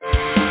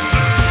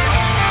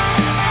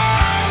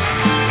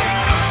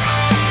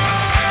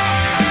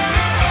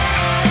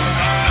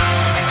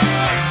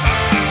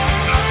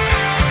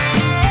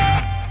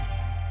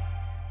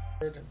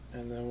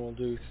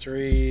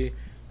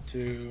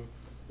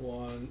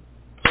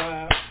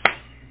clap.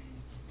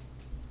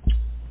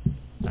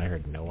 I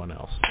heard no one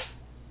else.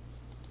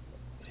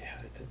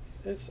 Yeah,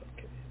 it's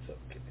okay. It's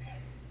okay.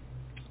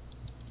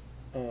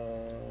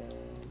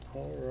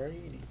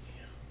 Alrighty.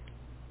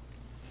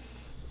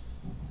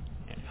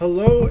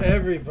 Hello,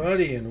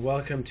 everybody, and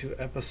welcome to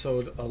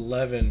episode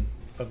 11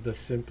 of the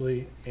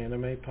Simply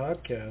Anime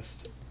Podcast.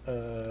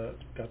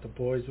 Got the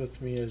boys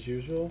with me as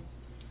usual.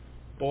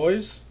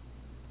 Boys,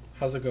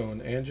 how's it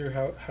going? Andrew,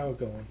 how it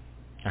going?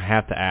 I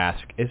have to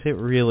ask, is it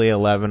really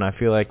 11? I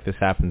feel like this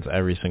happens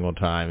every single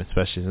time,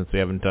 especially since we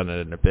haven't done it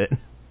in a bit.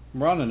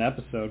 We're on an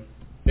episode.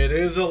 It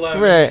is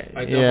 11. Right,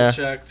 I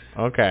double-checked.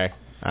 Okay.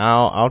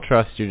 I'll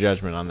trust your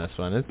judgment on this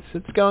one.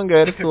 It's going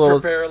good. You can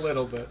prepare a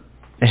little bit.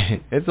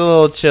 It's a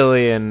little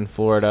chilly in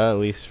Florida, at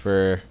least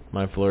for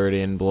my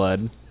Floridian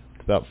blood.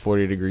 It's about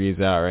 40 degrees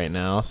out right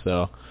now,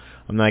 so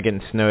I'm not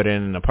getting snowed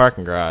in a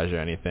parking garage or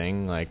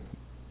anything, like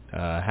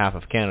half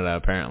of Canada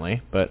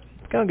apparently, but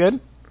it's going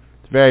good.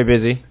 It's very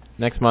busy.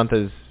 Next month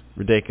is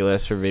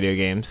ridiculous for video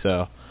games,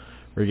 so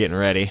we're getting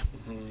ready.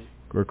 Mm-hmm.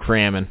 We're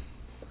cramming.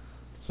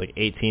 It's like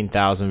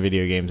 18,000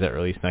 video games that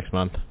release next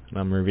month, and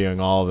I'm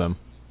reviewing all of them.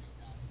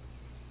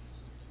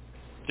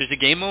 There's a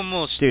game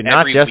almost Dude,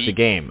 every not just week, a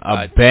game,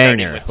 a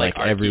banger, with, like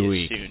every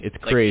week. Soon. It's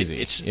like,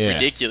 crazy. It's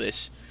ridiculous.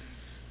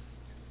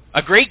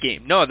 A great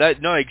game. No,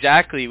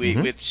 exactly.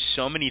 With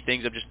so many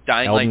things, I'm just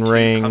dying. Elden Light 2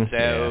 Ring comes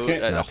out,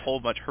 a whole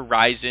bunch.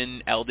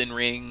 Horizon, Elden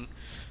Ring.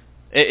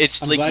 It's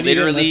I'm like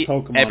literally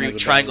every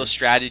triangle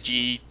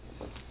strategy.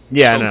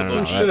 Yeah,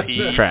 no.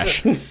 That's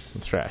trash.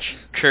 It's trash.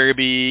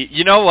 Kirby.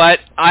 You know what?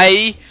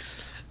 I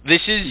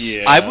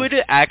would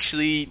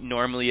actually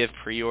normally have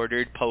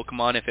pre-ordered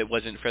Pokemon if it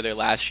wasn't for their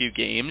last few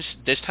games.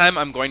 This time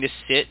I'm going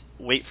to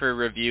wait for a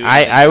review.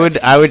 I would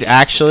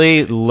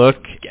actually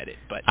look. Get it,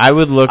 but I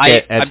would look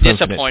at I'm Infinite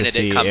disappointed to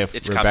see if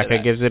Rebecca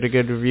gives it a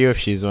good review, if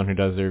she's the one who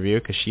does the review,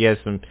 because she has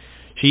some.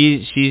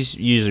 She's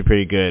usually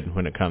pretty good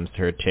when it comes to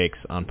her takes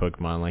on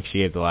Pokemon. Like, she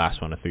gave the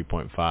last one a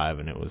 3.5,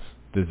 and it was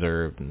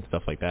deserved and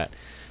stuff like that.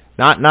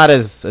 Not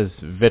as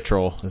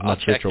vitriol, as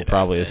much vitriol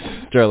probably as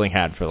Sterling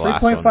had for the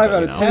last one. 3.5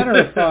 out of 10 or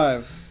a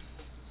 5?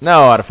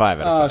 No, out of 5.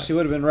 Out of 5. She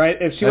would have been right.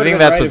 If she would have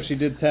been right if she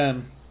did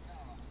 10.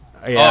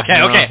 Yeah,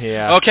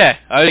 okay.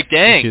 I was like,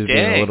 dang. She was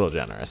being a little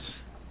generous.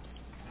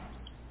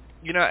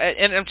 You know,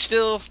 and I'm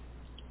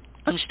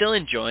still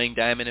enjoying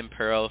Diamond and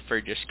Pearl for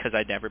just because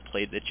I never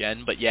played the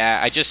gen. But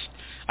yeah,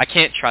 I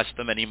can't trust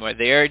them anymore.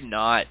 They are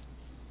not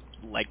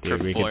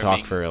performing we could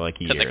talk for like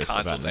to years the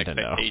about console's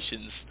Nintendo.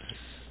 expectations.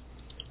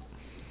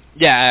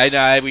 Yeah, I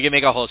know. We can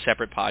make a whole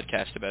separate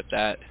podcast about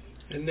that.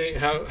 And Nate,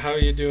 how are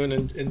you doing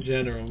in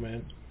general,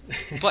 man?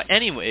 But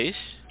anyways,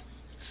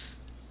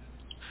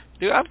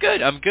 dude, I'm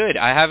good.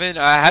 I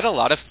had a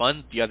lot of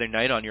fun the other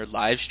night on your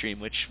live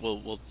stream, which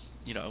we'll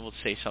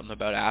say something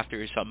about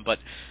after or something. But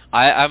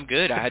I'm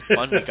good. I had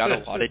fun. We got a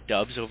lot of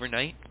dubs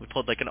overnight. We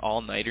pulled like an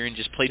all-nighter and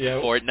just played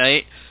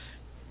Fortnite.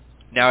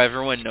 Now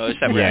everyone knows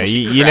that we're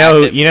you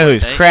know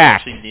who's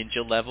cracked.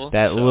 Ninja level.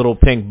 That little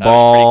pink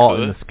ball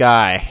in the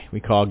sky we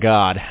call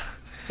God,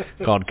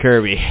 called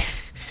Kirby,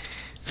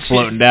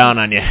 floating down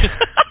on you.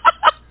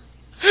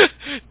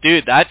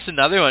 Dude, that's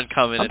another one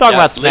coming. I'm talking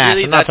about Smash.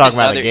 I'm not talking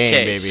about the game,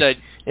 baby. So,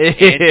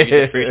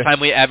 Andrew, the first time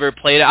we ever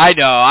played it, I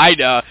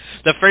know.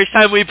 The first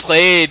time we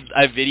played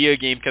a video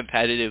game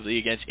competitively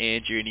against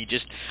Andrew, and he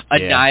just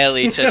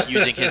annihilates us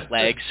using his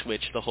leg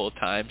switch the whole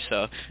time.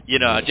 So,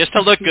 just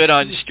to look good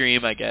on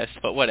stream, I guess.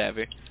 But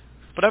whatever.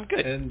 But I'm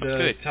good. And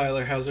good.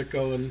 Tyler, how's it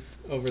going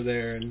over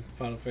there in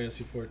Final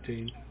Fantasy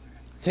 14?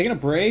 Taking a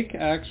break,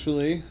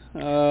 actually.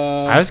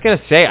 I was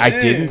gonna say I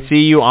didn't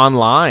see you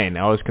online.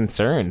 I was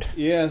concerned.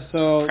 Yeah,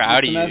 so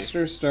Proud the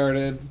semester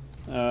started.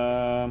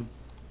 I'm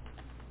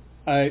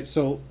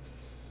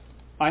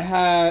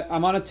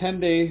on a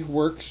 10-day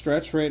work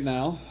stretch right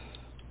now.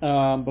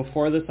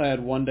 Before this, I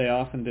had 1 day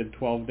off and did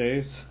 12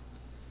 days.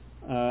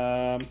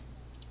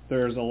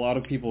 There's a lot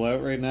of people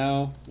out right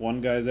now.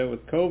 One guy's out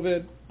with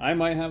COVID. I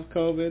might have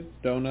COVID.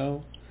 Don't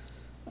know.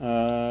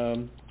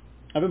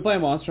 I've been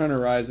playing Monster Hunter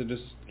Rise. It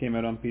just came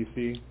out on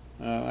PC.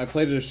 I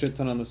played it a shit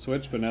ton on the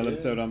Switch, but now that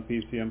it's out on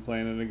PC, I'm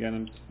playing it again,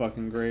 and it's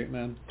fucking great,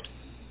 man.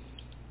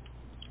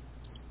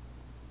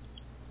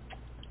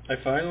 I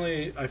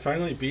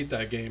finally beat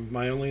that game.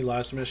 My only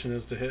last mission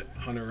is to hit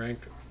Hunter rank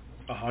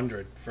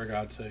 100, for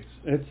God's sakes.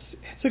 It's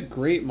a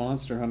great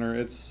Monster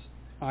Hunter.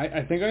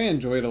 I think I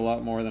enjoyed it a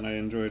lot more than I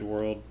enjoyed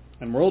World,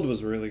 and World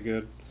was really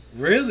good.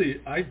 Really?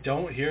 I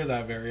don't hear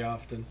that very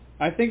often.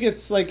 I think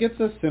it's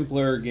a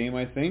simpler game,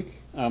 I think.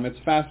 It's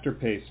faster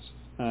paced.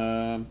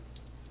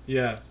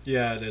 Yeah,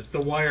 it is.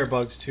 The wire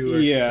bugs too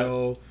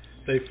are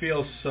they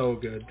feel so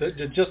good.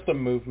 Just the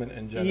movement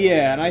in general.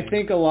 Yeah, and I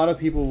think a lot of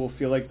people will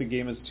feel like the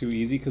game is too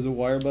easy because of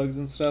wire bugs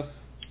and stuff.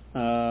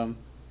 And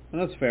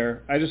that's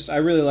fair. I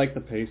really like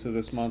the pace of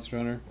this Monster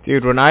Hunter.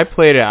 Dude, when I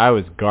played it, I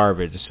was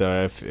garbage.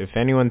 So if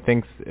anyone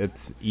thinks it's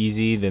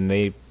easy, then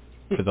they,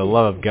 for the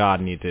love of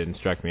God, need to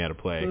instruct me how to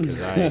play. Because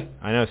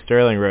I know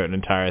Sterling wrote an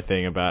entire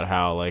thing about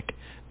how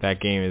that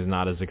game is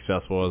not as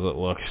accessible as it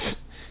looks.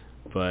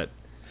 But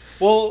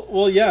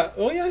Well, yeah.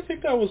 Oh, yeah. I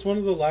think that was one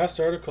of the last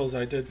articles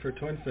I did for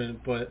Twinfinite.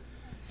 But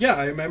yeah,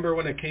 I remember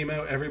when it came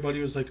out, everybody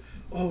was like,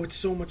 "Oh, it's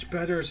so much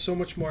better. It's so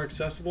much more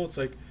accessible." It's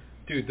like,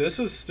 dude, this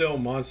is still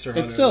Monster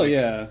Hunter. It's still, like,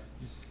 yeah.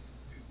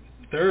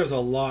 There is a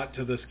lot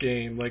to this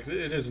game. Like,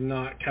 it is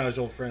not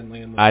casual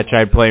friendly. I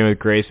tried playing with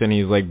Grayson.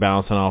 He's like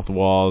bouncing off the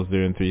walls,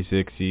 doing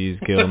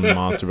 360s, killing the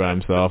monster by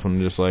himself. I'm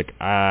just like,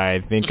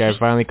 I think I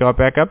finally caught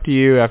back up to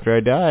you after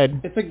I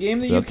died. It's a game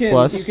that So you that's can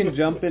plus. you can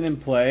jump in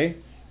and play,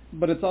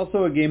 but it's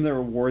also a game that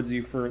rewards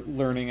you for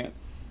learning it.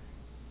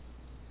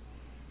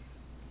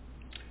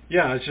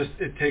 Yeah, it's just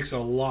it takes a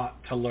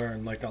lot to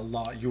learn. Like, a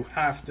lot. You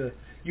have to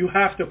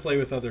play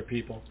with other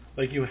people.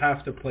 Like, you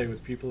have to play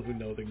with people who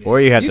know the game. Or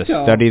you have You to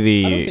don't. study I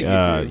don't think you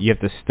do. you have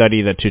to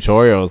study the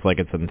tutorials like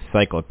it's an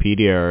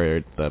encyclopedia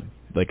or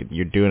like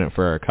you're doing it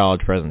for a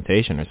college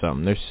presentation or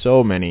something. There's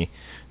so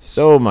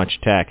much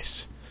text,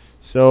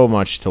 so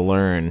much to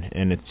learn,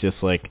 and it's just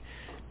like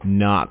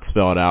not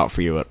spelled out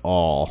for you at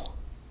all.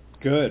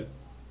 Good.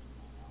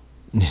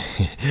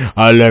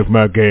 I like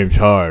my games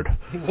hard.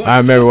 I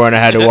remember when I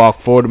had to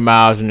walk 40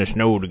 miles in the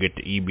snow to get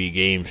to EB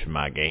Games for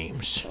my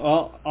games.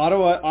 Well,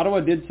 Ottawa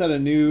did set a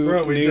new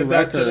Bro, we did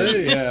that record.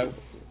 today. Yeah.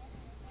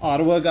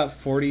 Ottawa got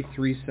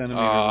 43 centimeters.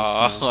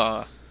 of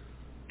snow.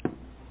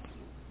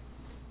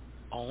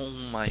 Oh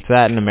my It's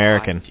that in God,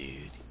 American.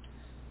 dude.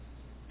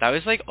 That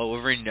was like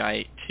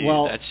overnight too.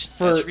 Well, that's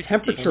for ridiculous.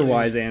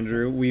 temperature-wise,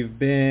 Andrew, we've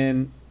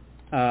been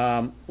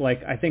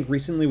I think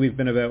recently we've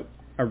been about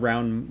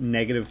around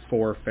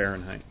 -4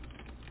 Fahrenheit.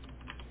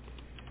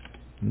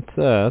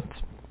 It's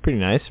pretty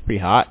nice, pretty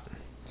hot.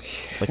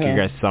 Like your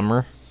guys'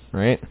 summer,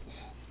 right?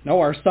 No,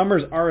 our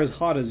summers are as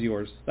hot as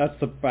yours. That's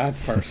the bad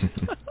part.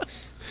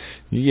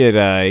 You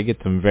get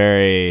some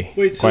very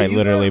Wait, so quite you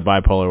literally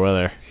got- bipolar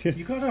weather.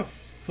 You got a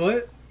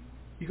foot?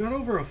 You got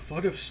over a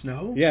foot of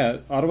snow? Yeah,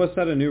 Ottawa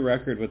set a new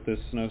record with this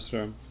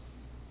snowstorm.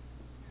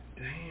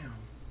 Damn.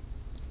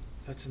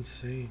 That's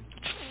insane.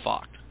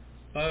 Fuck.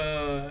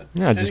 Yeah, it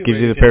just Anyway, gives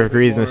you the get perfect a bit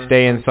reason to more-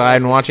 stay inside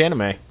and watch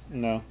anime.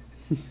 No.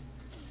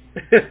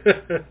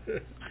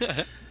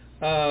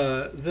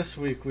 This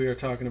week we are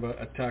talking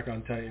about Attack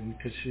on Titan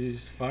because she's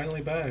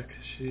finally back.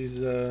 She's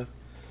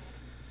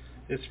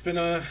it's been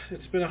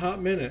a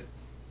hot minute,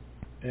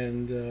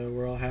 and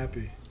we're all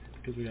happy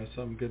because we got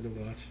something good to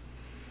watch.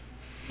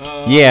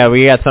 Yeah,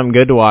 we got something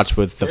good to watch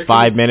with the where can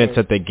 5 we minutes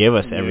start? that they give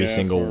us every Yeah,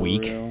 single for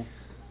week. real.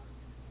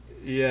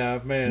 Yeah,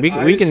 man. We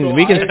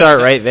can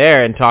start right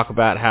there and talk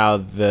about how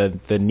the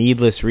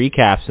needless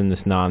recaps in this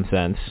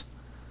nonsense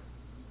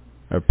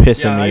are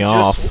pissing me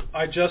off.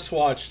 I just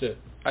watched it.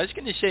 I was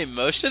gonna say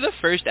most of the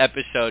first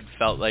episode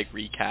felt like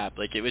recap.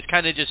 Like it was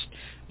kind of just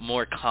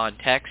more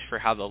context for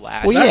how the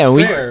last. Well, That's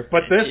yeah, fair,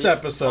 but this It-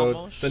 episode,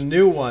 almost. the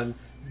new one,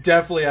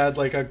 definitely had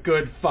like a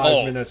good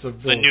 5 minutes of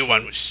the bullshit. new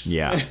one was.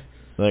 Yeah.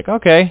 Like,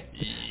 okay,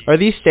 are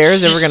these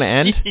stairs ever going to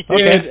end?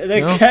 Okay. Dude, they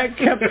no. kept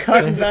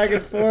cutting back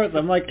and forth.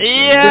 I'm like,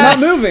 Yeah. they're not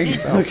moving.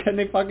 Can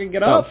they fucking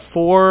get About up?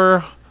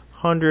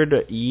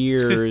 400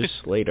 years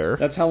later.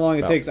 That's how long it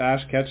About- takes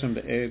Ash Ketchum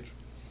to age.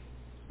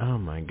 Oh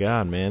my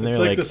god, man. They're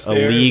It's like the a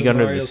stairs league in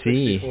under Mario the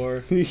sea.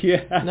 64.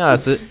 Yeah. No,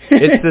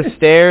 it's the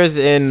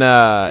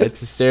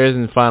stairs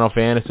in Final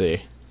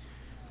Fantasy.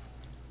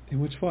 In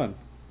which one?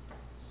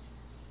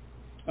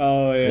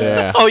 Oh, yeah.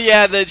 Yeah. Oh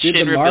yeah, the Dude,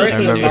 Shinra the Mario, I the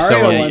remember Mario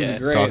someone one's yeah.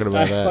 great. talking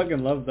about I that.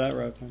 fucking love that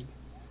reference.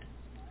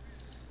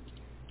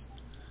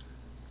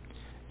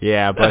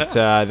 Yeah, but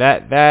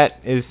that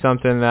is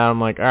something that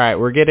I'm like, all right,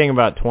 we're getting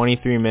about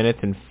 23 minutes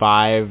and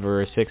 5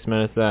 or 6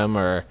 minutes of them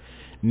are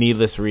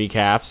needless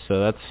recaps,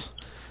 so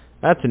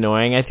that's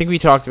annoying. I think we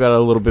talked about it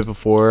a little bit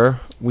before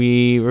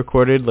we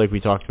recorded, like we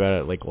talked about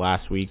it like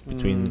last week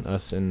between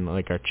us and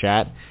like our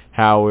chat,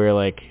 how we're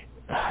like,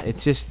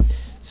 it's just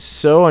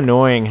so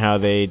annoying how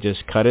they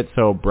just cut it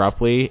so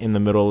abruptly in the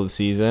middle of the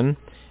season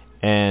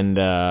and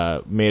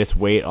made us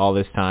wait all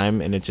this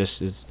time, and it just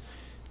is.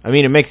 I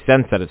mean, it makes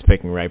sense that it's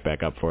picking right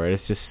back up for it.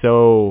 It's just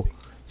so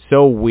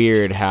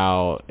weird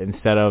how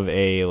instead of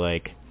a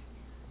like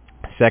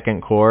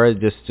second core, it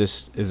just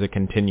is a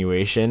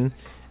continuation,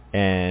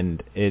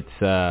 and it's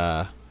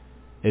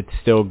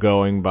still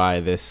going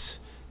by this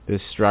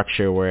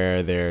structure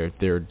where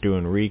they're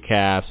doing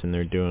recaps and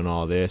they're doing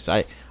all this.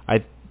 I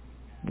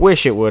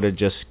wish it would have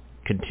just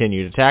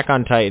continued. Attack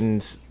on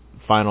Titan's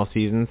final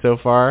season so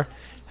far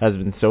has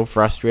been so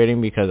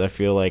frustrating because I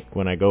feel like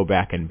when I go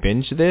back and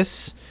binge this,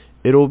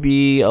 it'll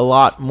be a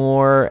lot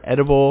more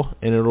edible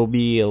and it'll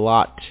be a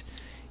lot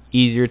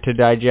easier to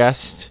digest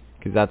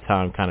because that's how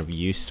I'm kind of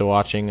used to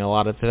watching a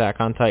lot of Attack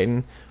on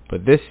Titan.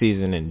 But this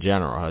season in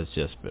general has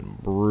just been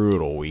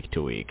brutal week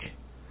to week.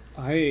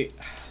 I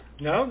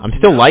I'm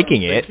still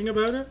liking it. Thinking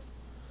about it.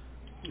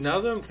 Now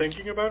that I'm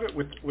thinking about it,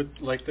 with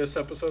like this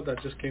episode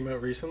that just came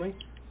out recently,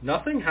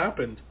 nothing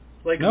happened.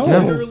 Like No.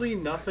 literally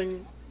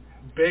nothing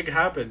big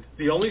happened.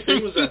 The only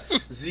thing was that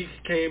Zeke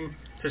came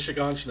to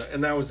Shiganshina,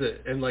 and that was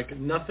it. And like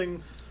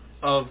nothing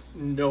of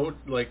note.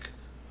 Like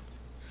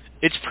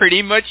It's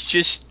pretty much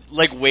just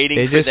like waiting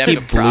They for just them keep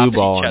to prop each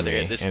blue-balling other me,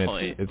 at this and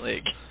point. it's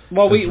like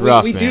well, we It's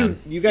rough, do. man.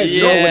 You guys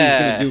know what he's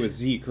Yeah. gonna do with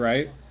Zeke,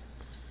 right?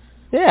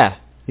 Yeah,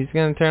 he's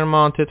gonna turn them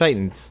all into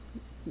Titans.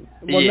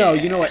 Well, no,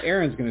 Yeah. you know what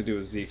Aaron's going to do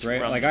with Zeke,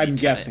 right? From Like, I'm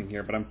Zeke, guessing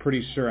here, but I'm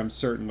pretty sure, I'm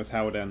certain with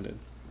how it ended.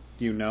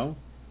 Do you know?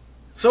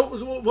 So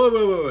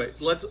wait.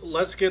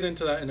 Let's get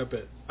into that in a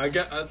bit.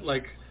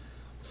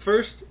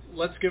 First,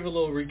 let's give a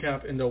little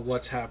recap into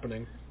what's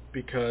happening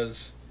because.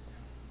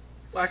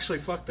 Well, actually,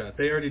 fuck that.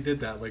 They already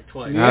did that like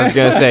twice. I was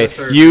gonna The say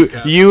third you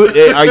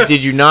recap.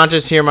 did you not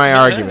just hear my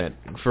argument?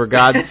 For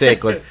God's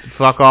sake, let's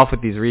fuck off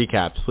with these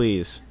recaps,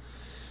 please.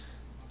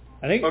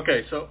 I think.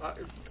 Okay, so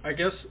I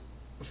guess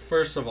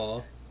first of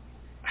all,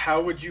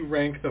 how would you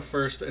rank the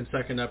first and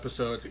second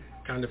episode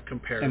kind of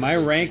comparatively Am I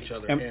ranked? to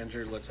each other?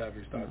 Andrew, let's have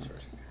your thoughts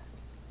first.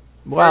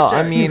 Well, Or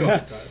I Jack, mean, go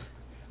ahead, Tyler.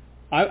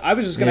 I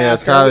was just going to Yeah,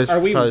 ask, Tyler's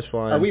are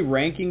fine. we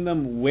ranking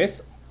them with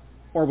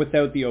or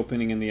without the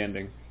opening and the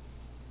ending?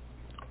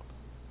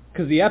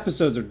 Because the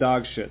episodes are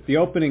dog shit. The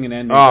opening and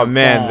ending oh are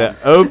man, bomb.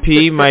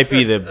 the OP might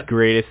be the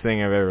greatest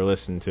thing I've ever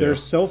listened to. They're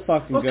so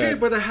fucking Okay,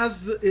 good. but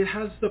it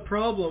has the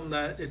problem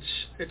that it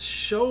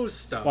shows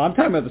stuff. Well, I'm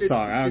talking about the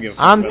song. I don't give a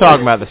fuck. I'm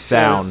talking about the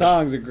sound. The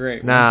songs are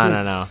great. No.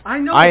 I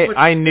know, but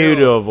I knew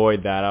to still.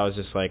 avoid that. I was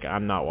just like,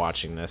 I'm not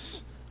watching this.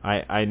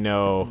 I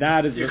know.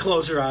 That is You the-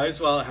 close your eyes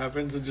while it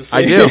happens and just.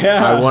 I do.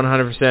 Yeah. I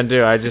 100%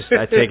 do. I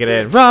take it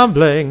in.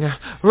 Rumbling.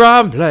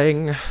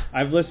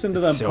 I've listened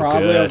to them So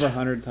probably good. over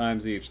 100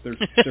 times each. They're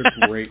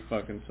great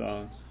fucking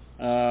songs.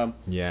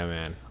 Yeah,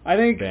 man. I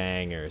think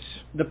Bangers.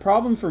 the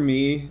problem for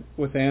me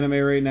with anime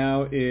right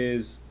now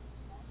is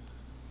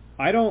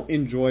I don't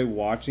enjoy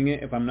watching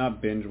it if I'm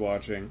not binge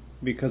watching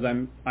because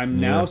I'm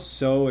now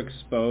so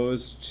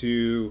exposed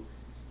to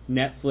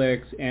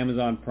Netflix,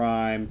 Amazon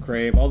Prime,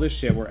 Crave, all this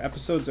shit where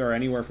episodes are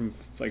anywhere from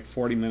like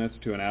 40 minutes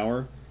to an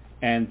hour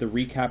and the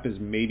recap is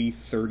maybe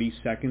 30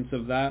 seconds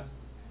of that.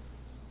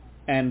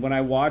 And when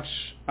I was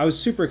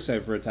super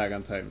excited for Attack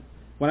on Titan.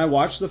 When I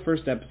watched the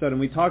first episode, and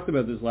we talked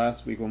about this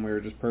last week when we were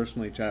just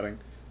personally chatting,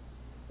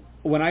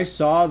 when I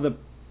saw the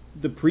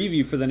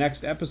preview for the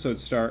next episode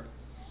start,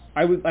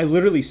 I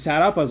literally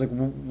sat up. I was like,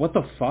 what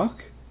the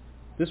fuck?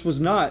 This was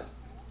not...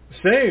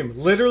 Same,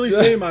 literally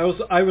same. I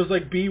was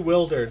like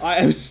bewildered.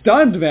 I was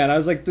stunned, man. I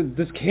was like,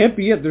 this can't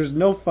be it. There's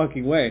no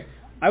fucking way.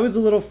 I was a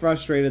little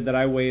frustrated that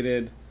I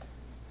waited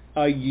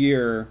a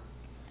year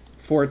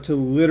for it to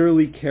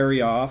literally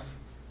carry off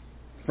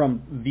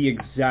from the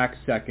exact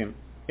second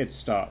it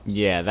stopped.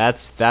 Yeah,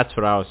 that's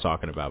what I was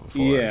talking about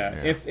before. Yeah.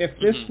 If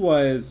this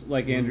was,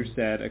 like Andrew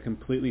said, a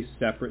completely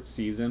separate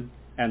season,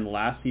 and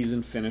last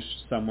season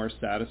finished somewhere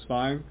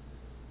satisfying...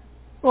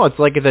 Well, it's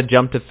like the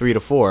jump to 3 to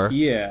 4.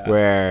 Yeah.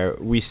 Where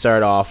we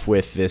start off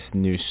with this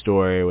new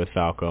story with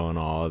Falco and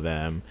all of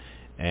them,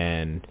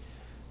 and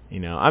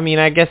I mean,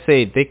 I guess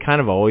they kind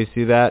of always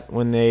do that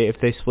if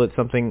they split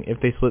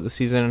the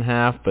season in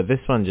half, but this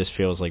one just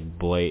feels like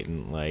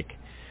blatant, like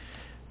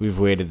we've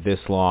waited this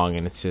long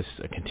and it's just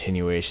a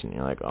continuation.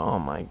 You're like, oh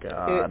my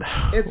god,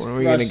 when are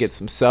we gonna get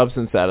some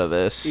substance out of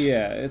this?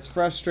 Yeah, it's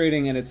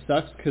frustrating and it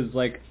sucks because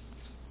like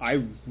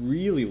I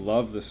really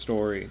love the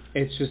story.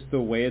 It's just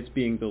the way it's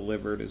being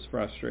delivered is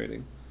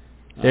frustrating.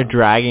 They're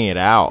dragging it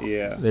out.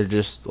 Yeah. They're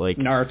just like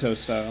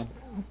Naruto style.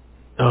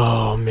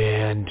 Oh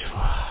man.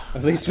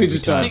 At least we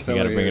just time. talked You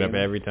gotta over bring it here. up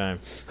every time.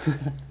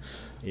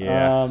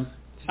 Yeah.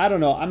 I don't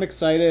know. I'm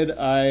excited.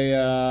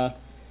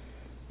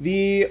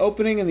 The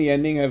opening and the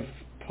ending have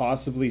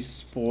possibly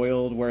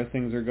spoiled where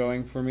things are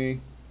going for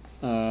me.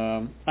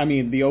 I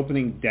mean, the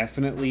opening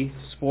definitely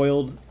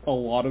spoiled a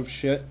lot of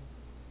shit.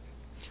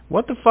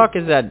 What the fuck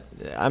is that?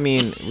 I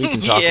mean, we can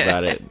talk Yeah.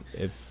 about it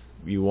if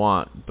you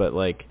want, but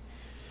like,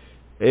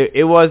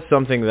 it was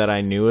something that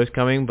I knew was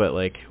coming, but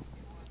like,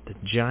 the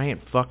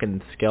giant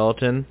fucking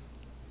skeleton.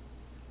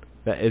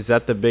 Is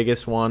that the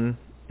biggest one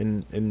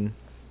in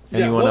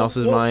anyone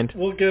else's mind?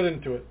 We'll get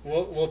into it.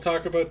 We'll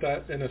talk about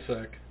that in a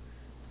sec.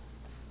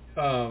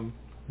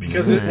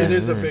 Because it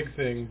is a big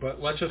thing, but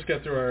let's just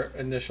get through our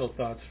initial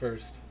thoughts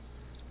first.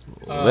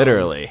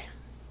 Literally.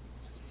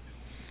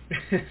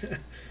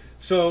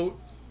 So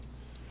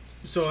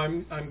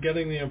I'm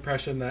getting the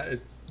impression that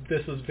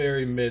this is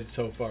very mid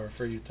so far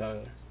for you,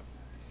 Tyler.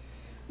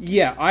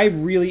 Yeah, I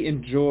really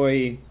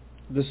enjoy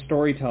the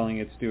storytelling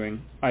it's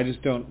doing. I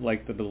just don't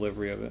like the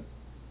delivery of it.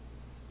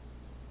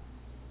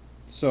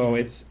 So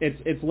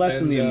it's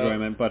less in the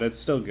enjoyment, but it's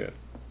still good.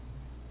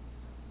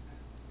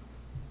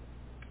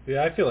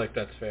 Yeah, I feel like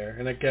that's fair.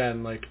 And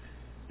again, like,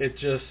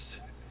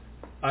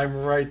 I'm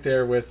right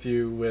there with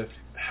you with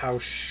how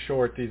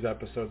short these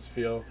episodes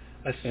feel,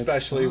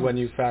 especially when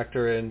you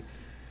factor in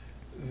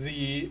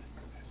the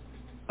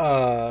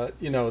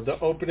the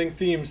opening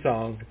theme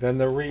song, then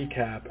the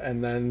recap,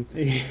 and then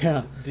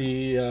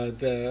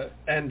the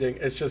ending.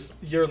 It's just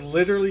you're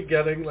literally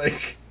getting like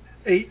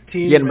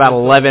 18. Getting about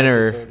 11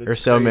 or or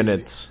so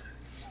minutes,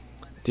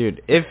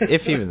 dude. If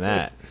even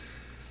that.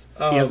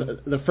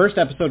 The first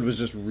episode was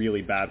just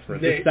really bad for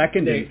it. The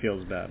second didn't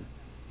feel as bad.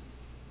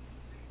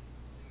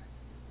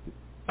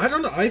 I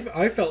don't know.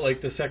 I felt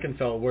like the second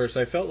felt worse.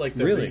 I felt like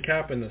the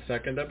recap in the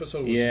second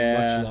episode was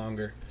much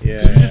longer.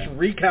 Yeah. Just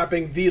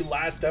recapping the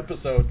last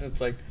episode. It's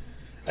like,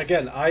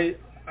 again, I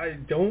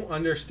don't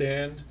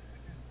understand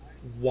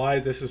why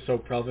this is so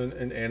prevalent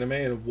in anime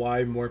and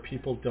why more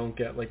people don't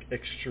get like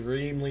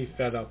extremely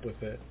fed up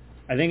with it.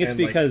 I think it's and,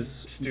 because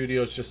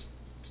studios just...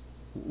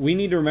 We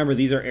need to remember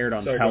these are aired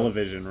on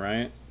television,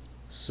 right?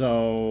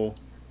 So,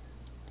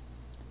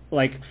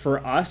 like,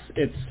 for us,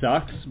 it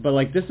sucks, but,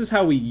 like, this is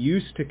how we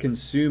used to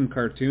consume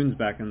cartoons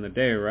back in the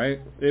day, right?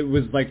 It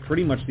was, like,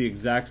 pretty much the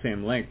exact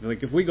same length.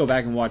 Like, if we go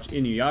back and watch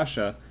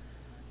Inuyasha,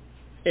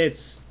 it's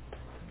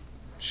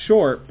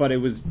short, but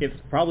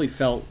it probably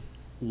felt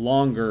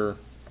longer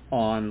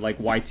on, like,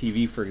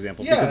 YTV, for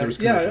example, because there was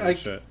commercials and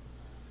shit.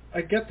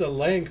 I get the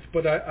length,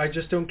 but I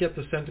just don't get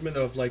the sentiment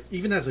of, like,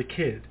 even as a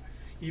kid,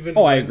 even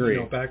I agree.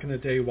 You know, back in the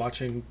day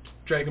watching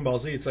Dragon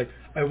Ball Z, it's like,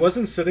 I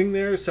wasn't sitting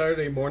there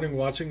Saturday morning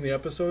watching the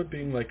episode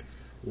being like,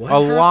 what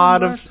happened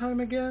last time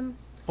again?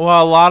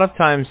 Well, a lot of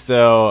times,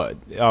 though,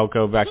 I'll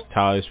go back to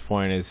Tyler's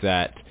point, is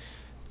that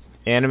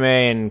anime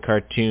and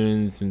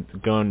cartoons,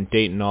 and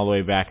dating all the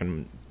way back,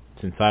 and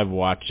since I've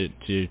watched it,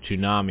 to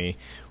Toonami,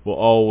 will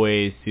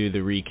always do the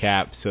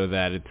recap so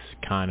that it's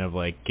kind of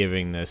like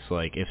giving this,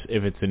 like, if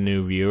it's a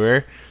new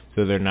viewer,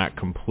 so they're not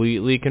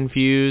completely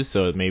confused,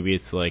 so maybe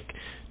it's like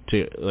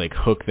to like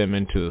hook them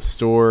into the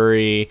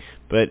story.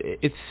 But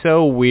it's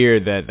so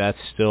weird that that's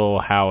still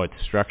how it's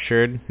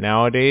structured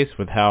nowadays,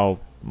 with how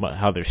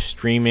they're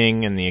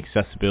streaming and the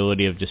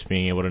accessibility of just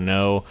being able to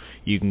know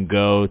you can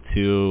go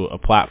to a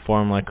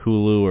platform like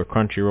Hulu or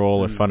Crunchyroll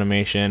or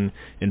Funimation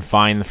and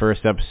find the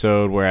first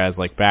episode, whereas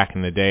like back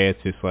in the day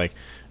it's just like,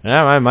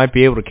 I might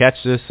be able to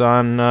catch this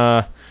on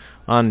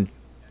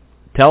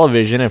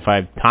television if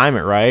I time it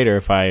right or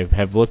if I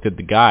have looked at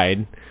the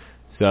guide.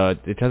 So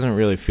it doesn't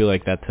really feel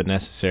like that's a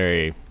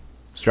necessary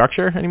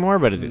structure anymore,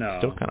 but it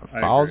still kind of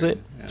follows it.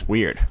 Yeah. It's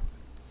weird.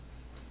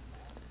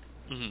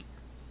 Mm-hmm.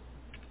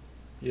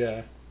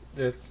 Yeah,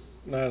 I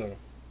don't know.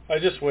 I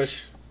just wish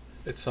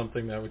it's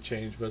something that would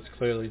change, but it's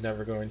clearly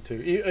never going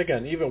to.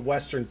 Again, even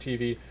Western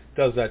TV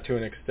does that to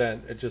an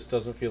extent. It just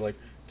doesn't feel like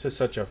to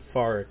such a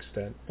far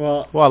extent.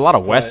 Well, a lot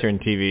of Western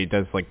TV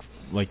does,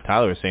 like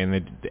Tyler was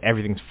saying,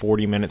 everything's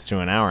 40 minutes to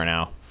an hour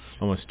now.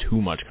 Almost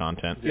too much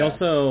content. You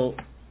also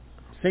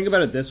think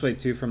about it this way,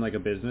 too, from like a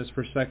business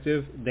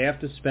perspective. They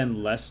have to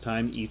spend less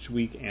time each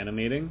week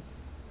animating.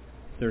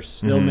 They're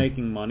still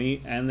making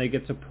money, and they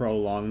get to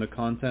prolong the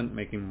content,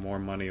 making more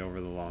money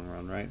over the long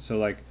run, right? So,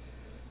 like,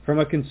 from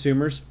a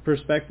consumer's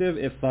perspective,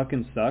 it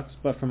fucking sucks,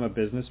 but from a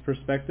business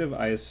perspective,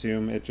 I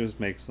assume it just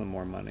makes them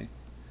more money.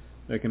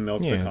 They can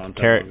milk the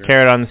content.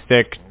 Carrot on the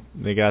stick.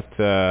 They got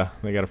a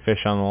fish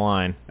on the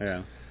line.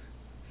 Yeah.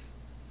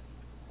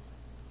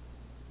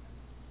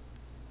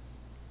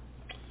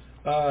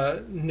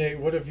 Nate,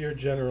 what have your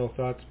general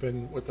thoughts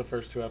been with the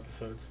first two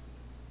episodes?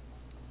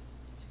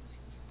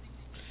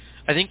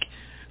 I think,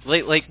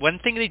 like one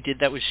thing they did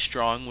that was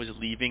strong was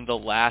leaving the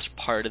last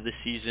part of the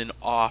season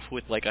off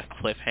with like a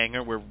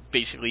cliffhanger where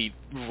basically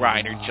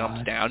Reiner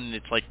jumps down and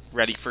it's like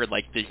ready for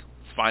like the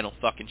final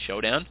fucking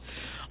showdown.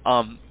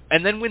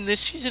 And then when this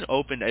season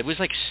opened, it was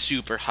like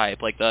super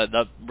hype. Like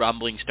the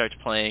rumbling starts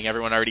playing,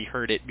 everyone already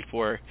heard it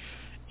before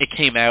it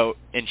came out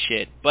and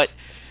shit. But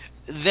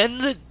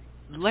then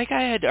like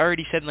I had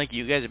already said, and like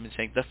you guys have been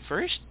saying, the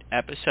first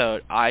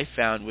episode I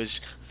found was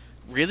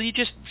really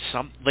just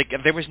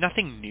there was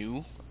nothing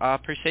new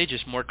per se,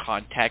 just more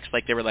context.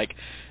 Like they were like,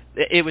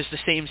 it was the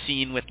same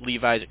scene with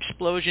Levi's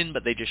explosion,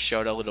 but they just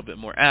showed a little bit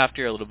more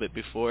after, a little bit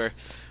before.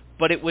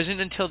 But it wasn't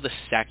until the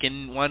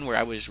second one where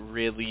I was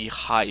really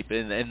hype.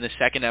 And the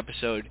second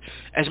episode,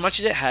 as much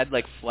as it had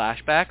like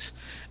flashbacks,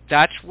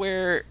 that's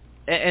where,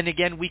 and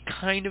again, we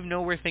kind of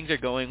know where things are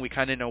going. We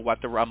kind of know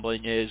what the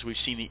rumbling is. We've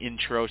seen the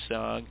intro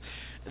song.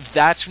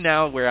 That's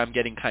now where I'm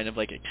getting kind of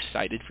like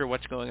excited for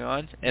what's going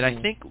on. And I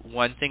think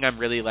one thing I'm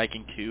really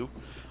liking too,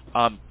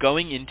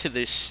 going into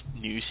this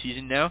new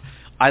season now,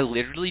 I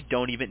literally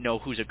don't even know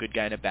who's a good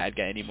guy and a bad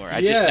guy anymore.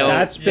 I just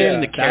know this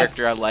is the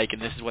character I like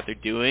and this is what they're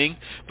doing.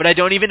 But I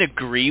don't even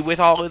agree with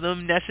all of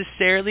them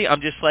necessarily.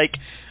 I'm just like,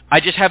 I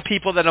just have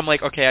people that I'm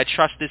like, okay, I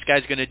trust this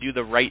guy's going to do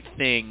the right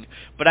thing,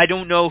 but I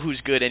don't know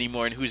who's good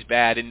anymore and who's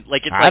bad. And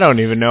like, it's I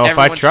don't even know if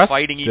I trust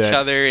fighting each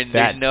other and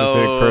that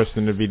specific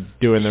person to be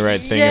doing the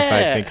right thing if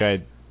I think I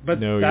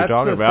know what you're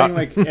talking about. Thing,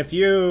 like, if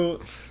you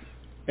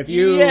that's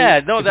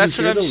what I'm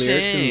the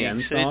lyrics saying. in the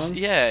end song,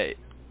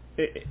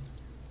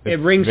 it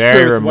rings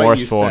very true with what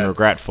you remorseful said. and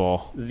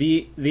regretful.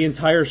 The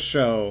entire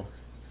show.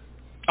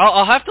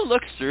 I'll have to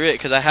look through it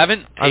because I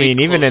haven't. I mean,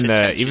 even in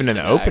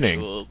the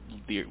opening,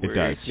 it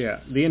does.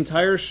 Yeah, the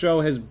entire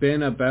show has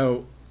been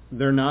about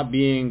there not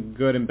being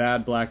good and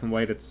bad, black and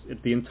white.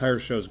 The entire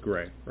show's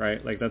gray,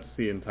 right? Like that's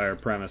the entire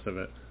premise of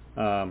it.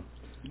 The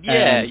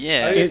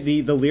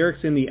lyrics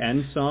in the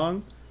end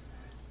song,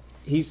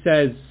 he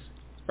says,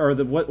 or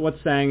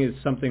what's saying is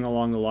something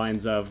along the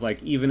lines of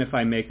like, even if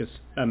I make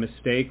a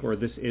mistake or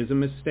this is a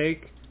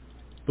mistake,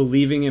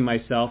 believing in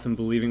myself and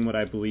believing what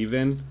I believe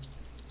in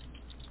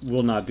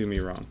will not do me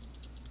wrong.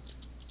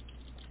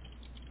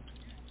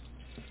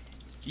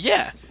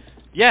 Yeah,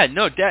 Yeah,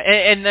 no,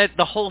 and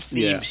the whole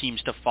theme Yeah.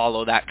 seems to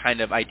follow that kind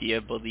of idea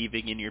of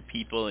believing in your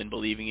people and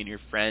believing in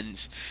your friends.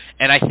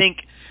 And I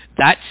think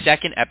that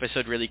second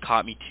episode really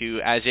caught me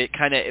too, as it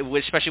kind of,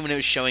 especially when it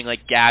was showing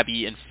like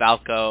Gabby and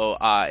Falco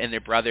and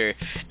their brother,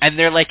 and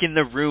they're like in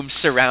the room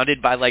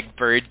surrounded by like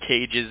bird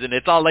cages, and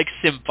it's all like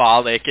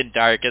symbolic and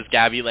dark as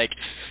Gabby like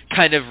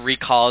kind of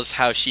recalls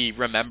how she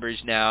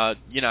remembers now,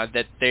 you know,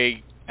 that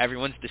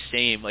everyone's the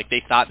same. Like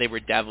they thought they were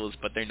devils,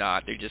 but they're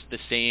not. They're just the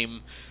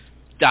same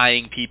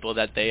dying people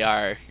that they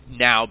are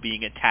now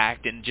being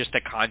attacked, and just the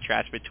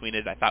contrast between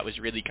it I thought was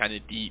really kind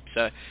of deep.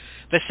 So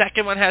the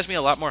second one has me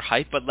a lot more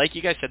hype, but like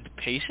you guys said,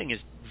 the pacing is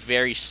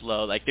very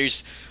slow. Like there's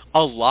a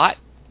lot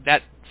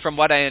that, from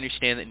what I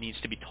understand, that needs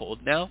to be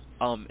told now,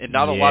 and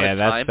not a lot of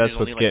time. That's there's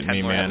what's only like getting 10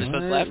 me, more man.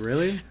 episodes What? left,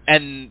 Really?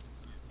 and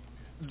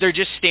they're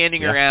just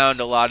standing around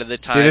a lot of the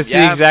time. Dude, it's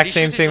the exact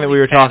same thing that we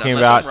were talking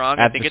about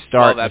at the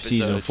start of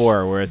season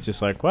 4, where it's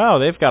just like, wow,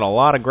 they've got a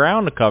lot of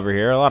ground to cover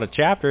here, a lot of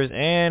chapters,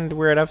 and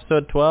we're at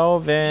episode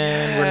 12,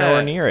 and we're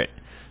nowhere near it.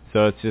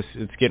 So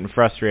it's getting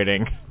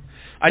frustrating.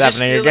 I just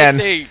happening feel again.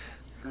 like they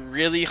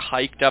really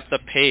hiked up the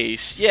pace.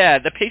 Yeah,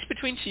 the pace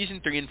between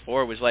season 3 and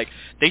 4 was like,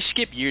 they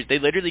skipped years. They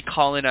literally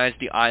colonized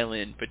the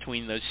island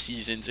between those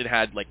seasons. It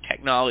had like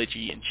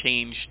technology and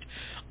changed.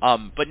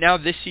 But now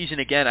this season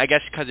again, I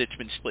guess because it's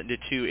been split into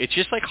 2, it's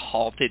just like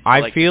halted to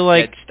I feel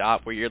like like dead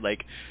stop where you're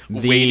like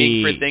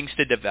waiting for things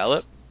to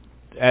develop.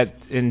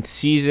 In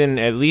season,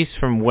 at least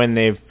from when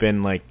they've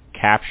been like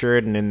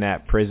captured and in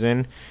that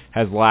prison,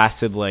 has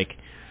lasted like,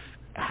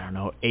 I don't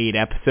know, 8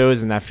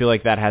 episodes, and I feel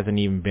like that hasn't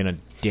even been a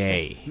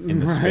day in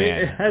the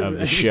span of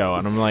the show.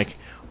 And I'm like,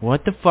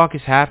 what the fuck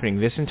is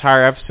happening? This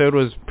entire episode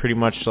was pretty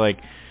much like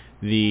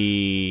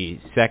the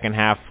second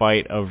half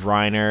fight of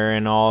Reiner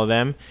and all of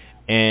them,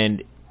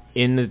 and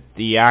in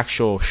the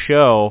actual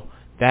show,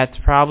 that's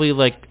probably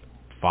like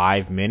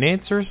 5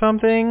 minutes or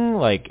something,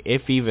 like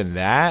if even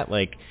that,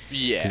 like,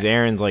 yeah, because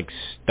Aaron's like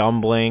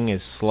stumbling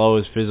as slow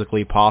as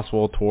physically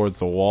possible towards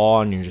the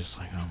wall, and you're just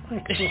like, oh my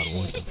god,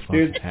 what the fuck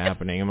is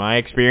happening? Am I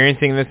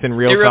experiencing this in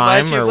real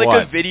time, or what? It reminds me of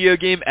like a video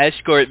game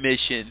escort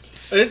mission.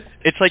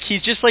 It's like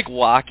he's just like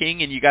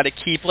walking, and you got to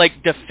keep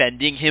like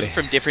defending him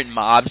from different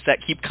mobs that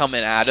keep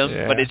coming at him.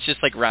 Yeah. But it's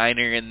just like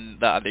Reiner and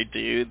the other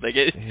dude. Like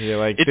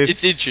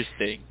it's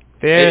interesting.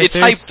 They're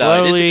hype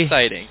though. slowly, it's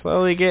exciting.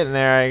 Slowly getting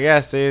there, I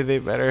guess. They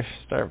better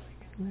start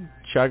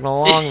chugging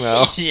along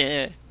though.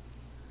 Yeah.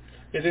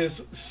 It is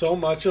so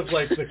much of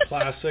like the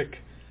classic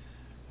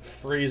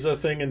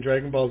Frieza thing in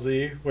Dragon Ball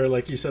Z, where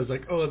like he says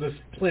like, oh, this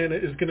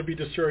planet is going to be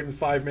destroyed in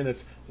 5 minutes.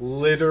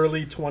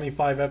 Literally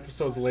 25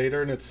 episodes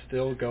later, and it's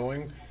still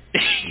going.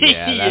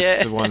 Yeah,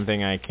 that's the one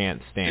thing I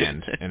can't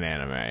stand in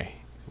anime,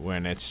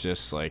 when it's just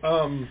like,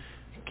 can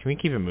we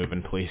keep it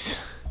moving, please?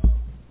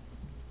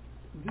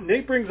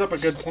 Nate brings up a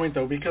good point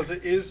though, because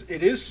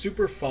it is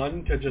super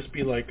fun to just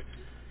be like,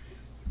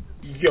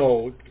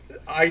 yo,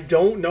 I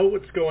don't know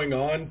what's going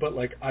on, but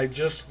like I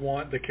just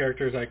want the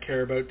characters I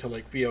care about to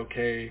like be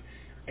okay,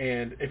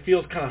 and it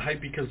feels kind of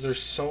hype because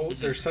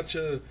there's such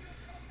a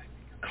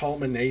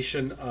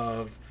culmination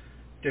of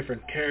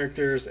different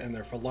characters and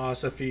their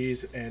philosophies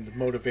and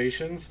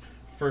motivations.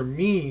 For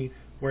me,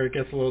 where it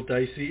gets a little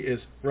dicey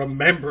is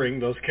remembering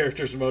those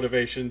characters'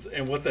 motivations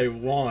and what they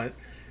want,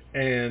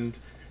 and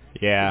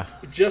yeah,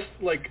 just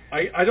like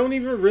I don't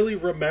even really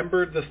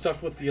remember the stuff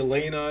with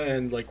Yelena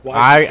and like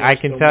why I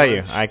can tell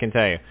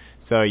you.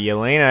 So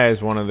Yelena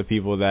is one of the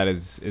people that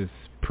is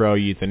pro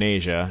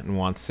euthanasia and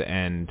wants to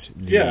end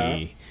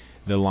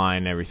the line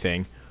and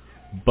everything.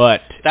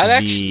 But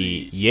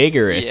the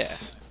Jaegerists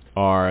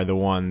are the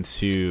ones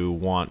who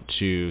want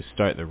to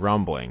start the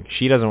rumbling.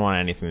 She doesn't want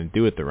anything to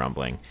do with the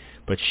rumbling,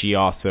 but she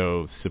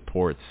also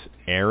supports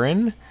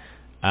Eren.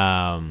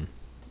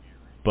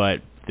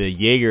 But the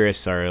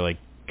Jaegerists are like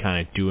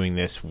kind of doing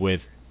this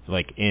with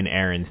like in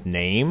Eren's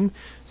name.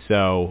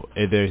 So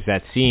there's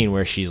that scene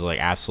where she's like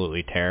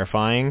absolutely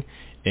terrifying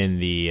in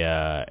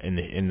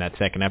that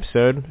second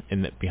episode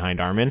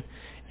behind Armin,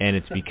 and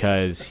it's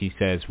because he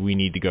says we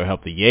need to go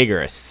help the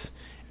Jaegerists.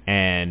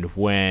 And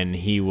when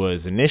he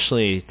was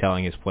initially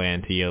telling his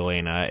plan to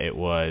Yelena, it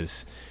was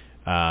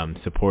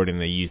supporting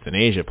the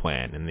euthanasia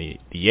plan, and the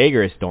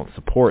Jaegerists don't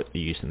support the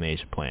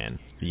euthanasia plan.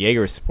 The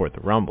Jaegerists support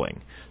the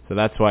rumbling. So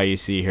that's why you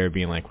see her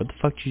being like, what the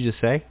fuck did you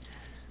just say?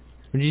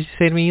 What did you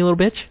say to me, you little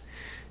bitch?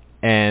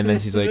 And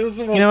then she's like, it was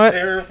the most you know what?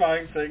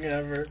 terrifying thing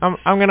ever. I'm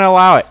gonna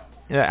allow it.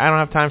 I don't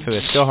have time for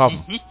this. Go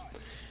home.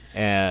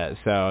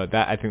 So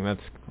that, I think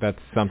that's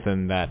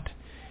something that,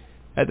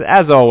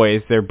 as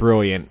always, they're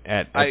brilliant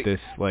at this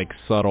like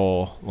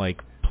subtle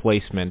like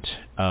placement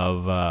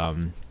of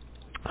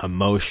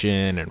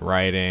emotion and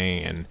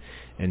writing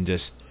and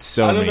just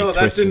so many twists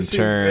and turns. That didn't seem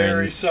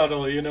very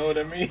subtle. You know what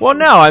I mean? Well,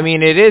 no, I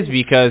mean it is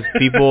because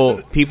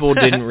people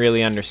didn't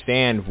really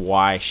understand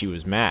why she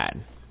was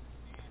mad.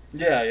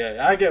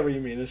 Yeah, I get what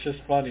you mean. It's just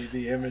funny,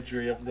 the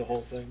imagery of the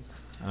whole thing.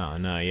 Oh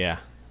no, yeah.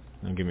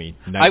 Don't give me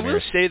nightmares. I will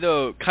say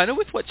though, kind of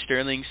with what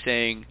Sterling's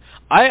saying,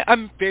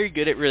 I'm very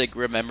good at really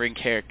remembering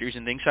characters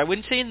and things. So I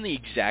wouldn't say in the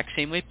exact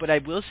same way, but I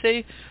will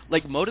say,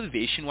 like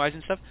motivation-wise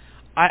and stuff,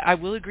 I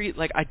will agree.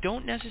 Like, I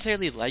don't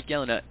necessarily like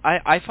Yelena.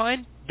 I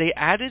find they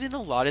added in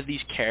a lot of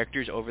these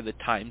characters over the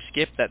time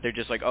skip that they're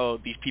just like, oh,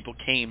 these people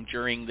came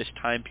during this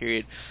time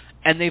period,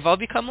 and they've all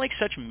become like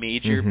such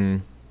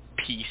major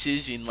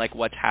pieces in like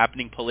what's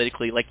happening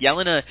politically. Like,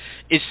 Yelena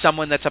is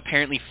someone that's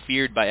apparently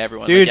feared by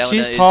everyone. Dude, like,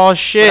 she's tall as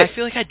shit. But I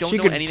feel like I don't she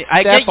know could anything.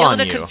 I step get on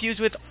Yelena you. confused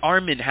with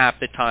Armin half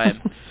the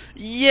time.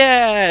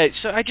 Yeah,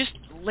 so I just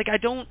like I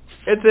don't.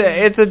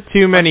 It's a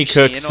too many cooks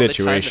all the time the fear.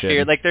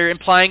 situation. Like, they're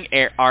implying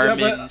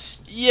Armin's.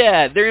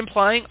 Yeah, they're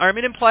implying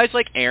Armin implies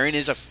like Eren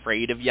is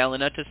afraid of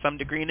Yelena to some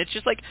degree, and it's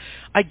just like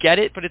I get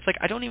it, but it's like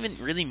I don't even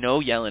really know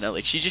Yelena.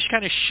 Like, she just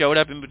kind of showed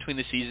up in between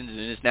the seasons and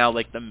is now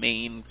like the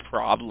main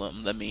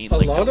problem, the main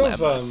like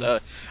dilemma. So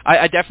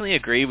I definitely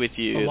agree with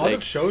you. A lot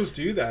of shows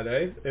do that,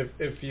 eh?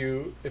 If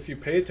you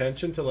pay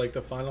attention to like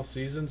the final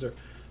seasons or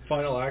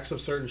final acts of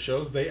certain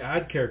shows, they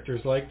add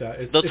characters like that.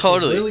 It's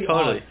really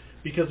odd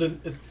because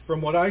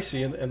from what I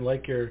see and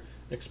like you're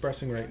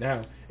expressing right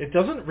now, it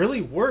doesn't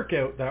really work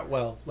out that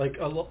well. Like,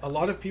 a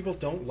lot of people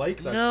don't like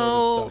that sort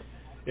of stuff.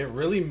 It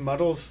really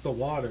muddles the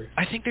water.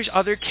 I think there's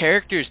other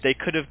characters they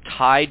could have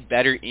tied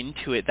better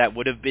into it that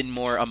would have been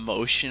more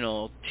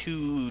emotional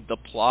to the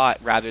plot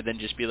rather than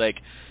just be like,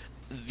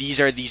 these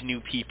are these new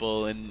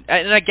people. And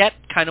I get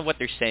kind of what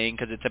they're saying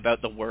because it's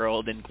about the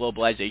world and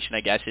globalization,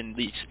 I guess, and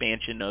the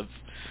expansion of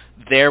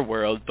their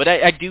world. But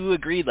I do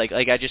agree, like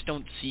I just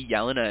don't see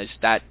Yelena as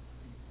that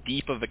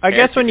deep of a character.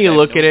 I guess when you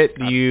look at it,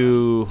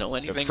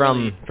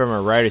 from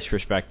a writer's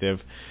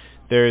perspective,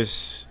 there's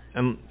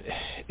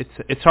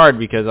it's hard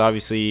because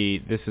obviously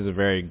this is a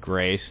very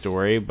gray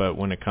story, but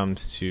when it comes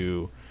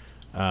to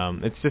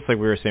it's just like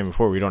we were saying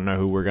before, we don't know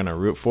who we're going to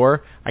root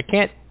for. I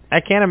can't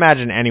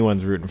imagine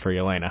anyone's rooting for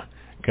Yelena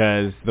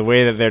because the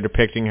way that they're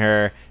depicting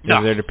her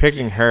they're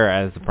depicting her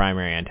as the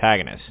primary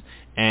antagonist.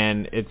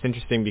 And it's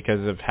interesting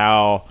because of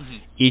how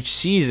each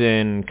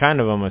season,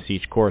 kind of almost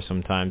each course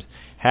sometimes,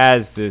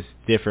 has this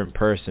different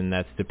person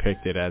that's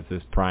depicted as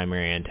this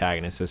primary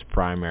antagonist, this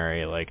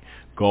primary like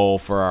goal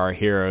for our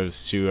heroes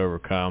to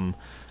overcome.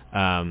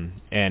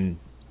 And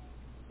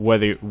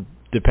whether,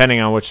 depending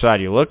on which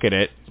side you look at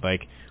it,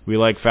 like we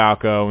like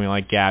Falco and we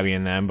like Gabby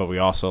and them, but we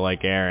also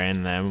like Eren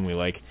and them, and we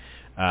like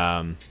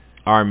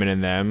Armin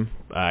and them.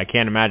 I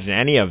can't imagine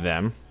any of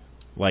them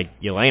like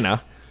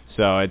Yelena.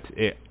 So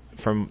it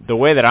from the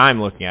way that I'm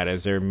looking at it,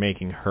 is they're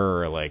making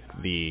her like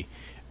the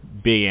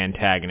big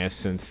antagonist,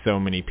 since so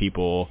many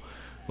people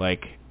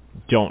like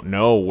don't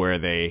know where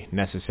they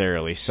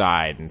necessarily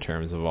side in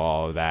terms of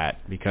all of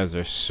that, because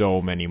there's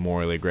so many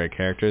morally great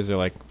characters. They're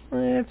like,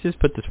 let's just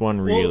put this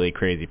one really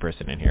crazy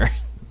person in here.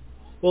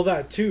 Well,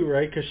 that too,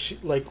 right? Because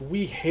like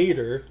we hate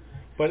her,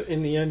 but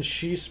in the end,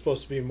 she's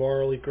supposed to be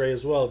morally gray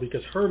as well,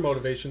 because her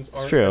motivations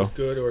aren't as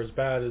good or as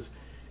bad as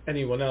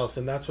anyone else,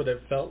 and that's what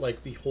it felt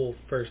like the whole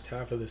first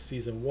half of the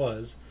season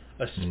was.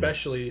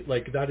 Especially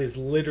like that is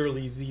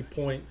literally the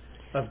point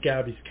of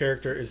Gabby's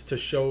character, is to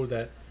show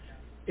that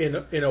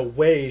in a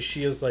way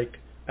she is like,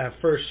 at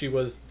first she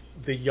was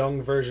the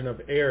young version of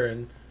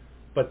Eren,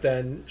 but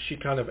then she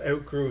kind of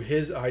outgrew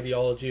his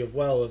ideology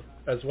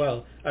as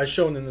well, as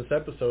shown in this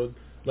episode,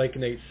 like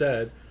Nate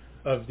said,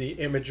 of the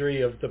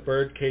imagery of the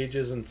bird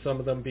cages and some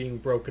of them being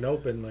broken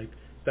open, like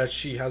that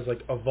she has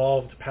like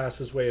evolved past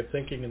his way of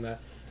thinking, and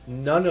that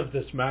none of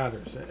this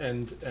matters,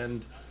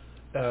 and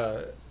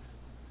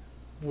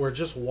we're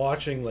just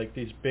watching like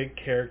these big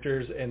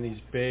characters and these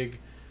big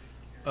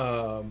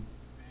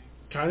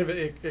kind of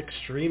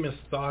extremist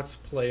thoughts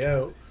play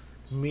out.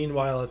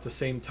 Meanwhile, at the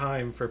same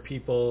time, for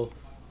people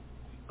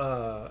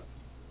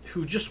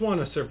who just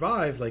want to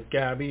survive, like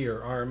Gabby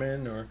or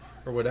Armin or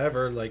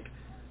whatever, like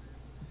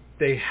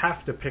they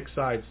have to pick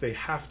sides. They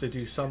have to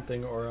do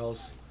something, or else,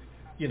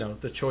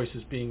 the choice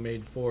is being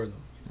made for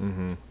them.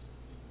 Mm-hmm.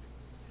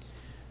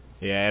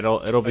 Yeah,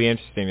 it'll be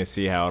interesting to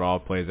see how it all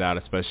plays out,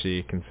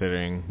 especially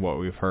considering what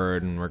we've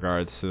heard in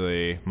regards to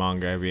the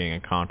manga being a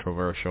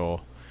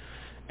controversial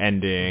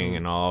ending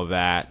and all of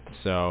that.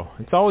 So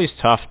it's always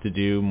tough to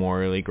do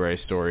morally gray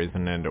stories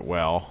and end it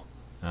well.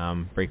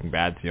 Breaking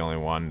Bad's the only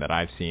one that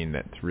I've seen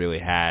that's really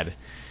had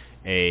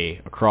a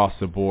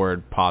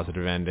across-the-board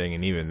positive ending,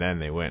 and even then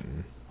they went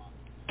and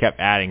kept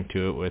adding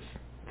to it with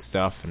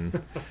stuff.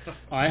 And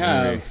I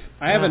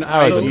have an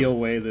ideal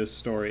way this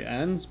story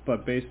ends,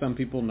 but based on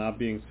people not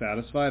being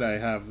satisfied, I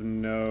have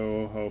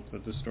no hope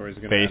that the story is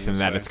going to end based on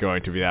that it's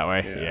going to be that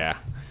way. Yeah.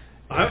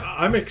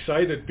 I'm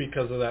excited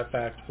because of that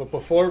fact. But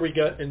before we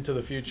get into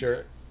the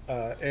future,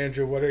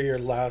 Andrew, what are your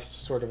last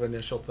sort of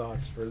initial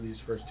thoughts for these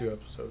first two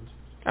episodes?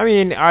 I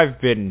mean, I've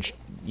been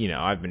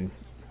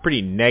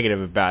pretty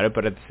negative about it,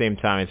 but at the same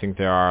time, I think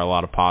there are a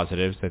lot of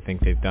positives. I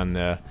think they've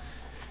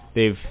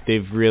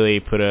really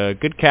put a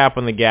good cap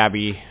on the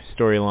Gabby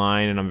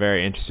storyline, and I'm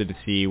very interested to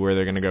see where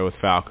they're going to go with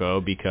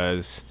Falco,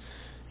 because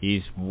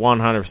he's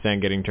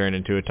 100% getting turned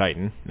into a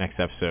Titan next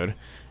episode.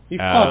 He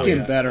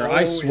fucking better.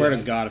 I swear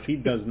to God, if he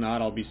does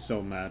not, I'll be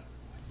so mad.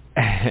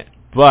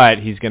 But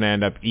he's going to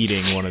end up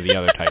eating one of the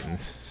other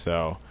Titans,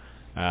 so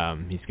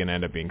he's going to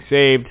end up being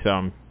saved, so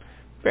I'm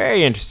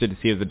very interested to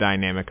see what the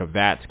dynamic of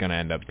that's going to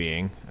end up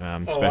being,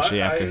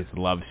 especially after his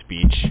love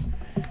speech.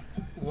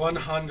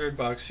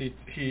 $100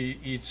 he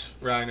eats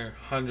Reiner.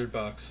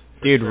 $100.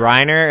 Dude, sure.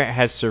 Reiner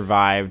has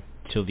survived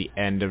till the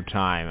end of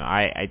time.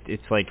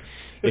 It's like,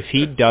 if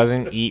he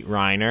doesn't eat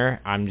Reiner,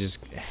 I'm just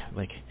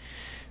like,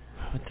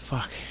 what the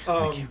fuck?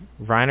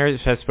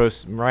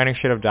 Reiner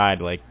should have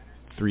died like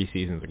 3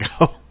 seasons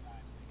ago.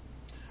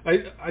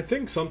 I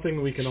think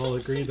something we can all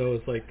agree though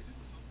is like,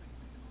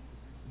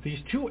 these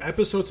 2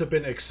 episodes have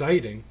been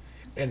exciting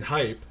and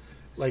hype.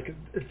 Like,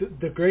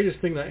 the greatest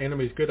thing that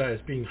anime is good at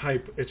is being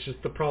hype. It's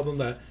just the problem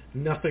that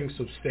nothing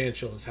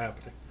substantial is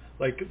happening.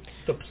 Like,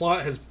 the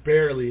plot has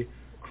barely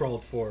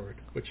crawled forward.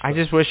 Which I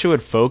just wish it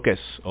would focus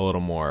a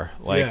little more.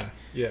 Like,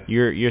 yeah.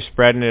 You're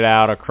spreading it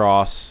out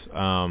across,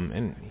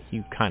 and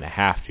you kind of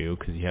have to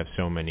because you have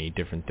so many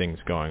different things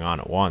going on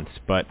at once.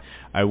 But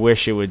I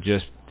wish it would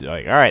just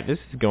like, all right, this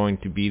is going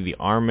to be the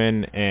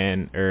Armin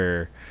and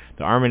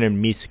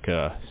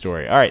Misaka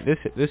story. All right,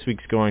 this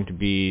week's going to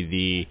be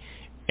the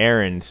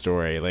Eren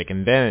story. Like,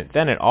 and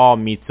then it all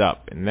meets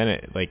up, and then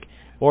it like,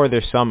 or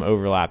there's some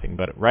overlapping.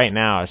 But right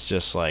now it's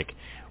just like,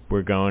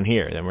 we're going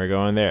here, then we're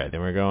going there,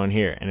 then we're going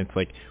here, and it's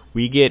like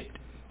we get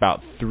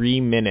about 3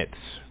 minutes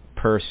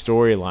per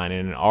storyline,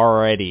 and it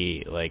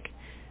already like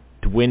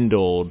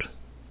dwindled,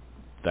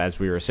 as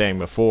we were saying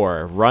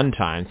before,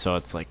 runtime. So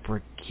it's like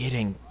we're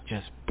getting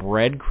just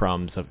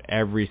breadcrumbs of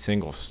every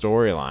single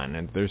storyline,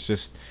 and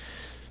it's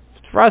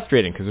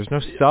frustrating because there's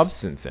no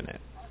substance in it.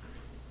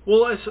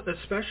 Well,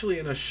 especially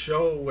in a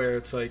show where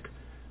it's like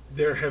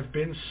there have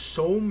been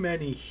so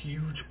many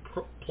huge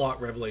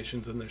plot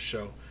revelations in this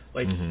show,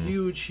 like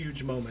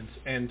huge moments,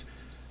 and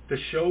the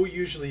show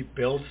usually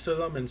builds to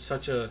them in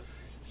such a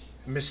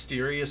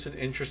mysterious and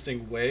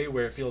interesting way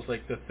where it feels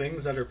like the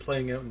things that are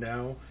playing out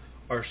now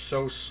are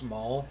so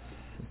small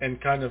and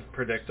kind of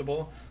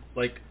predictable.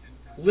 Like,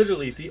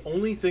 literally, the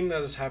only thing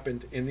that has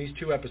happened in these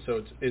 2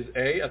 episodes is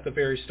A, at the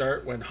very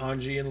start when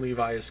Hanji and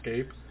Levi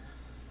escape,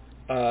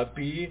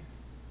 B,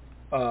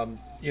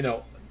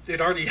 it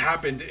already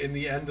happened in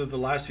the end of the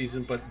last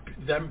season, but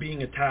them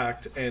being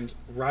attacked and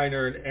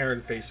Reiner and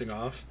Eren facing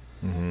off,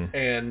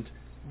 and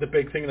the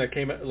big thing that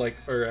came,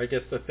 I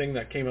guess the thing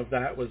that came of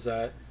that was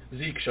that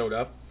Zeke showed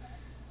up,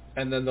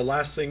 and then the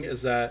last thing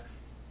is that,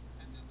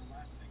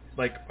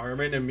 like,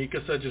 Armin and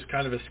Mikasa just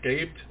kind of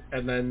escaped,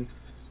 and then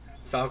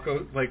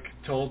Falco, like,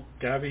 told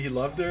Gabby he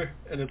loved her,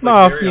 and it's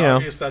like very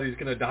obvious that he's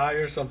gonna die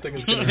or something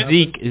is gonna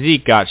happen.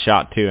 Zeke got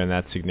shot too, and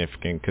that's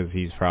significant because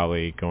he's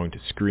probably going to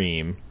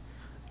scream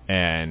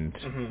and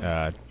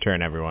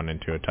turn everyone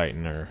into a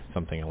Titan or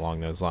something along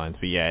those lines.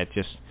 But yeah,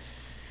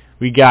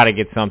 we got to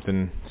get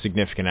something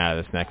significant out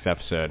of this next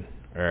episode,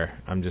 or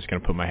I'm just gonna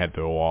put my head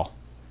through a wall.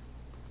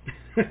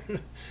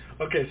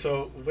 Okay,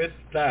 so with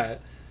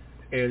that,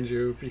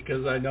 Andrew,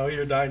 because I know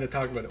you're dying to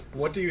talk about it,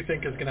 what do you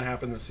think is going to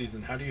happen this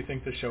season? How do you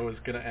think the show is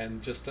going to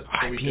end?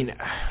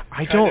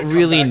 I don't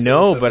really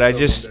know, but I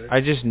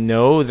just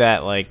know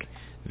that like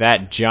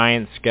that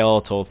giant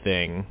skeletal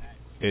thing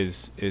is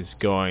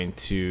going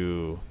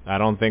to. I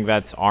don't think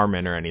that's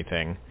Armin or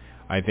anything.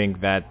 I think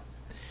that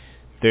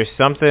there's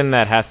something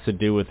that has to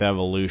do with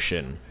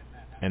evolution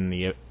and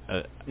the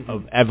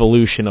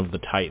evolution of the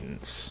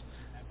Titans.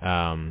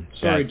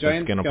 Sorry,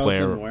 giant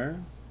skeleton where?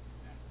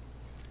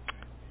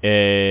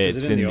 It's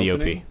in the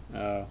OP.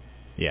 Oh.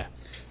 Yeah.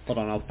 Hold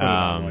on, I'll put it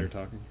on while you're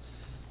talking.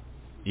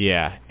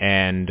 Yeah,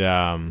 and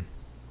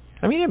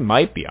I mean, it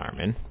might be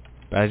Armin,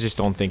 but I just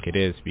don't think it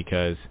is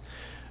because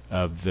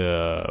of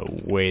the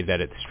way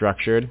that it's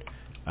structured.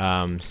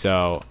 And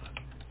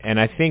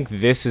I think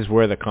this is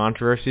where the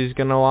controversy is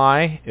going to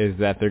lie, is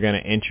that they're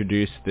going to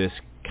introduce this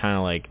kind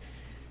of like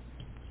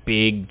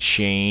big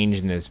change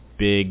and this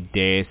big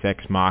Deus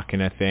Ex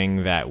Machina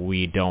thing that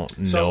we don't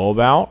know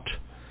about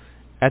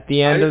at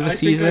the end of the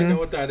season. I think I know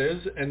what that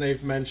is, and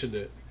they've mentioned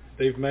it.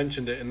 They've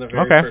mentioned it in the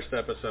very first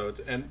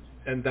episode,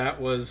 and that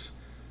was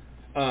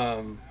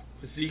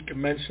Zeke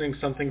mentioning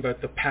something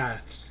about the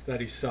paths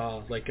that he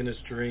saw, like in his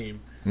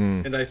dream,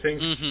 and I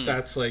think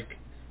that's like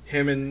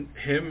him and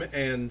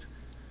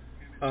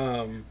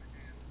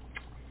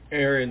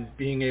Eren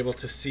being able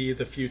to see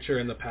the future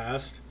and the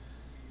past.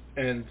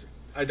 And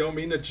I don't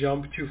mean to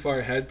jump too far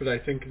ahead, but I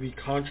think the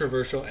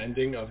controversial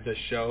ending of the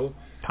show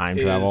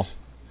travel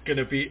going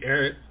to be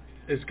Eren.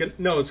 It's going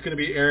to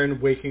be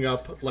Eren waking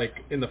up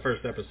like in the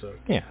first episode.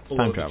 Yeah, below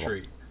time the travel.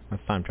 tree.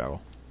 That's time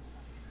travel.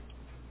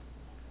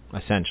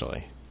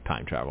 Essentially,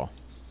 time travel.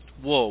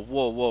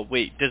 Whoa!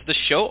 Wait, does the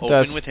show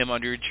open with him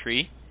under a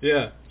tree?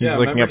 Yeah. He's looking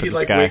remember up at he the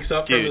like sky. wakes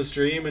up from his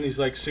dream and he's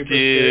like super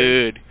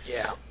scared.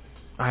 Yeah.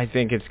 I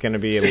think it's going to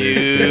be a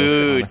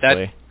weird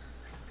honestly.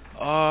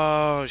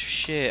 Oh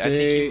shit! I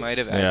think you might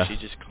have actually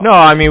just called. No,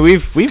 I mean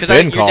we've been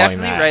calling you're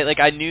definitely that. right. Like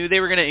I knew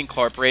they were gonna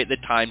incorporate the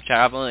time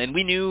travel, and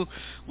we knew,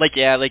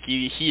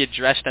 he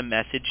addressed a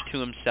message to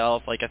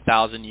himself like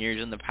 1,000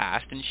 years in the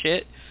past and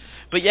shit.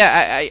 But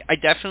yeah, I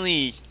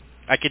definitely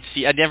I could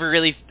see. I never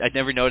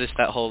noticed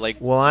that whole like.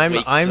 Well, I'm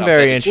waking up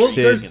very and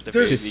interested dreaming at the to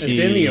very It's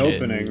see in the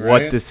opening,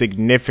 what right? the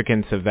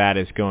significance of that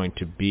is going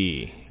to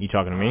be. You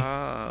talking to me?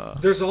 Ah.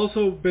 There's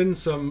also been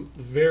some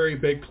very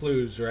big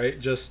clues, right?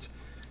 Just,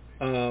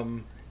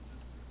 you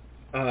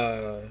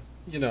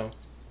know,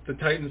 the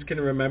Titans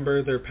can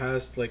remember their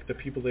past, like the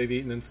people they've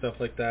eaten and stuff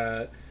like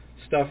that.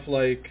 Stuff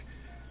like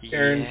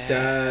Aaron's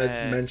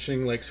dad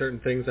mentioning like certain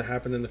things that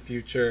happen in the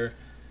future.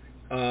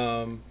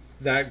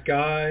 That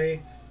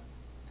guy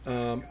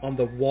on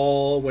the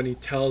wall when he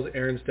tells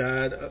Aaron's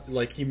dad,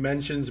 like he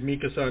mentions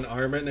Mikasa and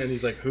Armin, and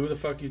he's like, "Who the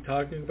fuck are you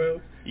talking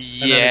about?"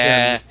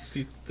 Yeah. And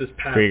then again, this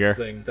past Krieger.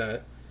 thing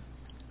that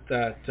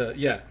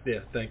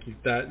thank you,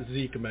 that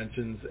Zeke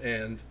mentions,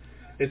 and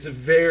it's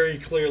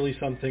very clearly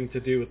something to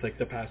do with like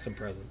the past and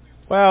present.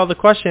 Well, the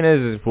question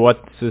is what's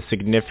the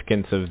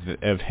significance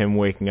of him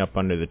waking up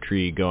under the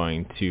tree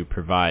going to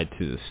provide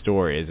to the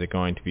story? Is it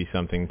going to be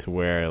something to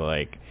where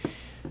like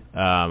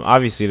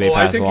obviously they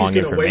pass along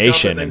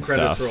information and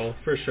stuff. Roll,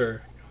 for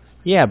sure.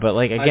 Yeah, but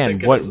like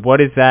again, what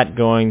is that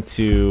going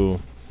to?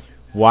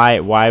 Why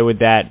would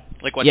that?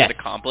 Like what's it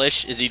accomplish?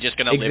 Is he just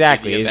gonna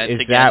exactly? live through the events Is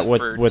again that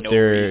what for no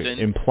they're reason?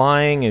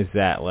 implying? Is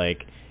that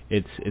like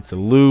it's a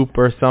loop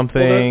or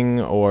something,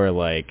 or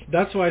like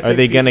that's why I are think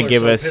they gonna people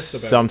give are us so pissed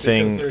about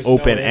something it,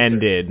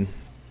 open-ended?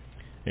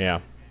 Yeah,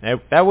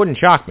 that wouldn't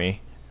shock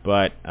me.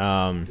 But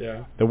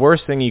the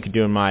worst thing you could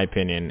do, in my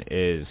opinion,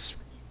 is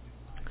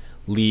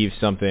leave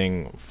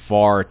something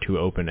far too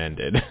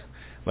open-ended.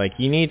 Like,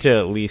 you need to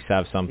at least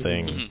have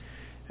something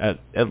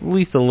at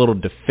least a little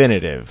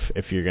definitive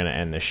if you're going to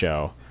end the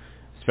show,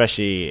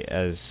 especially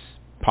as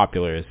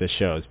popular as this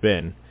show has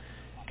been.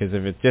 Because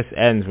if it just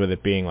ends with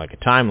it being like a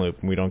time loop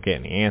and we don't get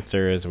any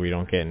answers, we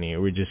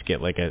just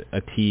get like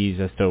a tease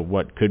as to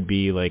what could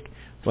be, like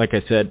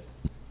I said,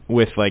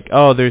 with like,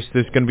 oh, there's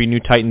going to be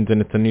new Titans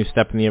and it's a new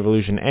step in the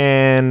evolution,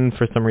 and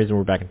for some reason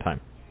we're back in time.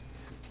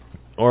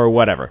 Or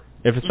whatever.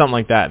 If it's something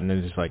like that, and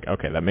it's just like,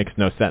 okay, that makes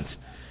no sense.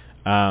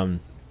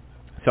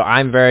 So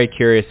I'm very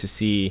curious to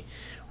see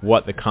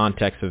what the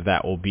context of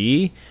that will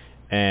be,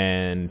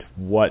 and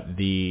what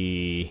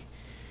the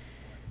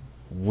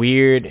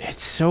it's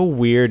so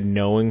weird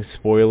knowing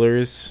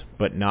spoilers,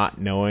 but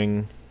not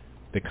knowing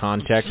the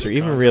context, or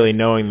even really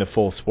knowing the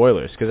full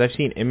spoilers. Because I've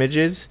seen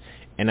images,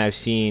 and I've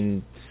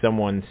seen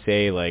someone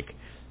say, like,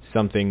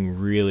 something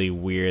really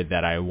weird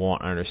that I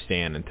won't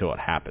understand until it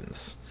happens.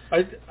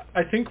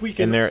 I think we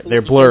can... And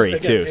they're blurry,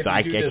 again, too, so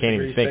I can't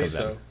even think of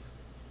them. So.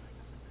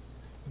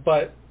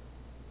 But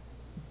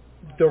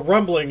the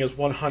rumbling is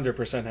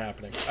 100%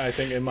 happening, I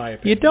think, in my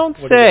opinion. You don't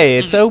say.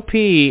 It's OP.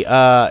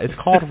 It's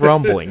called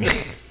rumbling.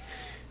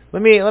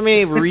 Let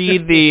me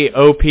read the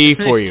OP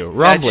for you.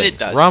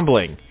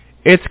 Rumbling.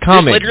 It's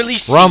coming. There's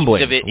literally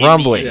rumbling. Scenes of it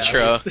rumbling. In the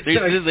intro.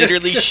 It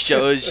literally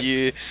shows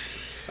you.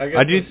 I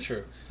guess that's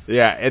true.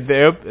 Yeah,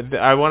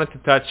 I wanted to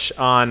touch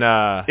on...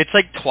 it's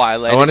like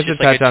Twilight. I wanted to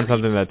touch on dream.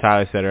 something that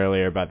Tyler said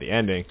earlier about the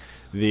ending.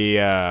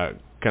 The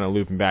kind of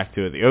looping back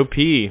to it.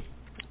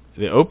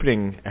 The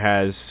opening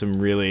has some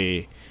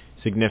really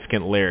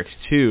significant lyrics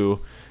too,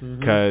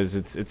 because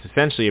it's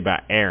essentially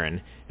about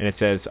Eren, and it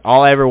says,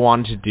 "All I ever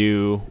wanted to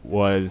do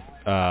was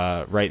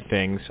write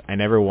things. I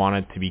never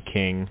wanted to be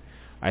king.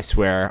 I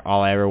swear,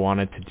 all I ever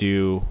wanted to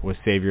do was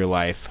save your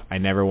life. I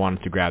never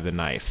wanted to grab the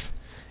knife."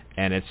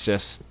 And it's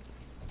just,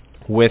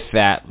 with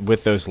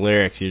those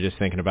lyrics, you're just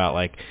thinking about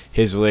like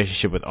his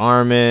relationship with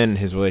Armin,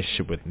 his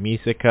relationship with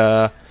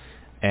Misaka,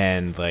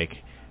 and like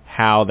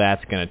how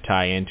that's going to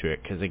tie into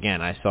it. Because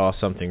again, I saw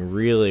something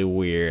really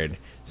weird,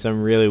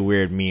 some really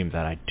weird meme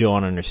that I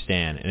don't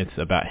understand, and it's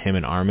about him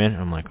and Armin.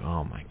 I'm like,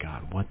 oh my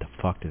god, what the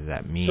fuck does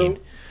that mean?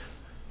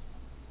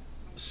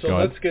 So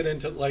let's get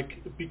into,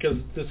 like, because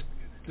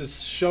this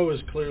show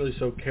is clearly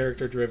so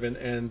character driven,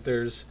 and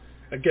there's,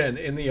 again,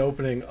 in the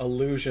opening,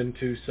 allusion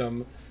to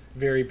some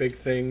very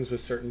big things with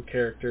certain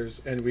characters,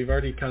 and we've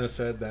already kind of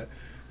said that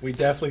we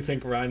definitely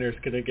think Reiner's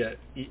going to get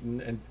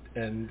eaten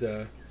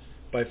and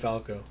by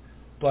Falco.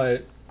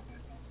 But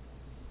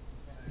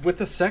with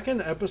the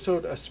second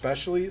episode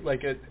especially,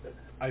 like,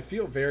 I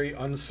feel very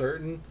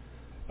uncertain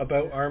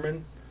about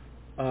Armin.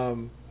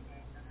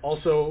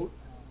 Also,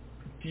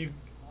 do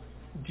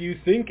you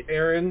think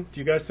Eren? Do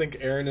you guys think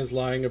Eren is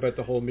lying about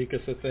the whole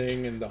Mikasa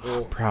thing and the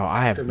whole? Bro,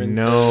 I have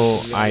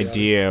no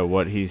idea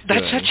what he's doing.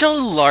 That's such a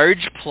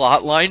large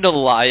plot line to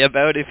lie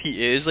about. If he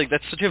is, like,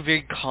 that's such a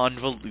very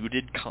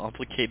convoluted,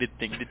 complicated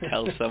thing to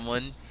tell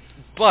someone.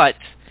 But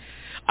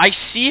I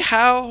see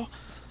how.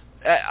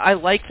 I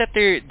like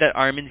that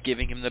Armin's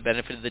giving him the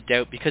benefit of the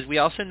doubt, because we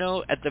also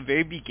know at the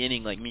very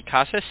beginning, like,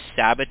 Mikasa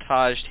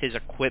sabotaged his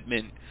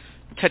equipment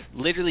to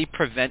literally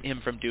prevent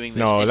him from doing this.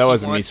 No, that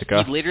wasn't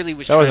Misaka. He literally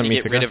was trying to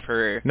get rid of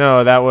her.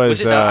 No, that was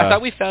it not? I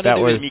thought we found out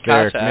it was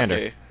Mikasa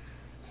after.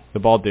 The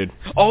bald dude.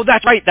 Oh,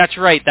 that's right.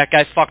 That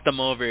guy fucked him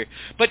over.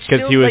 But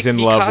still, he was like, in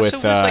Mikasa love with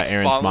was, like,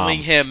 Eren's following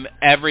mom. him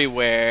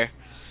everywhere,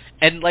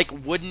 and like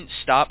wouldn't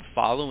stop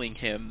following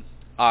him.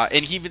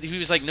 And he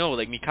was like, no,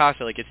 like,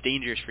 Mikasa, like, it's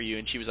dangerous for you.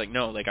 And she was like,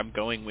 no, like, I'm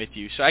going with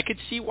you. So I could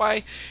see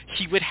why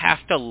he would have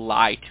to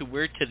lie to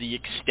her to the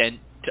extent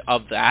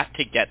of that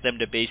to get them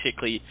to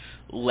basically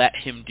let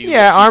him do.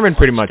 Yeah, Armin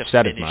pretty much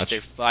said as much.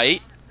 Their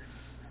fight.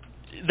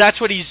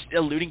 That's what he's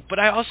alluding. But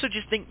I also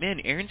just think, man,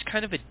 Aaron's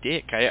kind of a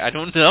dick. I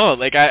don't know.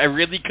 Like, I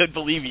really could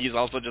believe he's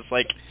also just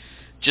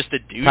a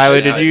dude.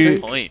 Tyler, did you?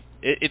 Point.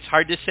 It's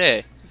hard to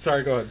say.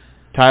 Sorry, go ahead.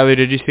 Tyler,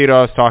 did you see what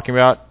I was talking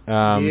about in the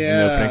opening?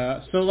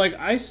 Yeah, so like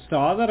I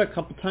saw that a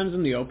couple times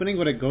in the opening,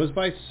 but it goes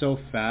by so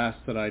fast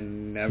that I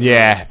never.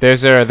 Yeah,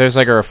 there's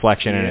like a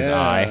reflection in his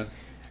eye.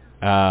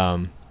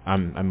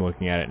 I'm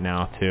looking at it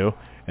now too,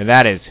 and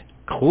that is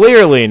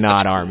clearly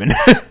not Armin.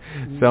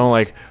 So I'm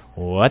like,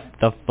 what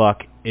the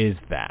fuck is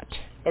that?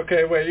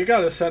 Okay, wait, you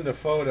gotta send a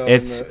photo.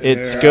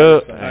 It's go.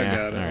 I got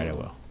it. All right, I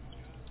will.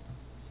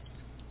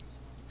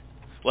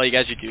 While you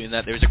guys are doing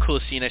that, there was a cool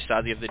scene I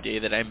saw the other day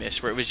that I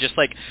missed, where it was just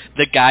like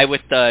the guy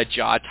with the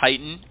jaw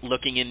titan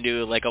looking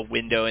into like a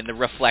window, and the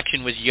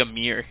reflection was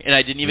Ymir, and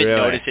I didn't even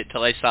notice it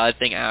till I saw the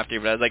thing after.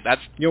 But I was like, "That's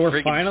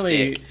we're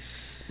finally sick.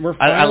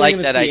 I like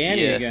gonna that see idea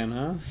Annie again,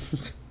 huh?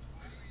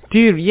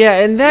 Dude, yeah,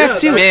 and that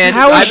too. Man,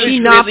 how has I she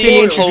was not really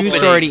been introduced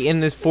hoping- already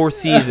in this 4th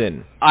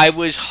season? I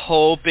was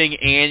hoping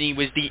Annie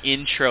was the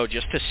intro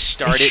just to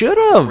start They it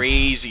should've.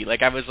 crazy.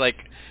 Like I was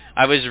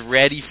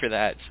ready for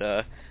that.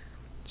 So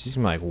She's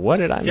like, what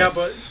did I miss? Yeah,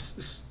 but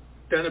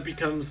then it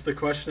becomes the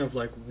question of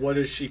like, what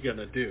is she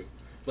gonna do?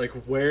 Like,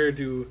 where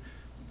do?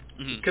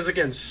 Because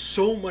again,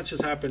 so much has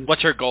happened.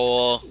 what's her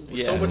goal?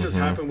 So much has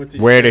happened with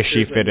these. Where does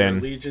she characters fit and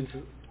in? their allegiance.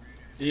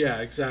 Yeah,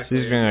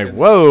 exactly. She's being like,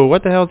 whoa,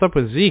 what the hell's up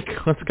with Zeke?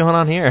 What's going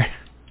on here?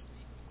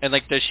 And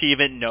like, does she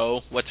even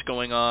know what's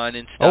going on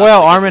and stuff? Oh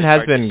well, Like, Armin it's has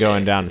hard to been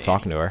going say. down and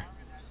talking to her.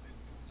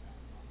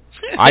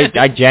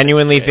 I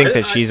genuinely think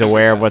that she's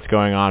aware of what's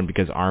going on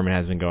because Armin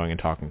has been going and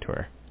talking to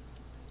her.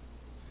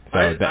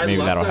 So maybe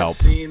love that'll that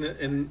help. Scene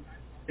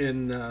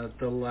in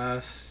the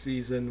last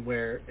season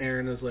where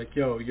Aaron is like,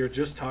 "Yo, you're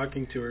just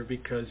talking to her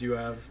because you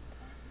have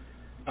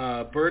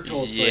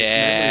Berthold's like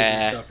memories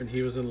and stuff," and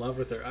he was in love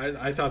with her.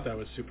 I thought that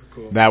was super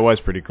cool. That was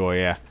pretty cool,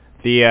 yeah.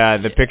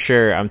 The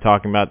picture I'm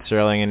talking about,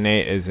 Sterling and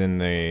Nate, is in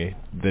the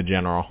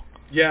general.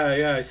 Yeah,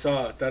 I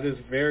saw it. That is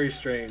very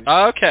strange.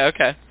 Oh,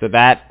 okay. So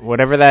that,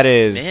 whatever that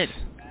Man.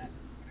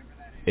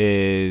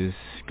 is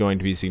going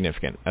to be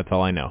significant. That's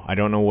all I know. I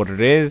don't know what it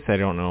is. I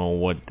don't know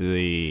what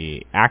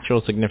the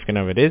actual significance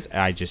of it is.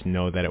 I just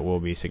know that it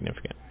will be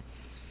significant.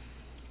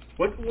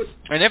 What?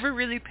 I never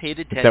really paid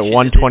attention. It's at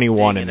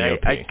 121 to in this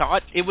the thing, OP. I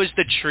thought it was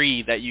the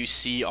tree that you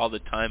see all the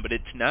time, but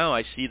it's now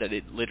I see that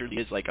it literally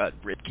is like a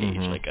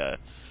ribcage, like a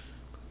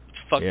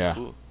fucking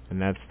cool.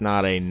 And that's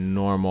not a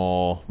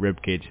normal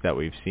ribcage that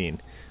we've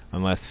seen,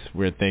 unless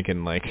we're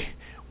thinking like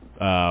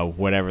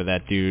whatever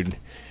that dude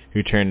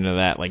who turned into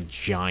that like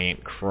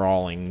giant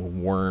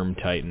crawling worm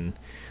titan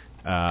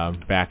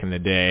back in the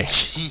day.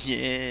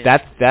 Yeah.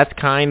 That's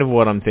kind of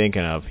what I'm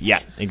thinking of. Yeah,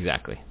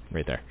 exactly.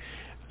 Right there.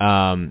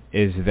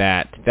 Is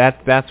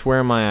that's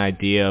where my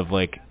idea of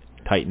like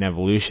Titan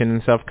evolution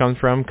and stuff comes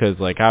from, because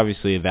like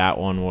obviously that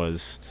one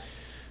was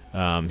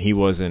he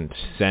wasn't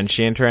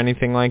sentient or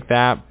anything like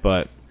that,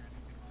 but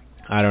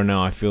I don't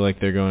know. I feel like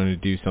they're going to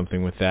do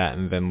something with that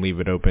and then leave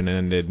it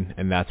open-ended,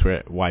 and that's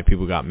why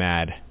people got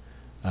mad.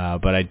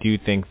 But I do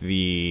think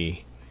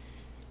the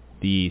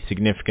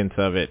significance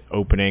of it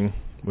opening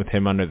with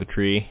him under the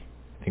tree,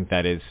 I think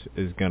that is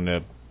going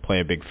to play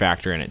a big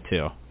factor in it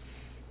too.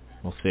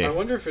 We'll see. I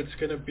wonder if it's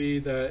going to be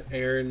that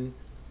Aaron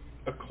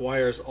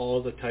acquires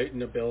all the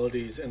Titan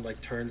abilities and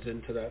like turns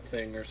into that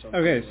thing or something.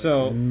 Okay,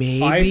 so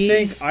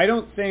maybe. I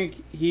think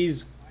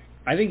he's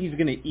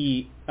gonna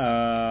eat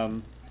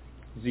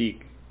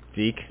Zeke.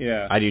 Zeke?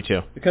 Yeah. I do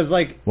too. Because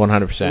like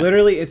 100%.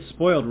 literally, it's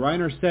spoiled.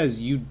 Reiner says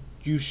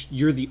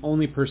you're the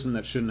only person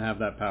that shouldn't have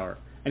that power,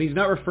 and he's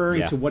not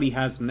referring to what he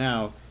has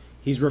now.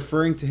 He's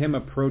referring to him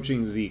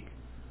approaching Zeke.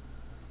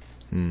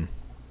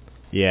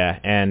 Yeah,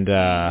 and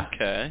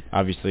Okay.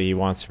 obviously he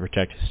wants to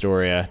protect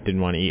Historia.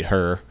 Didn't want to eat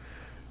her.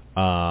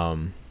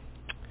 What's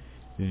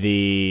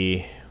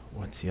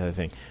the other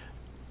thing?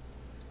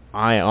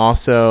 I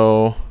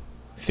also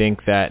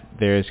think that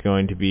there's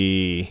going to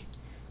be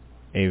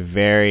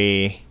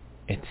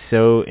it's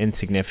so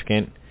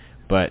insignificant,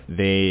 but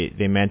they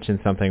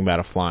mentioned something about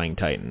a flying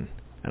Titan.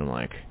 And I'm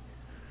like,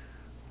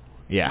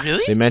 yeah.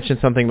 Really? They mentioned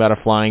something about a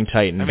flying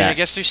Titan. I mean, I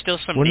guess there's still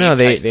some. Well, no,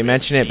 they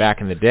mentioned it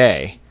back in the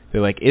day.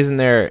 They're like, isn't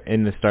there,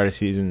 in the start of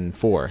season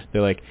 4,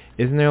 they're like,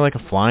 isn't there like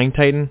a flying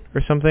Titan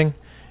or something?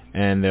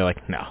 And they're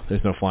like, no,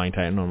 there's no flying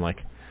Titan. And I'm like,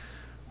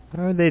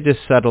 why would they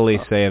just subtly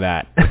say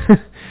that? I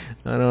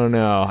don't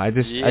know. I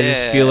just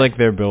feel like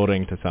they're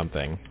building to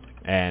something.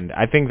 And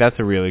I think that's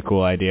a really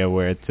cool idea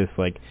where it's just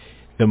like,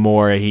 the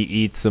more he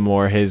eats, the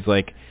more his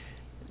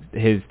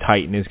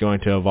Titan is going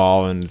to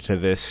evolve into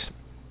this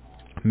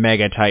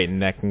mega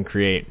Titan that can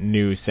create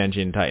new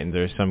sentient Titans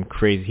or some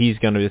crazy. He's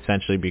going to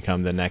essentially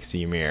become the next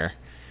Ymir.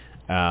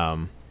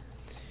 And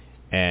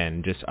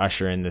just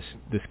usher in this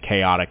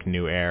chaotic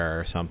new era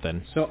or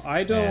something. So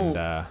I don't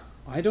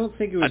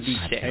think it would be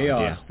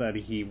chaos that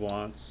he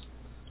wants.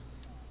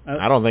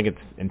 I don't think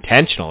it's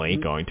intentionally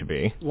going to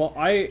be. Well,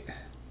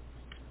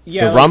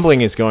 the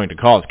rumbling is going to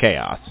cause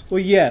chaos.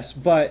 Well, yes,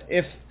 but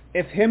if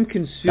him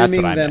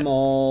consuming them meant.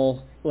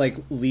 all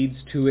leads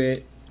to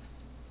it,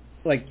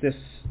 this,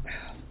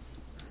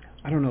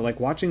 I don't know.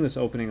 Watching this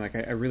opening,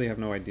 I really have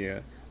no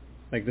idea.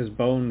 This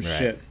bone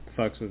shit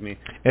fucks with me.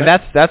 And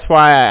that's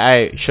why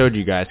I showed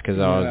you guys, because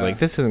I was like,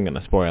 this isn't going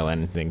to spoil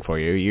anything for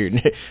you.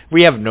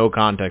 We have no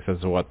context as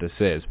to what this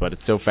is, but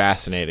it's so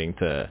fascinating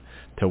to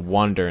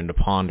wonder and to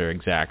ponder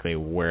exactly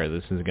where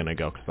this is going to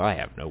go, because I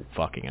have no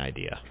fucking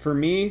idea. For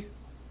me,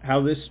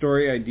 how this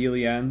story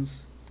ideally ends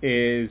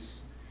is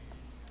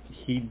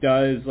he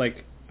does,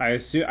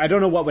 I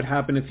don't know what would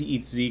happen if he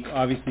eats Zeke.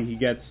 Obviously,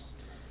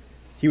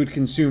 he would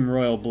consume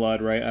royal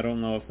blood, right? I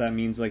don't know if that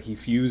means he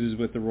fuses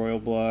with the royal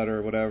blood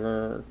or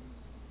whatever.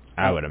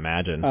 I would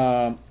imagine.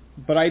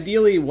 But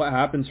ideally, what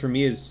happens for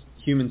me is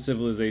human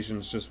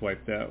civilization is just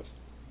wiped out.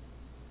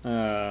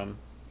 And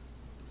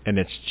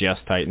it's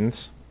just Titans?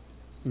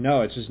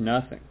 No, it's just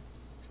nothing.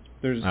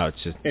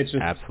 It's just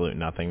absolute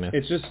nothingness.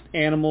 It's just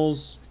animals,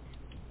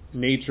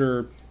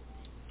 nature.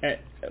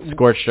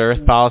 Scorched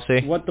earth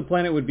policy? What the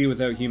planet would be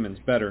without humans,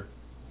 better.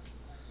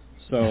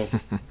 So,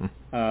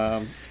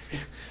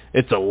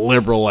 it's a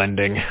liberal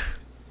ending.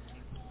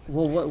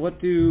 Well, what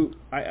do...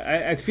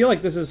 I feel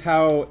like this is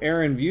how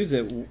Aaron views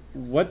it.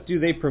 What do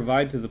they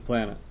provide to the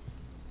planet?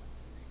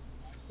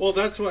 Well,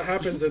 that's what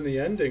happens in the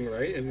ending,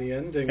 right? In the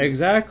ending...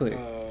 Exactly.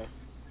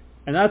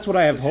 And that's what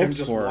I have hopes him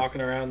just for.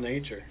 Walking around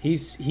nature.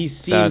 He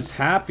seems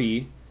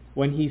happy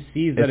when he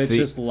sees that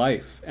it's just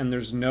life, and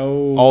there's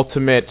no...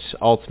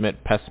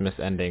 Ultimate pessimist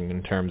ending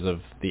in terms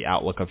of the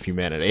outlook of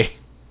humanity.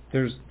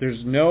 There's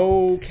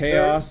no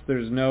chaos,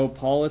 there's no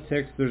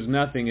politics, there's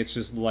nothing. It's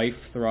just life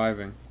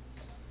thriving.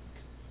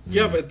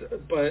 Yeah,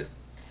 but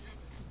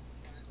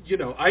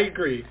I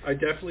agree. I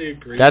definitely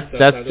agree.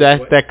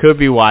 That could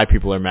be why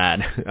people are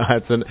mad.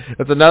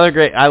 That's another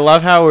great... I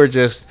love how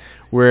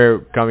we're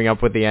coming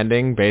up with the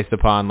ending based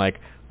upon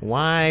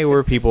why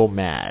were people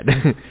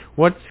mad?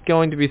 What's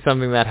going to be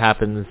something that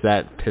happens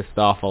that pissed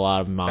off a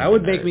lot of manga That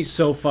would nerds? make me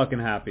so fucking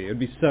happy. It would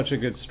be such a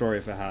good story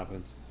if it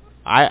happens.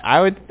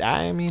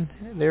 I mean,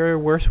 there are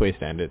worse ways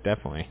to end it,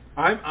 definitely.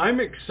 I'm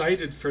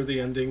excited for the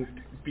ending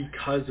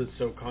because it's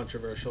so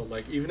controversial.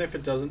 Even if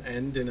it doesn't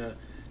end in a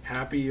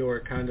happy or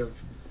kind of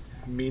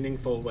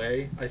meaningful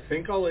way, I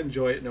think I'll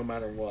enjoy it no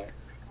matter what.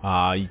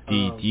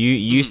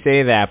 You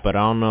say that, but I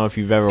don't know if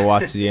you've ever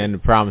watched the end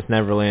of Promised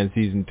Neverland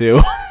Season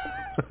 2.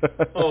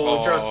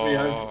 Oh, trust me,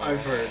 I've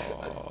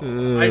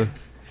heard.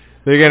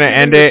 They're gonna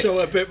end it. Show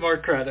a bit more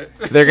credit.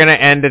 They're gonna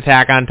end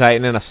Attack on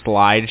Titan in a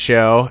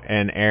slideshow,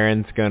 and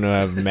Aaron's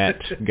gonna have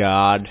met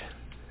God.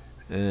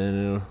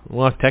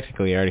 Well,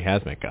 technically, he already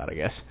has met God, I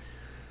guess.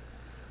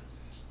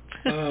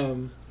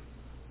 Oh,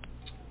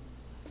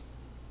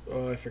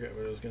 I forget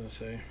what I was gonna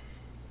say.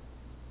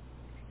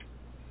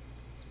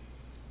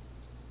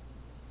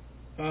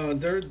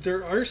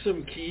 There are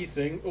some key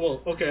things.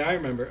 Well, okay, I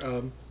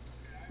remember.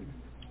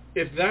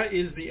 If that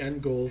is the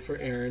end goal for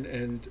Aaron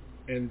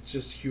and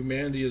just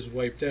humanity is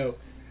wiped out,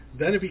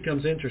 then it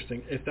becomes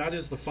interesting. If that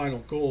is the final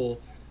goal,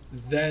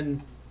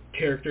 then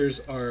characters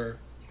are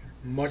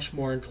much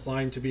more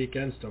inclined to be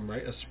against him,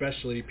 right?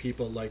 Especially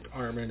people like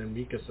Armin and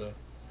Mikasa,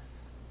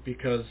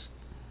 because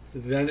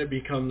then it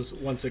becomes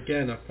once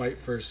again a fight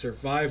for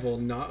survival,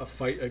 not a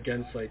fight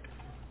against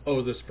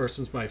oh, this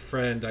person's my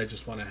friend, I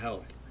just want to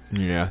help.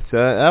 Yeah, so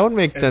that would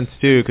make sense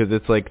too, because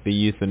it's the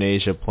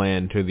euthanasia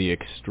plan to the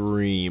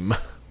extreme.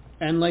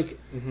 And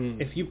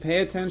if you pay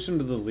attention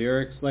to the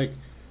lyrics,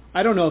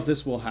 I don't know if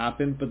this will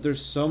happen, but there's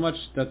so much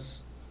that's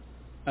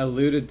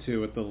alluded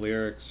to with the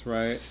lyrics,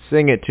 right?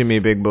 Sing it to me,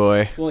 big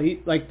boy. Well, he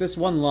this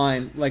one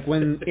line,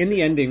 when in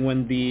the ending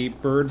when the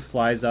bird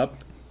flies up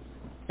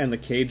and the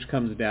cage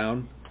comes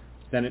down,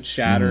 then it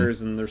shatters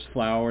and there's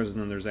flowers and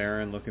then there's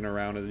Aaron looking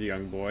around as a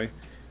young boy.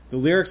 The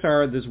lyrics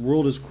are, "This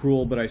world is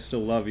cruel, but I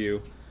still love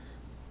you."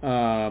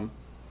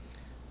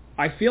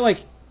 I feel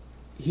like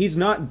he's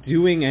not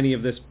doing any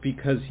of this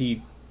because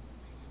he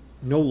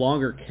no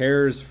longer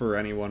cares for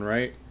anyone,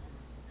 right?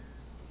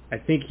 I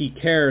think he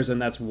cares, and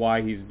that's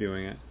why he's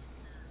doing it.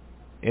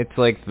 It's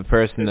like the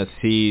person that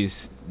sees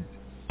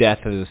death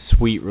as a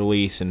sweet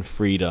release and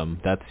freedom.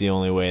 That's the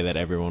only way that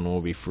everyone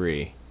will be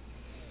free.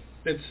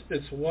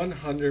 It's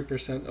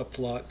 100% a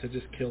plot to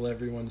just kill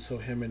everyone so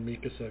him and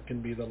Mikasa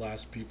can be the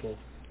last people.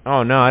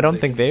 Oh no, I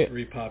don't think they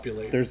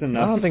repopulate. There's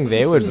enough. I don't think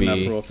they would be.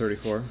 Enough Rule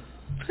 34.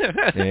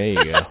 There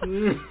you go.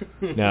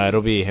 No,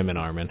 it'll be him and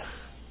Armin.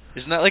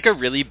 Isn't that a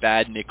really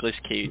bad Nicolas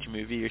Cage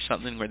movie or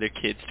something where their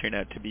kids turn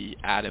out to be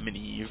Adam and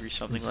Eve or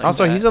something like that?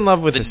 Also, he's in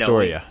love with The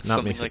Historia,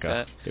 Knowing, not Misaka. like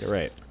that. Get it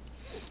right.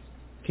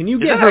 Can you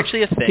Is get that her?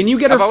 actually a thing? Can you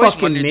get I've her always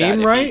fucking wondered name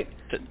that, right?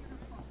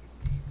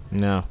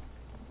 No.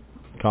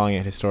 Calling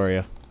it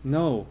Historia.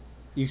 No.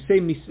 You say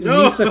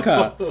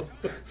Misaka.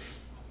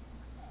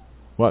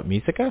 What,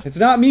 Misaka? It's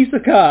not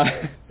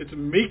Misaka. It's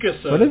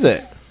Mikasa. What is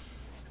it?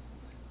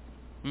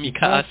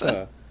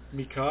 Mikasa.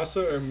 Mikasa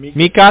or Mikasa?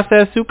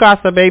 Mikasa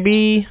Sukasa,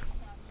 baby.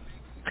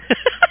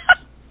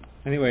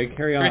 Anyway,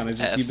 carry on.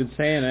 You've been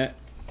saying it.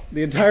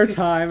 the entire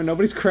time, and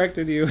nobody's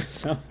corrected you.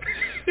 So.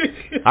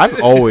 I've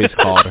always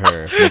called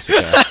her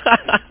Fusika.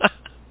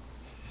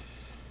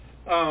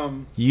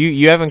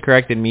 You haven't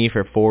corrected me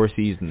for 4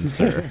 seasons,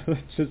 sir.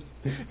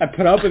 I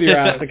put up with your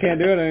ass. I can't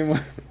do it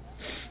anymore.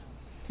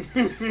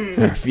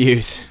 I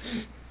refuse.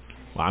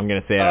 Well, I'm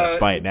gonna say it out of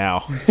spite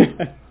now.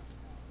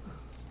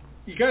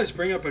 You guys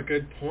bring up a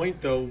good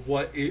point, though.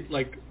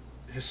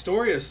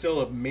 Historia is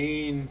still a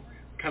main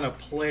kind of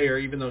player,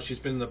 even though she's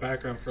been in the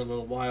background for a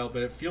little while.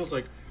 But it feels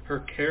like her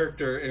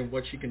character and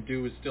what she can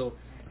do is still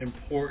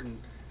important.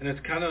 And it's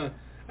kind of,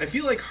 I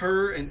feel like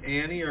her and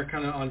Annie are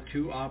kind of on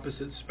 2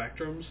 opposite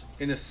spectrums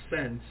in a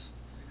sense,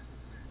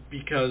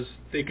 because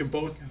they can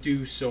both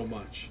do so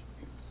much.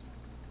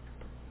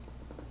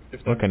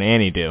 What can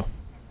Annie do?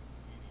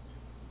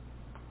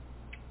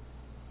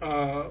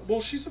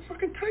 Well, she's a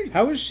fucking titan.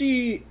 How is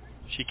she?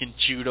 She can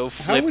judo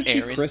flip How was she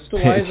Aaron.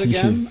 crystallize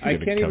again? I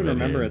can't even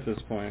remember at this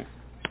point.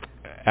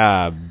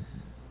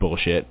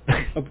 Bullshit.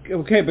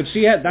 Okay, but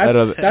she had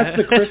that's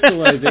the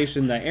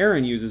crystallization that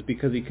Aaron uses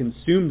because he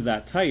consumed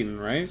that titan,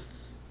 right?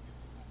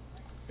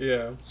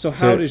 Yeah. So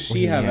how does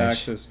she have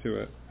access to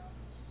it?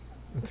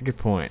 That's a good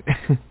point.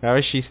 How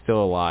is she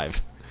still alive?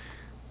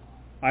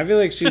 I feel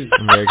like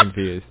I'm very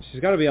confused. She's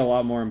got to be a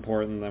lot more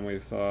important than we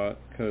thought,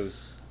 because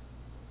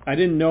I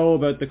didn't know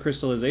about the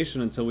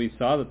crystallization until we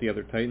saw that the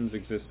other titans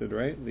existed,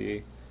 right?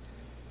 The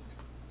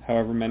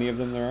however many of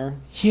them there are.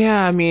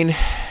 Yeah, I mean,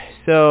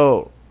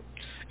 so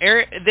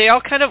Aaron, they all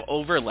kind of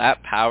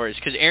overlap powers,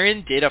 because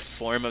Aaron did a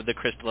form of the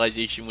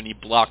crystallization when he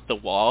blocked the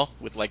wall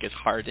with like his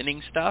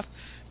hardening stuff,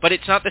 but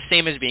it's not the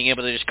same as being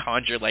able to just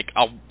conjure like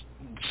a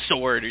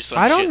sword or something.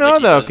 I don't know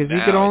though, because he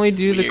could only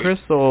do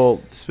the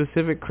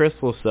specific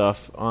crystal stuff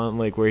on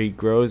like where he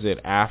grows it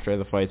after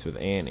the fights with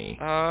Annie.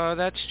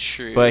 That's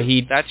true. But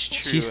that's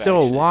true. She's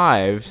still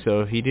alive,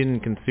 so he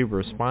didn't consume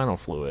her spinal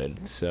fluid.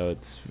 So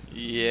it's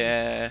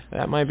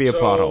that might be a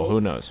plot hole.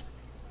 Who knows?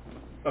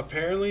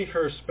 Apparently,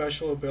 her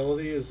special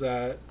ability is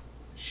that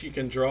she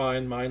can draw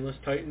in mindless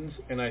titans,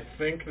 and I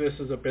think this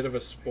is a bit of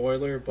a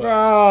spoiler, but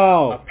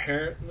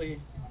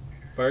apparently,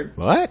 pardon?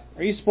 What?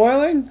 Are you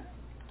spoiling?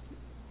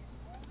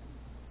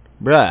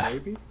 Bruh.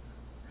 Maybe.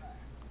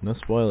 No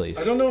spoilies.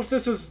 I don't know if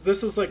this is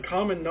like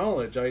common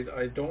knowledge.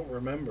 I don't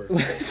remember.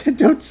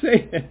 Don't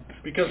say it.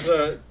 Because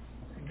the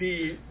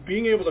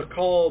being able to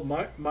call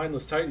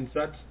mindless titans,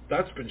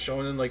 that's been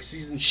shown in like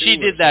season 2. She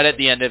did that at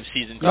the end of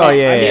season 2. Oh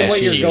yeah, I mean, yeah.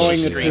 what you're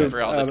going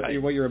to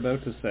what you're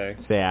about to say.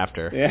 Say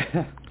after.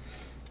 Yeah.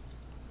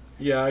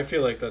 Yeah, I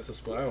feel like that's a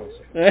spoiler. I won't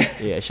say.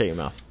 Yeah, shut your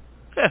mouth.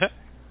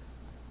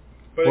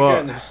 But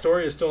again,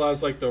 Historia still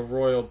has like the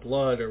royal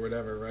blood or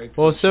whatever, right?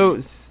 Well,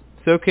 so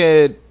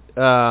could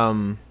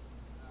Aaron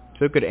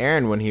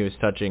when he was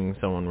touching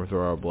someone with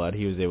royal blood,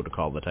 he was able to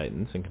call the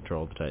Titans and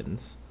control the Titans.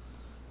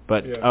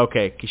 But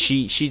okay,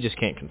 she just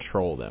can't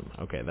control them.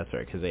 Okay, that's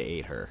right, because they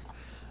ate her.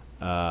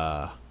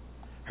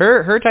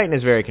 Her Titan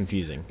is very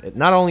confusing.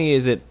 Not only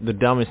is it the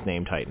dumbest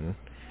named Titan,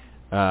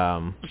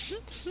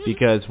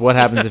 because what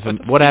happens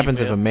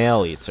if a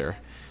male eats her?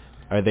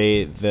 Are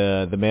they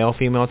the male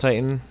female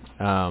Titan?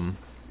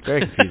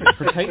 Very confusing.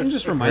 Her Titan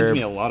just reminds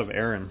me a lot of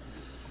Aaron.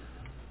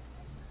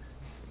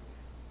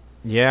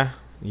 Yeah.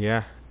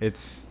 It's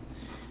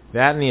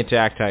that and the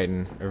Attack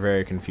Titan are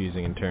very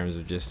confusing in terms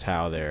of just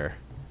how they're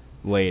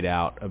laid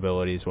out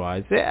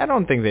abilities-wise. I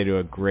don't think they do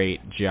a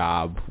great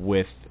job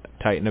with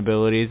Titan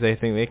abilities. I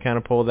think they kind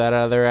of pull that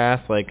out of their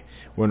ass, like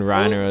when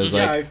Reiner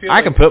was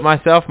I can put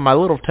myself in my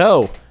little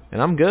toe, and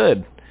I'm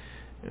good.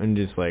 And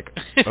just like,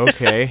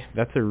 okay,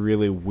 that's a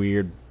really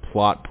weird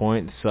plot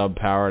point,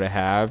 sub-power to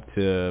have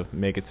to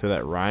make it so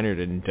that Reiner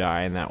didn't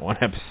die in that one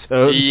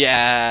episode.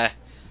 Yeah.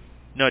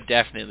 No,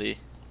 definitely.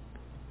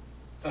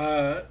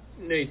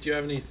 Nate, do you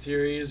have any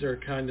theories or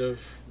kind of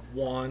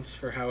wants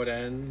for how it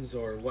ends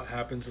or what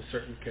happens with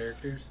certain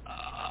characters?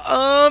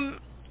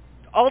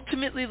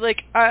 Ultimately,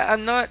 like,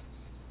 I'm not...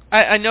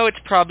 I know it's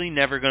probably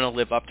never going to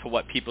live up to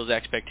what people's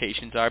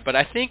expectations are, but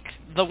I think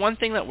the one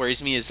thing that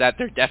worries me is that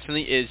there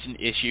definitely is an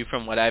issue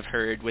from what I've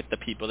heard with the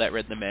people that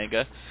read the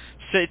manga.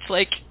 So it's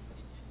like...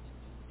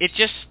 It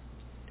just...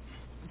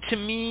 To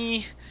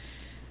me...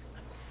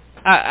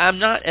 I'm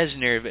not as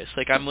nervous.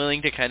 Like, I'm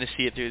willing to kind of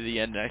see it through the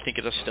end, and I think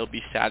it'll still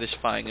be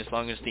satisfying as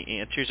long as the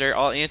answers are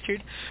all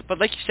answered. But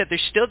like you said,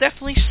 there's still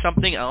definitely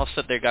something else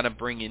that they're going to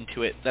bring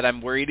into it that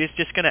I'm worried is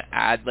just going to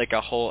add, like,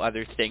 a whole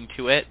other thing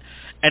to it.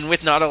 And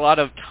with not a lot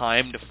of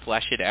time to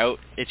flesh it out,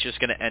 it's just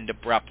going to end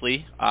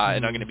abruptly,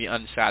 and I'm going to be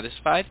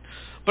unsatisfied.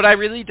 But I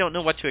really don't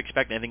know what to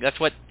expect, and I think that's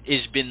what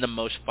has been the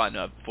most fun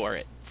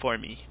for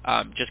me,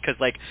 just because,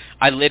 like,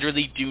 I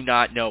literally do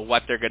not know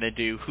what they're going to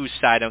do, whose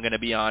side I'm going to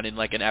be on in,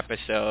 like, an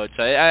episode,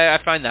 so I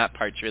find that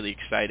part's really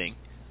exciting.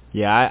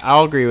 Yeah,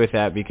 I'll agree with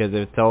that, because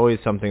it's always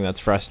something that's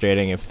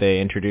frustrating if they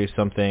introduce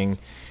something,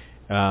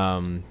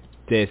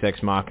 Deus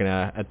Ex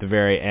Machina, at the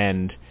very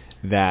end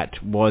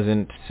that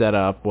wasn't set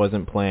up,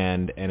 wasn't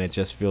planned, and it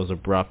just feels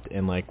abrupt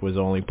and, like, was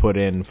only put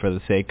in for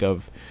the sake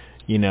of,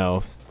 you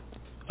know,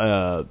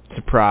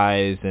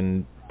 surprise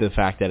and the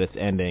fact that it's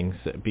ending,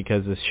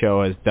 because this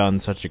show has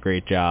done such a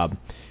great job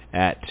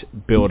at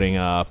building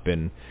up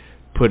and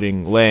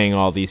laying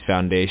all these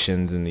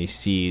foundations and these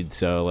seeds.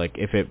 So like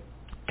if it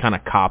kind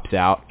of cops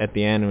out at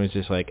the end, it was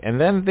just like, and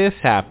then this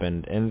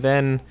happened, and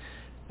then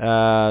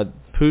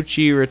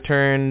Poochie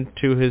returned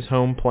to his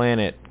home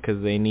planet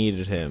because they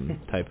needed him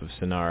type of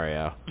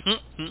scenario.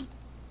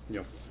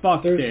 Yo,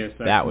 fuck this.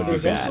 That would be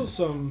There's bad. also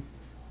some...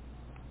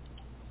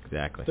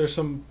 Exactly. There's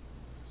some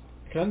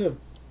kind of,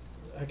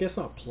 I guess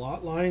not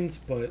plot lines,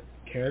 but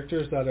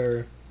characters that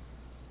are...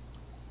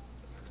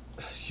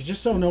 You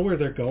just don't know where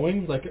they're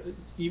going. Like,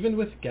 even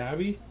with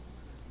Gabby,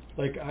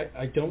 like,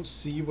 I don't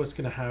see what's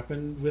going to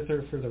happen with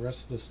her for the rest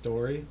of the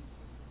story.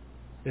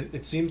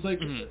 It seems like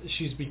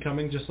she's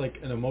becoming just like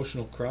an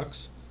emotional crux,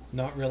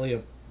 not really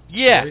a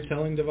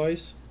storytelling device.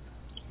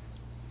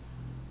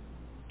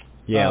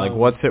 Yeah, like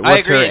what's I her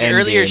agree. end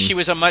Earlier game? she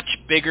was a much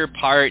bigger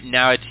part.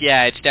 Now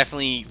it's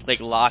definitely like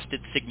lost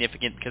its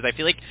significance because I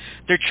feel like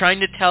they're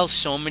trying to tell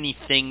so many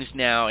things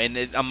now, and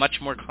it's a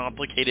much more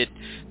complicated,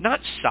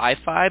 not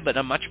sci-fi, but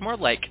a much more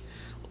like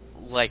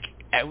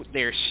out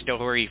there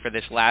story for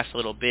this last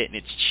little bit, and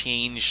it's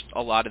changed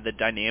a lot of the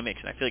dynamics.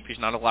 And I feel like there's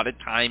not a lot of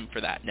time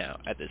for that now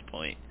at this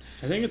point.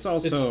 I think it's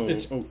also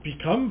it's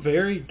become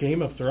very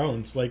Game of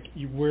Thrones. Like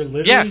we're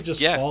literally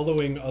just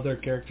following other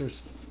characters'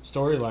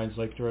 storylines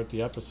like throughout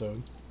the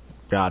episode.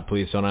 God,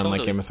 please don't end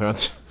like Game of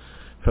Thrones.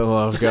 For the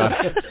love of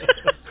God.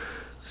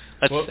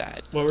 That's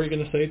sad. What were you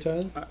gonna say,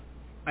 Tyler?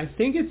 I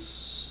think it's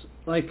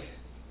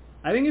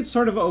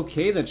sort of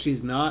okay that she's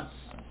not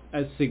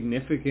as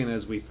significant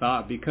as we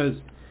thought, because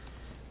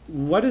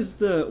what is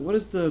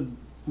the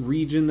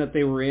region that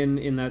they were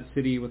in that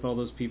city with all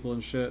those people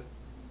and shit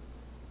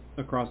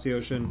across the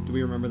ocean? Do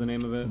we remember the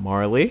name of it?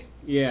 Marley?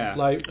 Yeah.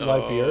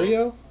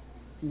 Liberia?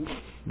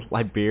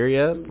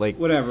 Liberia? Like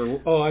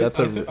whatever. Oh, I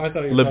thought you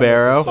were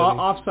Libero?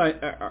 Off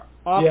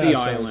the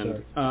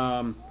island.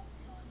 Sorry.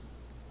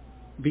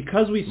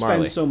 Because we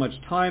spent so much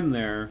time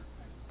there,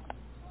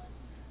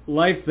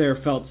 life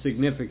there felt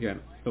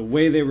significant. The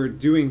way they were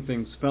doing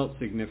things felt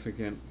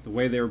significant. The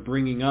way they were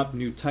bringing up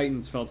new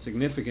Titans felt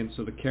significant,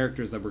 so the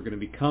characters that were going to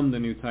become the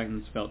new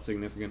Titans felt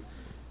significant.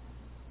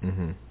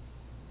 Mm-hmm.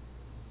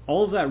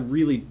 All of that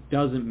really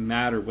doesn't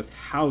matter with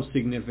how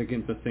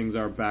significant the things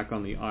are back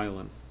on the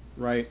island,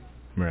 right?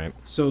 Right.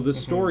 So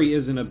the story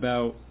isn't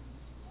about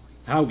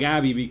how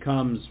Gabby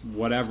becomes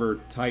whatever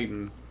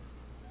Titan,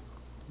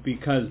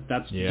 because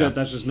that's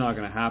just not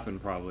going to happen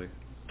probably.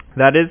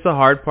 That is the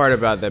hard part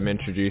about them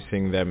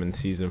introducing them in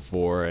Season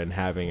 4 and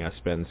having us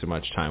spend so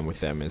much time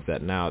with them, is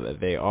that now that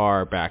they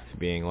are back to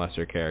being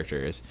lesser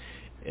characters,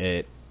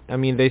 they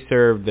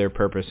serve their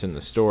purpose in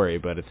the story,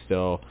 but it's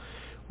still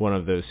one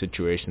of those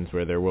situations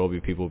where there will be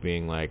people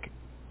being like,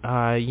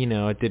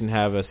 it didn't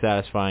have a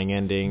satisfying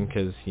ending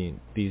because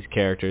these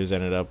characters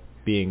ended up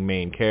being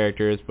main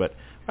characters, but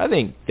I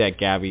think that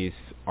Gabby's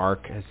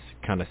arc has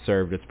kind of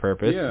served its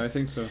purpose. Yeah, I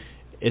think so.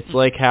 It's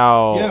like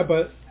how... Yeah,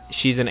 but...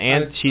 She's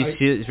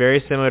she's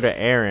very similar to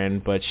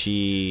Eren, but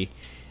she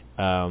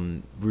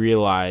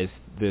realized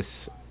this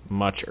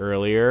much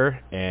earlier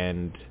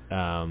and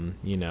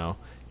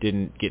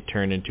didn't get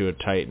turned into a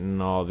Titan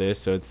and all this.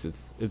 So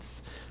it's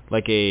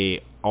like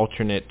a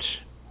alternate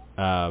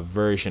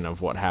version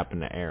of what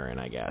happened to Eren,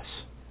 I guess.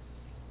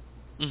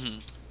 Mm-hmm.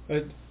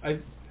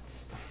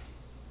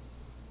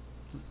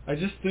 I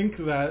just think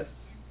that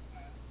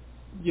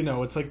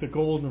it's like the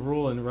golden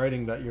rule in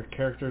writing that your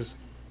characters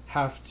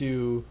have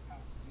to.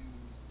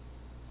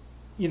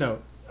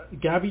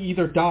 Gabby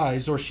either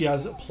dies or she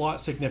has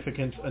plot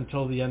significance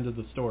until the end of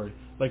the story.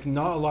 Like,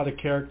 not a lot of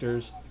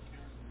characters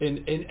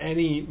in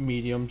any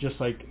medium just,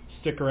 like,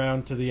 stick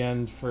around to the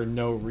end for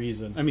no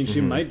reason. I mean,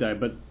 she might die,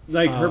 but,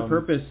 like, her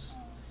purpose...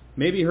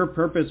 Maybe her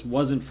purpose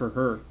wasn't for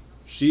her.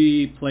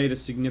 She played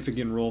a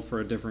significant role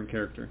for a different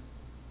character.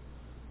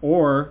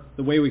 Or,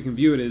 the way we can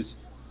view it is,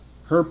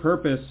 her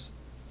purpose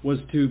was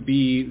to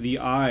be the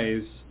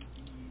eyes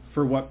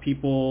for what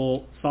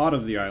people thought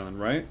of the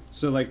island, right?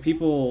 So, like,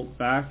 people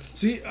back...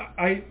 See,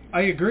 I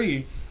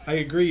agree,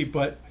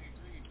 but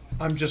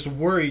I'm just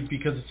worried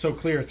because it's so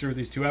clear through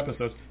these two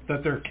episodes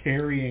that they're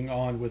carrying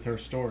on with her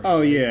story.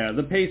 Oh, yeah,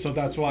 the pace... So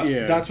that's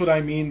what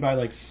I mean by,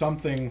 like,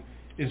 something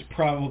is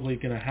probably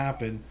going to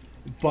happen,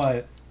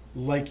 but,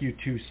 like you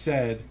two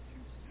said,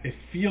 it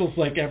feels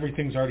like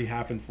everything's already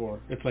happened for.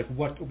 It's like,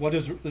 what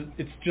is...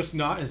 It's just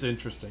not as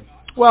interesting.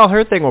 Well,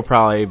 her thing will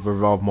probably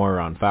revolve more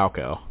around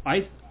Falco.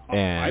 I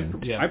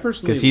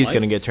personally because he's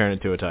going to get turned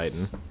into a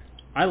Titan.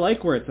 I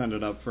like where it's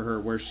ended up for her,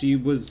 where she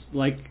was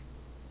like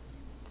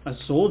a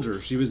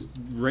soldier. She was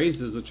raised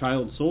as a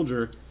child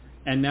soldier,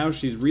 and now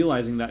she's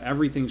realizing that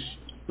everything,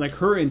 like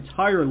her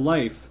entire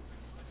life,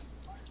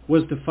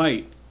 was to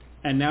fight.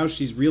 And now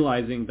she's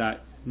realizing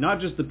that not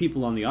just the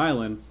people on the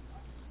island,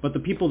 but the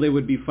people they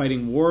would be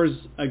fighting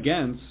wars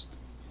against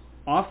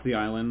off the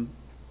island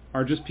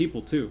are just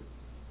people too.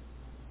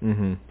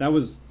 Mm-hmm. That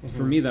was,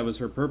 for me, that was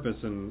her purpose,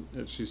 and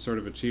she sort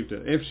of achieved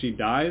it. If she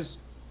dies...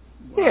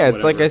 Yeah,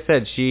 it's like I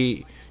said,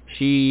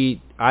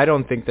 I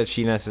don't think that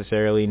she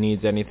necessarily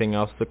needs anything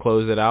else to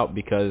close it out,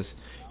 because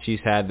she's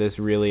had this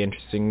really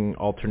interesting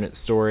alternate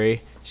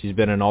story. She's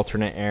been an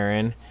alternate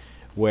Eren,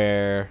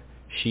 where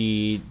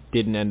she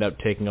didn't end up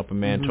taking up a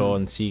mantle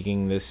and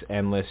seeking this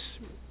endless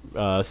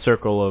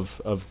circle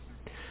of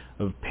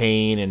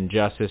pain and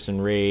justice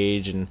and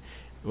rage, and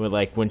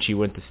like when she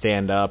went to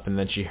stand up, and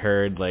then she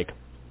heard like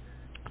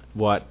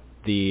what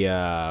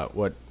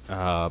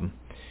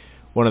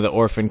one of the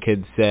orphan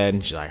kids said,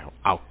 and she's like,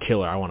 I'll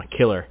kill her, I want to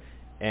kill her.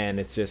 And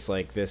it's just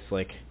like this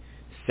like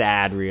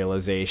sad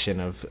realization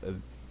of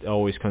it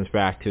always comes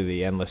back to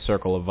the endless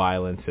circle of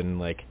violence, and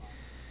like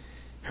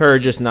her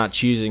just not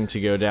choosing to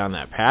go down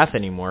that path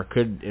anymore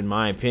could, in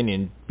my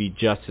opinion, be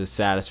just as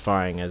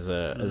satisfying as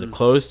a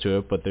close to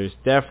it. But there's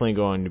definitely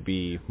going to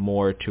be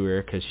more to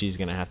her, because she's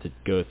going to have to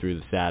go through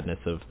the sadness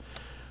of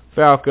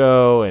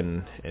Falco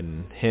and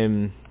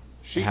him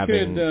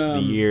having the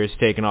years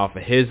taken off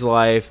of his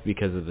life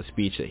because of the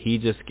speech that he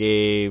just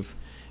gave,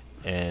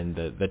 and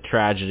the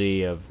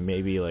tragedy of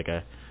maybe like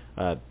a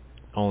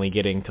only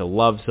getting to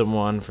love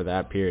someone for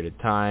that period of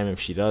time if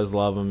she does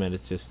love him. And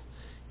it's just,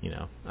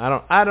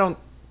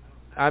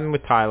 I'm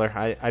with Tyler.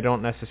 I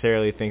don't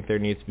necessarily think there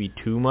needs to be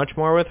too much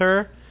more with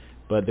her,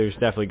 but there's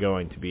definitely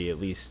going to be at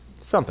least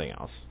something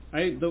else.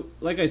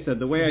 Like I said,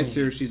 the way I see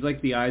her, she's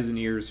like the eyes and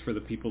ears for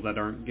the people that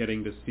aren't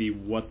getting to see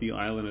what the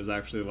island is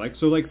actually like.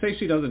 So, like, say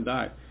she doesn't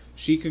die,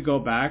 she could go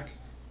back.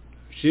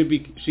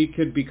 She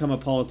could become a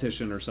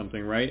politician or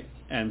something, right?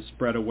 And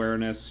spread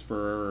awareness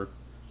for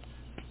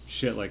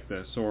shit like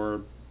this,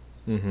 or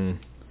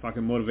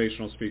fucking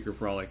motivational speaker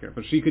for all I care.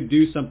 But she could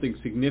do something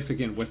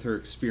significant with her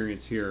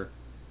experience here,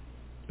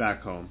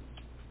 back home.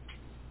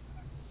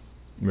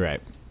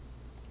 Right.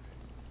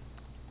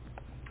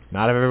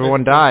 Not if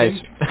everyone dies.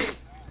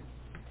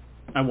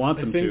 I want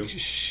them to. I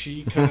think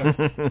she kind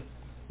of,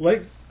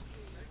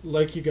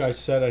 like you guys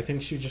said, I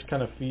think she just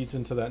kind of feeds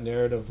into that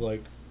narrative,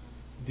 like,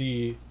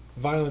 the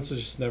violence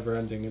is just never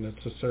ending and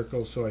it's a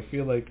circle. So I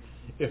feel like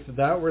if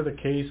that were the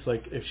case,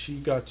 like, if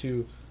she got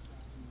to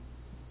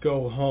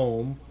go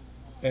home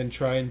and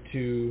trying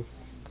to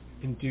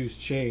induce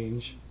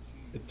change,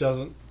 it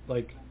doesn't,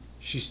 like,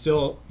 she's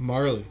still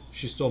Marley.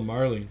 She's still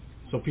Marley.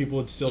 So people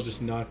would still just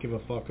not give a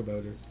fuck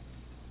about her.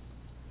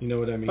 You know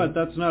what I mean? But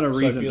that's not a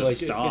reason to like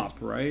stop,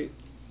 right?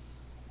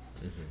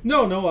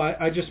 No,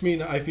 I just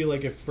mean I feel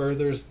like it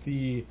furthers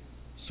the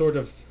sort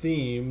of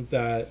theme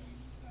that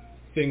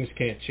things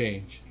can't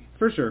change.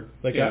 For sure.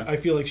 Like, yeah. I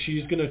feel like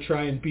she's going to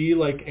try and be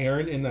like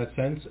Eren in that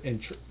sense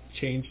and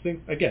change things.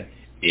 Again,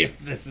 if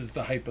this is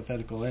the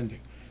hypothetical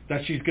ending.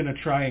 That she's going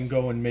to try and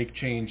go and make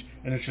change,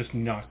 and it's just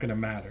not going to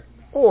matter.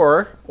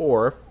 Or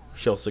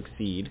she'll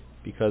succeed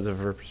because of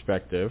her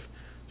perspective.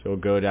 She'll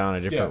go down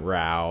a different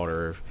route,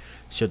 or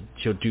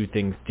she'll do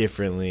things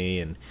differently,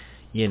 and,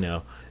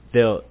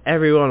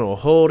 everyone will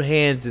hold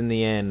hands in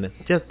the end,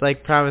 just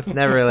like Promised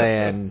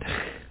Neverland.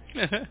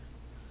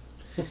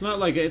 It's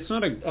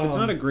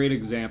not a great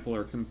example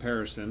or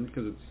comparison,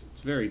 because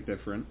it's very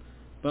different.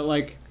 But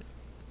like,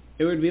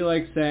 it would be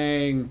like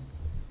saying,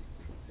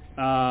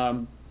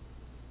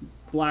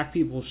 black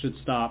people should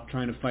stop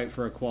trying to fight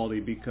for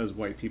equality because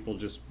white people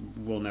just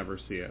will never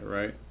see it,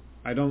 right?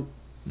 I don't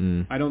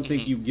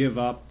think you give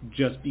up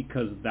just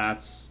because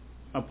that's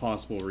a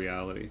possible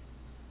reality.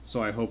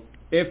 So I hope,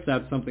 if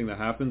that's something that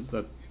happens,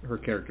 that her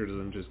character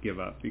doesn't just give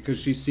up, because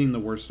she's seen the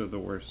worst of the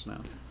worst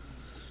now.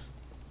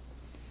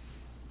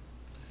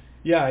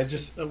 Yeah, I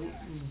just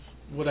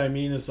what I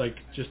mean is, like,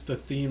 just the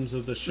themes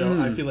of the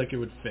show. I feel like it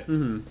would fit.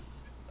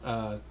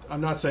 I'm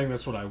not saying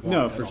that's what I want.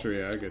 No, for sure,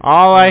 yeah, I get it.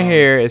 All I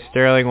hear is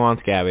Sterling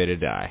wants Gabby to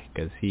die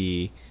because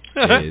he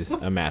is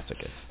a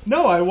masochist.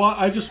 No,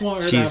 I just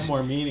want her to have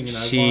more meaning, and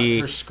I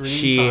want her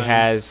screen time. She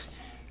has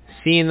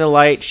seen the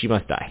light. She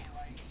must die.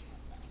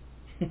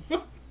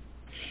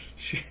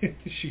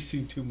 She's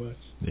seen too much.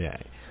 Yeah.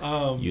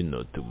 You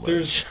know too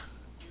much.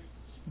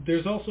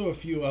 There's also a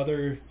few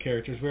other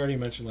characters. We already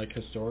mentioned, like,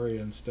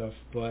 Historia and stuff,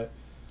 but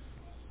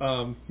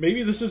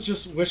maybe this is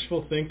just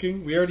wishful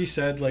thinking. We already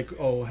said, like,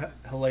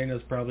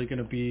 Helena's probably going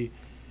to be,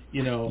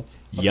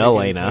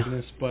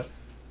 Yelena. But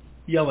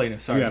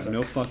Yelena, sorry. You have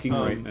no fucking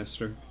right,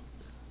 mister.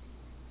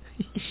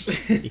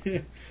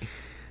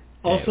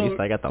 Also, at least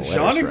I got the letters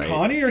Jean and right.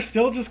 Connie are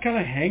still just kind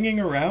of hanging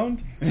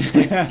around.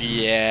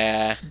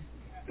 Yeah.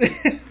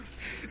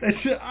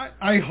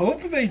 I hope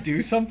they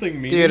do something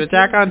meaningful. Dude,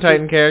 Attack on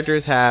Titan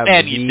characters have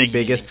Anything the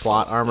biggest meaningful.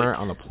 plot armor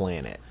on the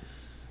planet.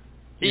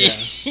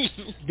 Yeah.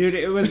 Dude,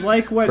 it was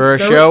like when... For a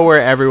show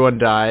where everyone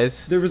dies,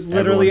 there was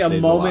literally a everyone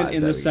stays moment alive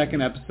in that the second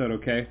weekend. episode,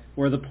 okay,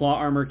 where the plot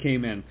armor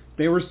came in.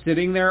 They were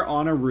sitting there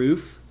on a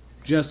roof,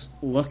 just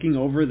looking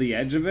over the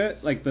edge of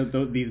it, like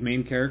these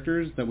main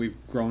characters that we've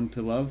grown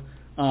to love.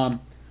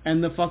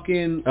 And the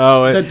fucking...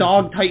 the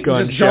dog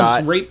Titan just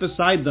jumps right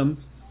beside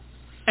them,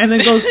 and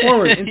then goes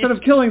forward instead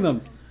of killing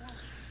them.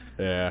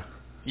 Yeah.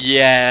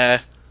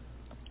 Yeah.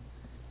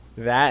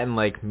 That and,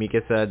 like,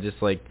 Mikasa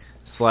just, like,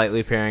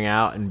 slightly pairing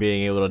out and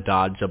being able to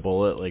dodge a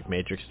bullet, like,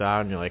 Matrix style,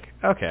 and you're like,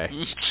 okay,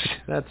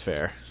 that's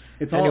fair.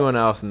 It's anyone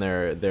else and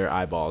their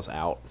eyeballs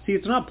out. See,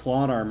 it's not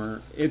plot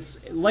armor. It's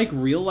like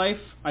real life.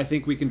 I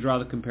think we can draw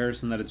the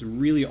comparison that it's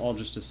really all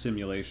just a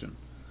simulation.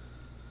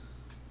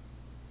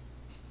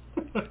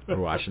 We're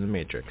watching The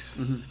Matrix.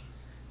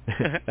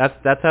 Mm-hmm.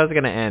 That's how it's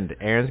gonna end.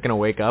 Aaron's gonna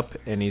wake up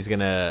and he's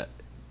gonna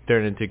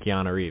turn into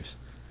Keanu Reeves.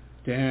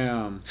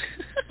 Damn.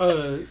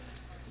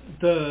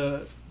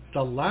 The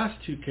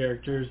last two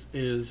characters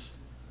is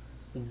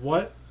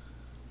what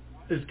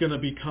is going to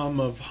become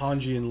of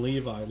Hanji and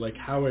Levi? Like,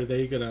 how are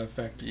they going to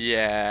affect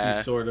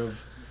the sort of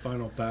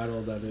final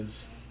battle that is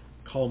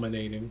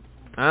culminating?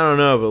 I don't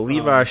know, but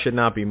Levi should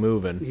not be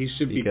moving. He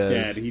should be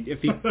dead.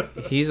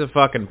 He's a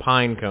fucking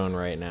pine cone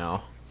right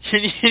now.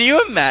 Can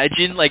you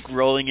imagine, like,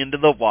 rolling into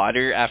the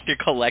water after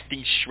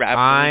collecting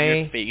shrapnel in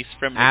your face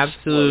from an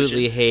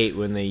absolutely explosion? hate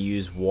when they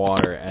use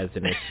water as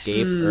an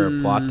escape or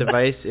a plot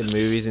device in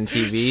movies and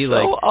TV. So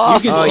like,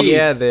 awful. oh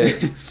yeah,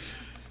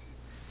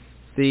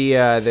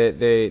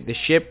 the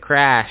ship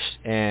crashed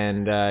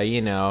and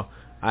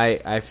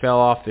I fell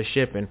off the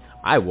ship and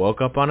I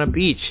woke up on a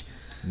beach.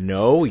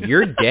 No,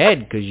 you're dead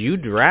because you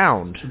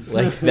drowned.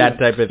 Like that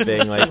type of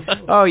thing. Like,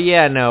 oh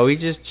yeah, no, we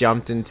just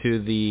jumped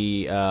into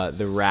the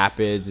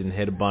rapids and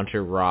hit a bunch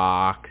of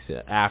rocks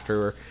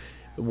after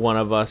one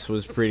of us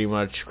was pretty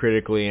much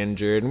critically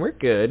injured, and we're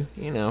good.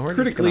 We're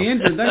critically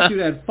injured. That dude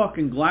had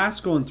fucking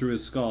glass going through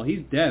his skull.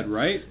 He's dead,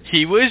 right?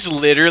 He was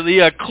literally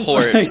a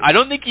corpse. I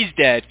don't think he's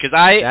dead because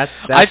I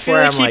feel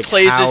where like I'm he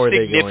plays how a are they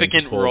going to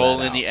significant pull role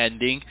that in out? the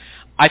ending.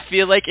 I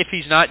feel like if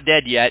he's not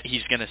dead yet,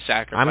 he's gonna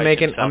sacrifice I'm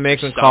making himself a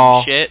for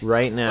call some shit,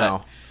 right now.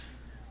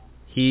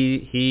 but-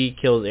 He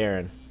kills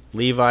Aaron.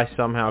 Levi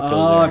somehow kills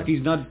Oh, Aaron. if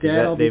he's not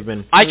dead, They've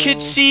been. I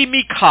could see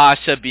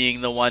Mikasa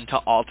being the one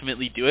to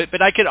ultimately do it,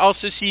 but I could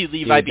also see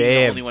Levi being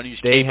the only one who's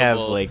They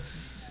capable. have like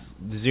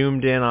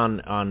zoomed in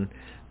on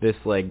this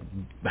like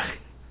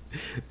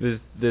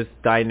this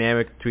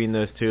dynamic between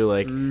those two.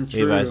 Like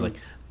Levi's like,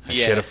 I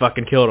should have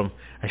fucking killed him.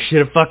 I should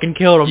have fucking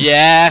killed him.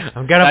 Yeah,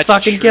 I'm gonna that's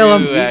fucking kill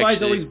him. true, Levi's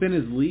actually. always been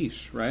his leash,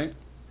 right?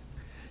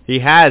 He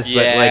has, but like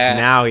Yeah.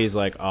 now he's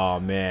like, oh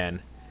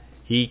man,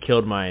 he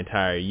killed my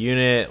entire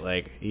unit.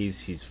 Like he's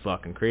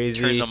fucking crazy.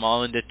 Turns them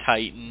all into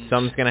Titans.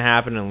 Something's gonna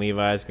happen, and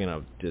Levi's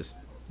gonna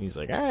he's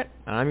like, all right,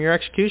 I'm your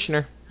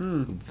executioner.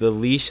 The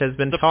leash has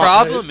been The taught.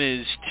 problem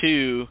is,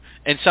 too,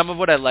 and some of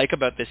what I like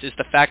about this is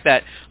the fact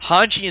that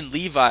Hanji and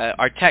Levi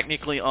are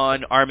technically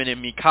on Armin and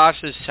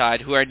Mikasa's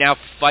side, who are now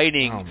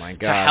fighting Oh my to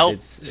God, help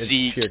it's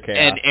Zeke pure chaos.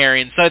 and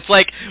Aaron. So it's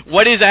like,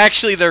 what is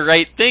actually the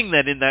right thing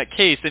then in that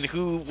case,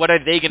 and what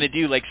are they going to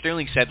do? Like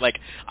Sterling said, like,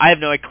 I have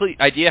no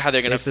idea how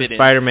they're going to It's fit a in.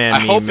 Spider-Man I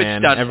meme, hope man.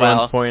 it's done Everyone's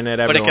well, pointing at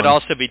but it everyone. could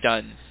also be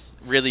done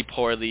really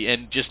poorly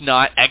and just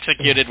not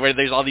executed where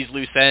there's all these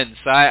loose ends.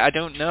 So I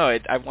don't know.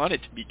 I want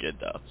it to be good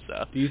though.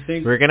 So Do you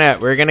think We're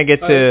gonna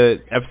get to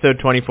episode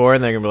 24,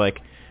 and they're gonna be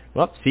like,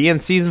 well, see you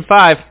in season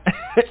 5.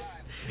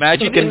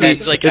 imagine it's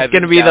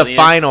gonna be the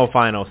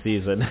final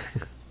season.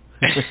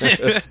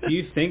 Do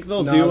you think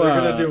they'll No, do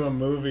they're gonna do a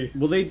movie.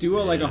 Will they do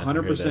a like Yeah, I heard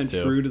 100% that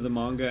too. true to the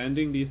manga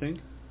ending? Do you think?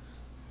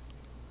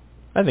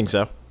 I think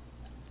so.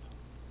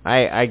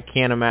 I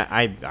can't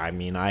imagine. I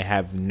mean, I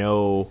have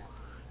no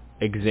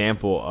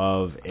example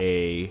of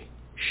a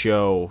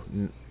show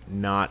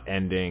not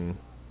ending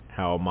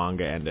how a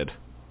manga ended.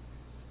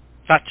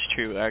 That's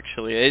true,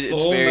 actually. It's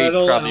Full very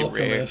Metal probably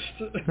rare.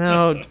 Alchemist.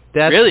 No,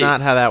 that's Really?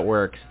 not how that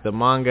works. The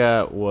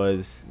manga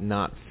was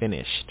not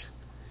finished,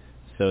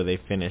 so they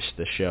finished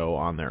the show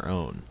on their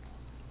own.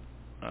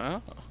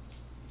 Oh.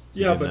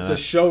 Yeah, You but know the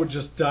that? show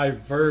just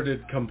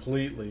diverted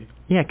completely.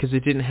 Yeah, because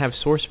it didn't have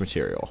source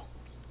material.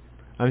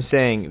 I'm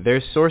saying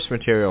there's source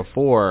material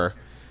for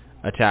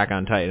Attack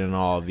on Titan and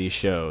all of these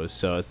shows,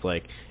 so it's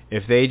like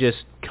if they just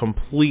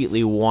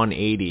completely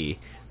 180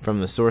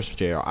 from the source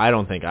material, I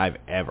don't think I've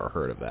ever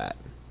heard of that.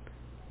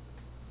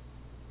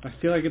 I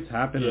feel like it's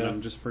happened and Yeah.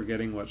 I'm just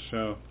forgetting what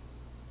show.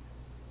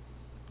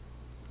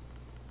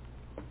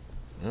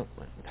 Oh,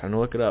 time to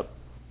look it up.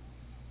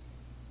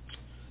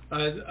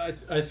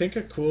 I think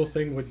a cool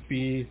thing would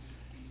be,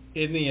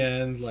 in the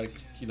end, like,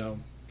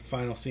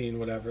 final scene,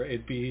 whatever,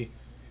 it'd be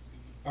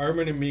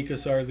Armin and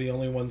Mikasa are the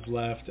only ones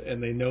left,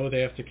 and they know they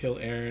have to kill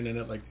Eren, and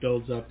it, like,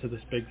 builds up to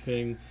this big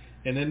thing,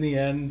 and in the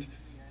end,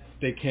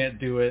 they can't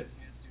do it,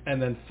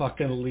 and then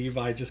fucking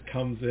Levi just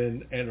comes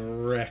in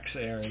and wrecks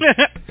Eren.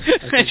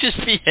 I just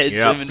beheads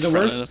Yeah. him in The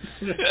front of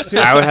worst- him.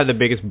 I would have the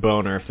biggest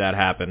boner if that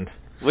happened.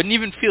 Wouldn't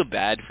even feel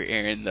bad for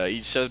Aaron, though.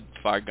 He's so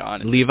far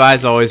gone.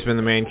 Levi's always been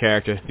the main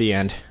character. The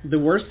end. The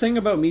worst thing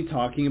about me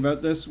talking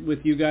about this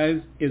with you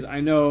guys is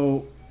I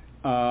know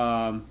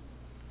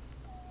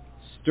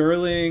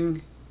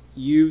Sterling,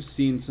 you've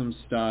seen some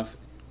stuff.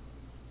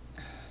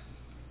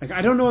 Like,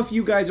 I don't know if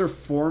you guys are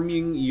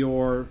forming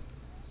your...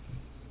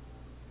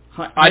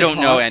 I don't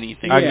know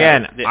anything. Yeah.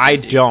 Again, that I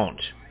they do.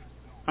 don't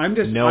I'm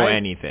just know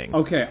anything.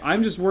 Okay,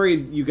 I'm just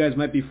worried you guys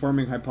might be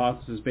forming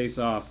hypotheses based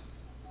off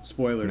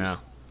spoilers. No,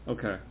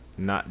 Okay.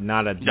 not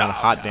a No,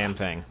 hot no. damn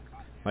thing.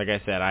 Like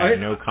I said, I have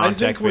no I think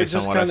context we're based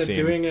just on what kind I've of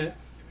seen. doing it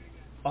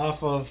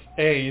off of,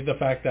 the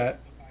fact that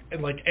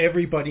like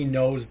everybody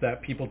knows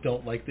that people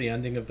don't like the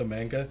ending of the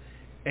manga,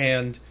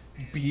 and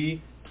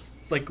B,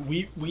 like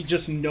we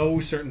just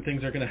know certain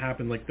things are going to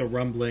happen, like the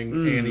rumbling,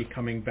 Annie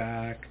coming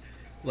back,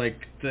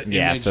 like the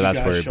image so that's you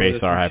guys where we showed base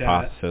us our in chat.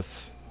 hypothesis.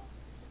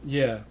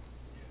 Yeah.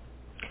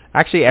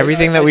 Actually,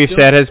 everything that we've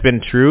said has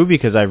been true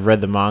because I've read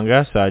the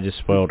manga, so I just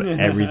spoiled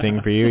everything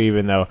for you,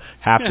 even though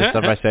half the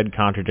stuff I said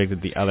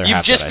contradicted the other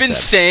half that I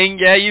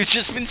said. You've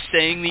just been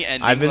saying the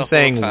ending. I've been the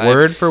saying whole time.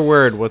 word for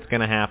word what's going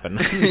to happen,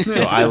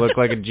 so I look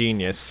like a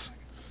genius.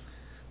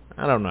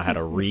 I don't know how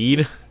to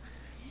read.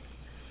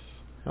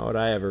 How would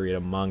I ever read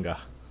a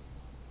manga?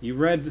 You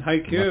read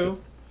Haikyuu.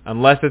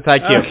 Unless it's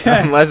Haikyuu. Okay.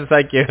 Unless it's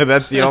Haikyuu.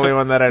 That's the only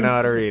one that I know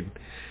how to read.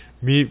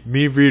 Me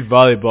read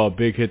volleyball,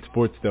 big hit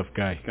sports stuff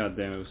guy. God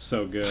damn, it was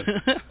so good.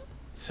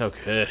 So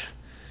good.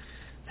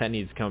 That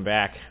needs to come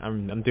back.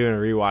 I'm doing a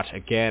rewatch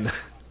again.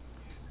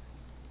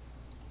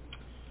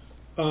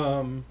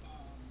 I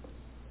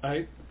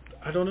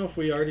don't know if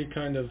we already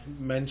kind of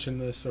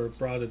mentioned this or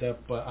brought it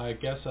up, but I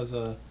guess as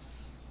a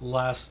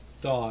last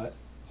thought,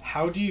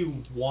 how do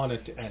you want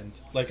it to end?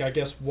 Like, I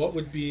guess what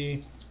would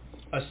be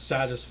a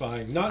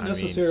satisfying, not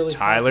necessarily...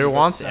 Tyler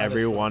wants satisfying.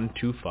 everyone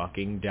to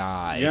fucking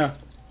die. Yeah.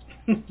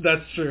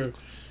 That's true.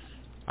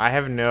 I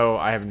have no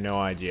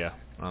idea,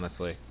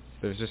 honestly.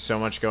 There's just so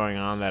much going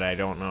on that I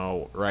don't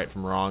know right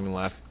from wrong,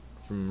 left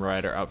from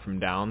right, or up from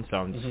down, so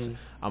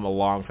I'm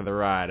along for the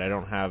ride. I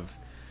don't have,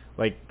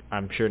 like,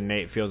 I'm sure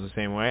Nate feels the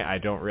same way. I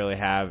don't really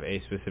have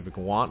a specific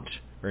want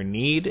or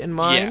need in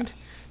mind,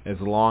 as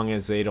long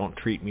as they don't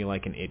treat me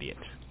like an idiot.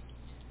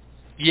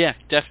 Yeah,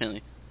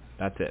 definitely.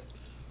 That's it.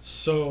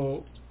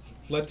 So,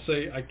 let's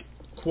say,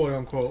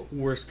 quote-unquote,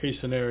 worst-case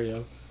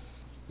scenario,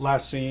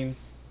 last scene,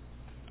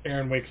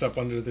 Aaron wakes up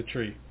under the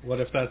tree. What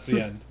if that's the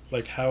end?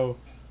 Like, how...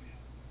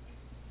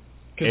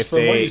 If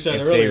from what you said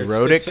earlier, they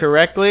wrote it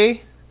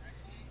correctly,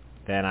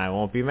 then I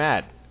won't be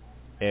mad.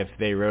 If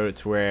they wrote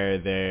it to where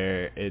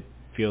it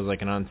feels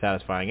like an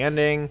unsatisfying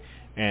ending,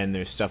 and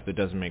there's stuff that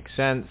doesn't make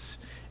sense,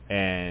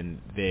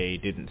 and they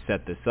didn't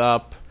set this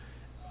up...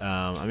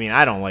 I mean,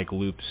 I don't like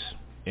loops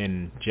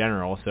in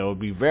general, so it would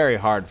be very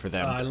hard for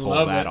them to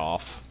pull that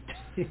off.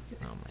 Oh my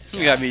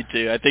God. Yeah, me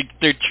too. I think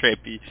they're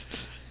trippy.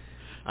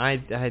 I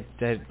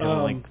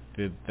don't like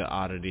the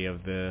oddity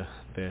of the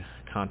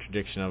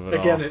contradiction of it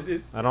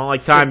again, all. I don't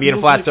like time being a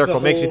flat circle.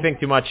 It makes me think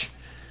too much.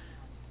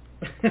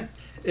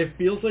 It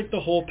feels like the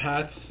whole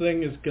paths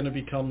thing is going to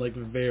become like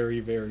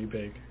very, very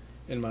big,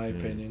 in my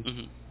opinion.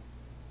 Mm-hmm.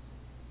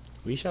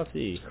 We shall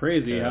see. It's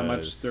crazy how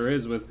much there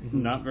is with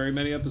not very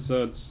many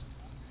episodes.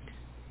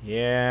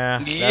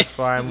 Yeah, that's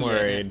why I'm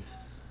worried.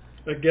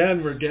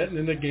 Again, we're getting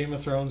into Game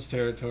of Thrones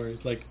territory.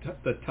 Like,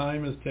 the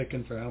time is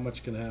ticking for how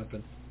much can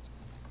happen.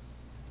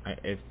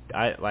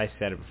 I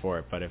said it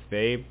before, but if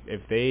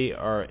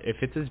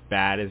it's as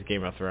bad as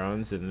Game of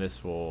Thrones, then this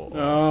will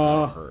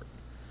hurt.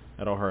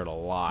 That'll hurt a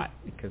lot,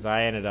 because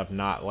I ended up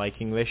not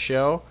liking this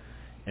show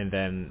and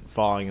then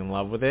falling in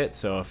love with it.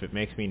 So if it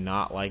makes me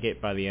not like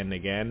it by the end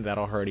again,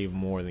 that'll hurt even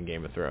more than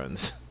Game of Thrones.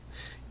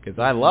 Because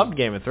I loved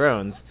Game of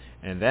Thrones,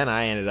 and then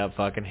I ended up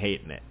fucking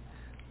hating it.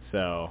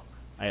 So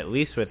at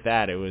least with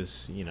that, it was,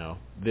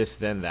 this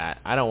then that.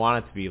 I don't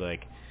want it to be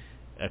like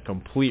a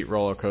complete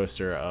roller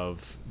coaster of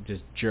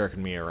just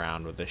jerking me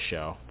around with this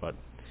show. But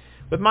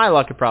with my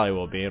luck, it probably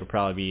will be. It'll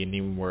probably be an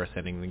even worse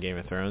ending than Game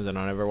of Thrones, and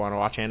I don't ever want to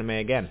watch anime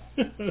again.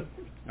 I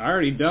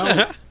already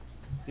don't.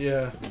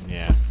 Yeah.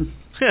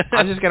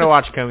 I'm just going to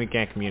watch Komi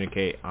Can't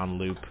Communicate on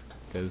loop,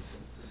 because,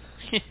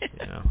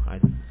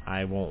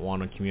 I won't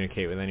want to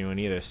communicate with anyone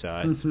either, so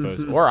I suppose.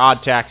 Or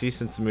Odd Taxi,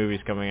 since the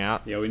movie's coming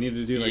out. Yeah, we need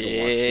to do like a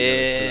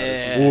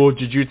watch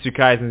together. Ooh, Jujutsu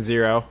Kaisen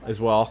 0 as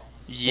well.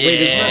 Yeah.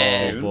 Wait, isn't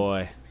that soon?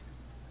 Boy.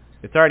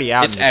 It's already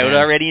out in Japan. It's out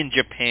already in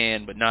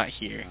Japan, but not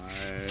here.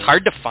 It's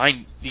hard to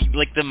find,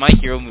 like the My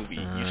Hero movie,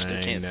 you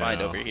still can't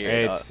find over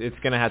here. It's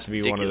going to have to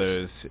be one of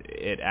those,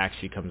 it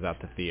actually comes out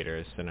to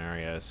theaters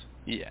scenarios.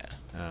 Yeah.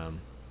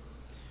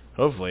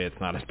 Hopefully it's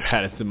not as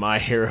bad as the My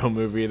Hero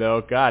movie,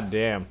 though. God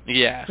damn.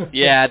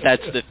 Yeah,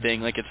 that's the thing.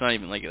 Like, it's not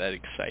even, like, that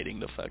exciting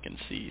to fucking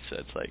see, so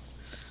it's like...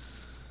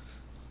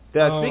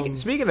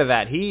 Speaking of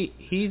that,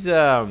 he's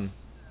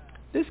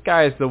this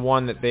guy is the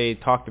one that they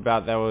talked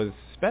about that was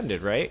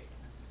suspended, right?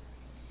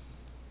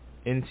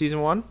 In season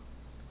 1?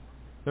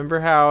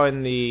 Remember how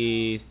in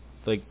the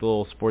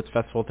little sports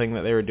festival thing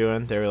that they were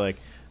doing, they were like,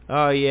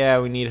 oh yeah,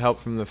 we need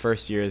help from the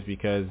first years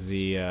because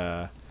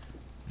the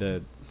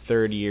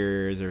third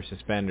years are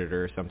suspended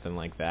or something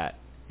like that.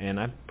 And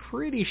I'm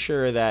pretty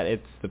sure that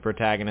it's the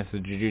protagonist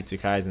of Jujutsu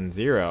Kaisen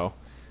 0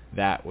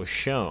 that was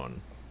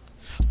shown.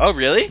 Oh,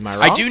 really? Am I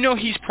wrong? I do know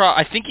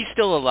I think he's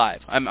still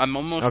alive. I'm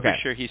almost for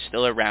sure he's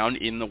still around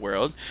in the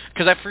world.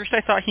 Because at first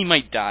I thought he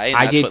might die. And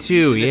I that's did what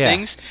too, leads to yeah.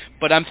 things.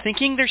 But I'm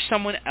thinking there's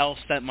someone else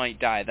that might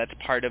die that's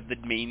part of the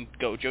main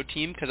Gojo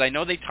team. Because I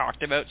know they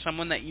talked about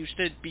someone that used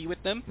to be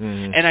with them.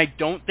 Mm-hmm. And I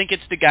don't think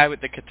it's the guy with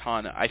the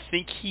katana. I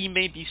think he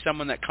may be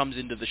someone that comes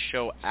into the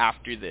show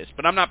after this.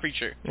 But I'm not pretty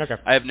sure. Okay.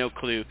 I have no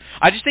clue.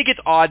 I just think it's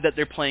odd that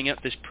they're playing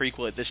out this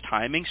prequel at this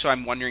timing. So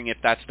I'm wondering if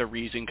that's the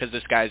reason. Because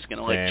this guy's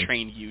going to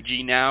train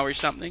Yuji now or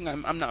or something.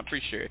 I'm not for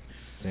sure.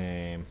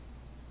 Same.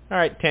 All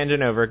right,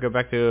 tangent over. Go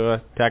back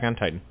to Attack on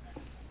Titan.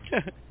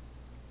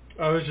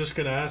 I was just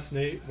going to ask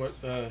Nate what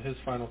his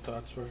final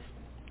thoughts were.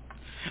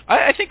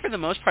 I think for the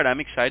most part I'm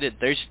excited.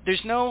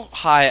 There's no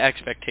high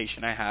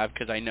expectation I have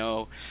because I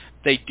know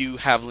they do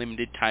have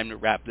limited time to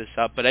wrap this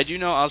up. But I do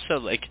know also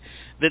like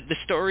the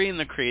story and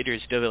the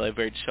creators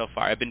delivered so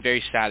far. I've been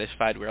very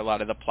satisfied where a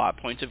lot of the plot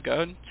points have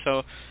gone.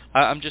 So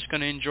I'm just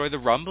going to enjoy the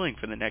rumbling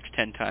for the next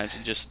 10 times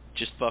and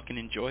just fucking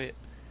enjoy it.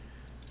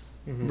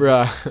 Mm-hmm.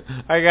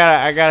 Bruh,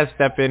 I gotta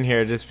step in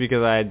here just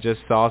because I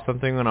just saw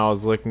something when I was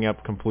looking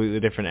up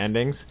completely different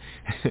endings.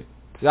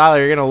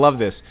 Tyler, you're gonna love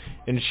this.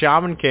 In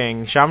Shaman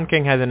King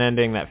has an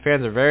ending that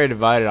fans are very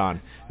divided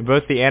on. In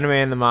both the anime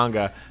and the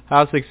manga,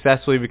 Hao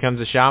successfully becomes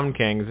a Shaman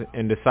King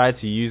and decides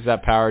to use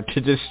that power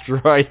to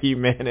destroy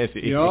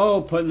humanity.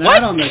 Yo, putting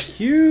that on the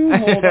queue.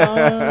 Hold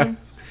on.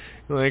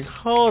 Like,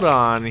 hold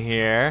on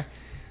here.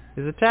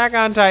 Is Attack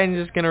on Titan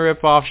just gonna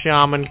rip off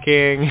Shaman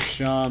King?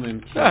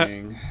 Shaman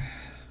King.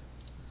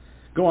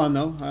 Go on,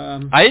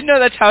 though. I didn't know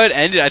that's how it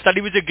ended. I thought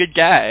he was a good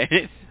guy.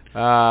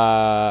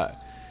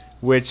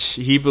 Which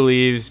he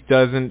believes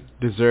doesn't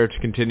deserve to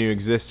continue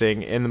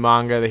existing. In the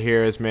manga, the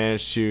heroes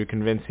managed to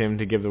convince him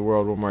to give the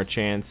world one more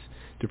chance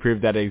to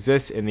prove that it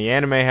exists. In the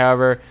anime,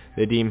 however,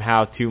 they deem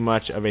Hao too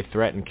much of a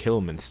threat and kill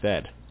him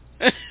instead.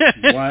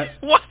 What?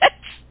 What?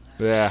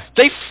 Yeah.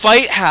 They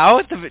fight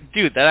Hao?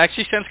 Dude, that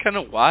actually sounds kind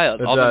of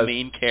wild. It All does. the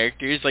main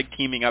characters like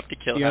teaming up to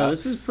kill Yeah, Hao.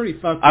 this is pretty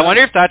fucked up. I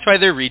wonder if that's why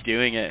they're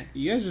redoing it.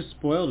 You guys just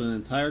spoiled an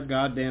entire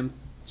goddamn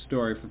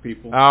story for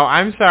people. Oh,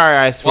 I'm sorry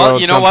I spoiled Well,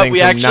 you know what? something We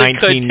from actually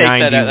could take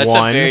that out. That's a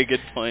 1991. very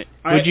good point.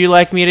 Would you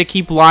like me to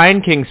keep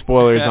Lion King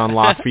spoilers on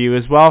lock for you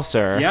as well,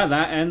 sir? Yeah,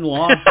 that and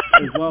Lost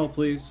as well,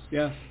 please.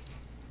 Yeah.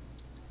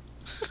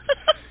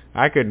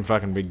 I couldn't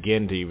fucking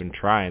begin to even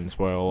try and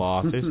spoil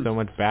Lost. There's so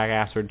much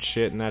back-assward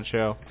shit in that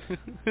show.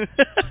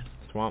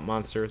 Swamp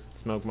monster,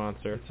 smoke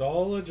monster. It's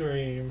all a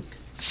dream.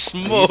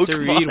 Smoke I used to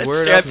read monster,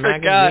 Word I Up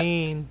forgot.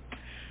 magazine.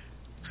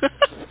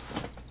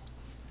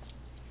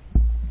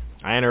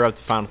 I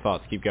interrupted final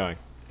thoughts. Keep going.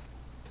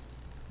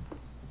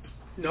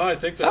 No, I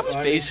think That was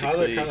Tyler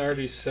basically- kind of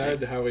already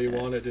said how he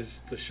wanted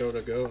the show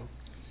to go.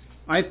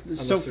 So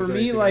Unless for there's me,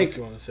 anything like, else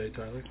you want to say,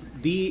 Tyler?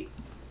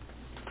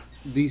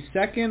 the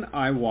second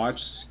I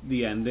watched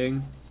the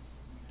ending,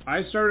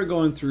 I started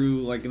going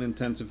through like an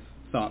intensive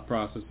thought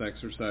process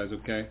exercise,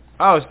 okay?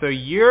 Oh, so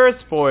you're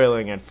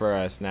spoiling it for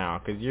us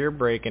now, because you're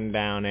breaking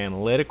down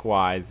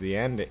analytic-wise the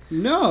ending.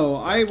 No,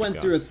 I Keep went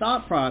going. through a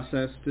thought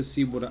process to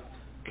see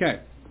Okay,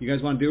 you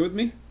guys want to do it with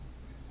me?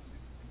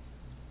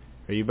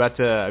 Are you about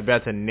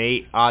to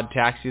Nate odd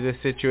taxi this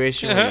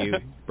situation where you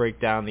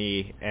break down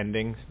the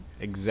endings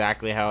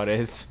exactly how it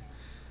is?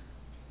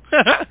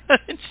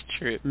 It's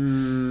true.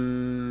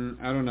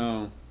 I don't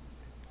know.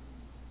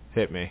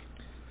 Hit me.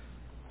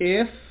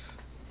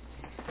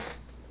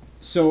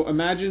 So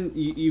imagine,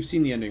 you've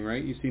seen the ending,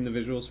 right? You've seen the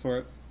visuals for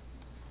it?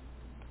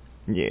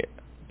 Yeah.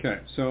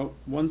 Okay, so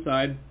one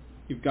side,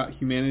 you've got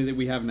humanity that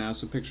we have now,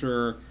 so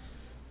picture,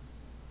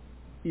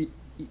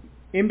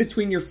 in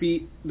between your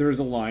feet, there's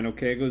a line,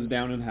 okay? It goes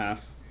down in half.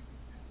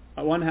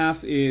 One half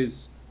is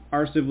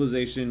our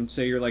civilization,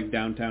 say you're like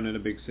downtown in a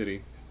big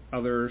city.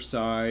 Other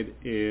side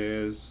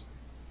is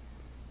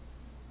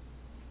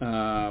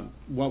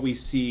what we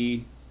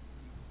see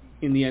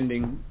in the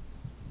ending,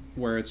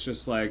 where it's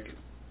just like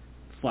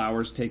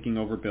flowers taking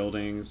over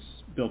buildings,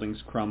 buildings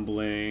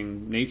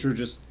crumbling, nature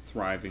just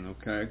thriving,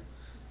 okay?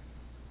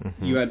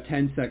 Mm-hmm. You had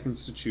 10 seconds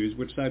to choose.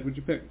 Which side would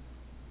you pick?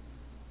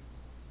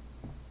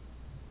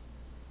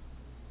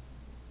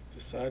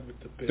 Decide with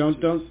the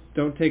bitches.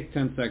 Don't take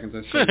 10 seconds.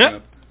 I set it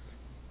up.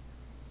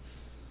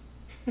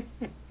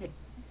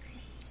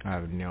 I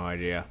have no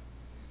idea.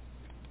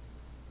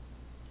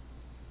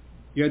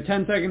 You had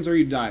 10 seconds or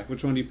you die.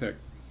 Which one do you pick?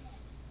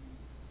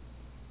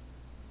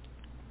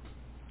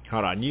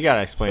 Hold on, you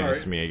gotta explain Sorry.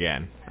 this to me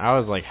again. I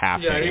was like half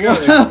Yeah, thinking you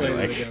gotta about it, explain it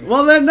like- again.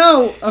 Well then,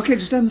 no. Okay,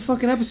 just end the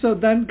fucking episode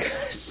then.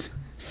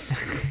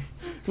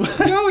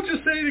 No,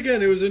 just say it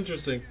again. It was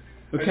interesting.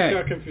 I Okay. just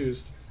got confused.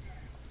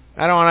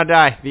 I don't want to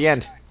die. The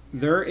end.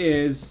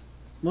 There's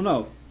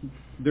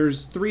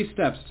 3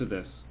 steps to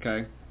this,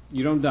 okay?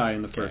 You don't die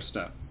in the first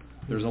step.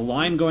 There's a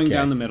line going Okay.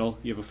 down the middle.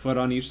 You have a foot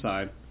on each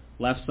side.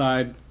 Left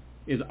side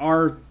is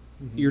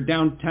Mm-hmm. you're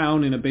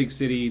downtown in a big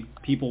city,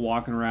 people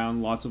walking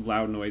around, lots of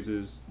loud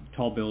noises,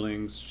 tall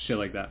buildings, shit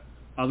like that.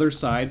 Other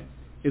side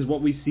is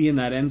what we see in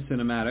that end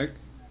cinematic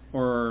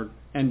or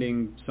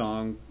ending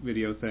song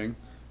video thing,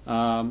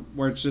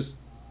 where it's just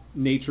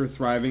nature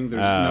thriving.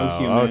 There's no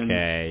humans.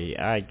 Okay.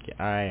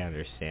 I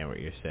understand what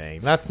you're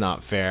saying. That's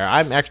not fair.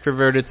 I'm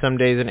extroverted some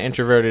days and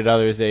introverted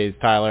other days,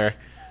 Tyler.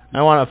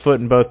 I want a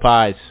foot in both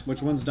pies.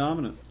 Which one's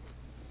dominant?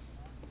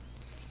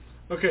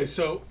 Okay,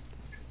 so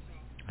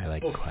I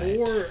like quiet.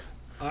 before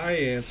I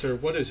answer,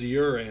 what is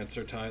your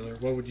answer, Tyler?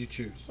 What would you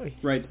choose?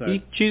 Right side.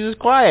 He chooses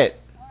quiet.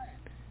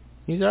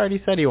 He's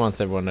already said he wants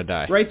everyone to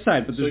die. Right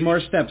side, but So there's you- more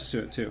steps to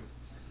it too.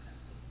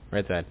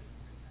 Right side.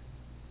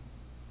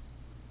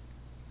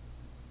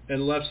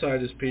 And left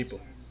side is people.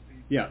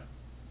 Yeah.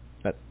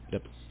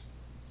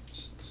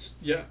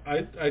 Yeah,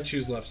 I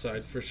choose left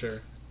side for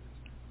sure.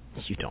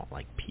 You don't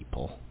like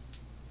people.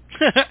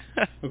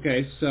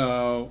 Okay,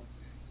 so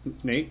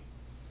Nate.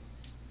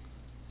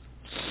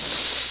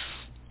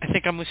 I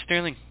think I'm with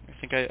Sterling. I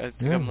think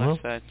I'm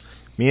left side.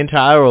 Me and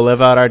Tyler will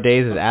live out our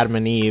days as Adam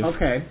and Eve.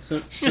 Okay,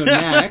 so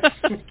next,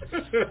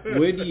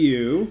 would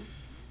you,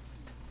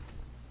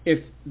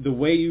 if the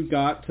way you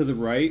got to the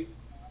right,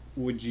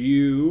 would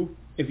you,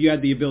 if you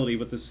had the ability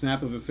with the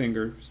snap of a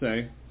finger,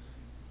 say,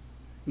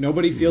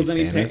 nobody feels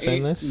any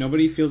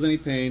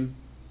pain,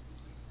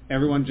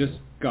 everyone just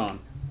gone,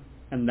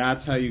 and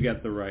that's how you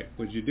get the right,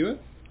 would you do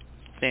it?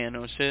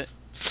 Thanos it.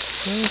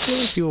 I feel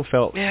like people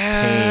felt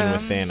pain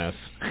with Thanos.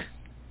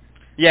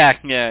 Yeah.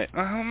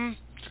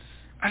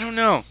 I don't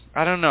know.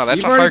 That's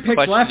You've a hard already picked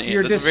question. left,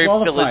 you're That's very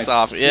disqualified.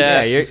 philosophical.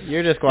 Yeah, Yeah.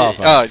 you're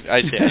disqualified. Oh,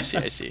 I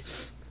see.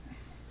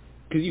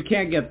 Because you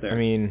can't get there. I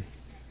mean...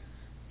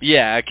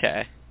 Yeah,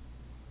 okay.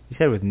 You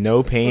said with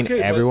no pain,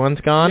 Okay,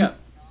 everyone's gone? Yeah.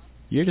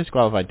 You're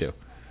disqualified too.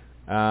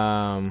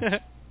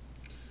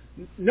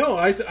 No,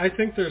 I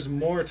think there's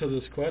more to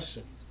this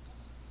question.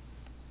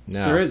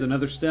 No. There is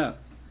another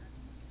step.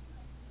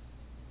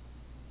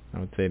 I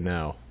would say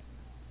no.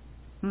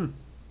 So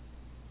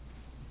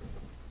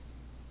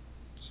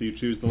you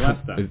choose the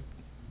left then.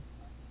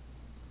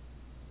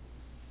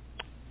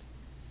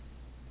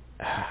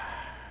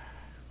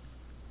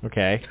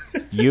 Okay.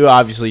 You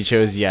obviously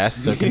chose yes,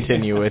 so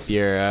continue with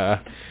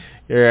your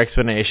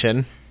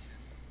explanation.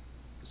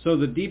 So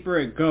the deeper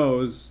it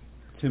goes,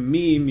 to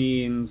me,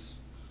 means...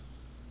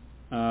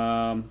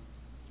 Or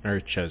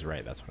chose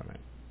right, that's what I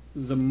meant.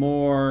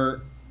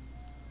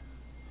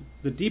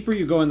 The deeper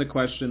you go in the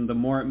question, the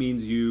more it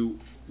means you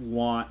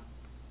want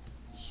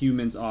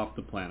humans off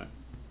the planet.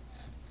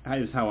 That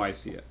is how I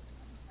see it.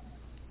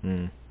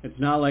 It's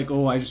not like,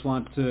 I just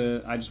want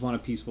a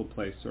peaceful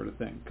place sort of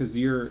thing. Because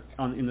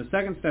in the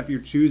second step,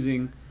 you're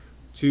choosing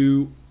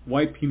to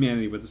wipe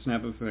humanity with a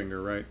snap of a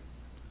finger, right?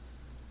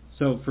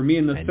 So for me,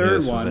 in the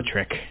third one, was a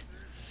trick.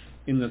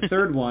 In the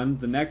third one,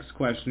 the next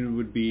question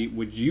would be: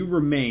 would you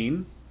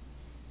remain,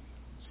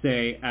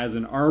 say, as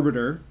an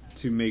arbiter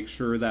to make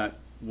sure that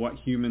what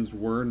humans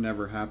were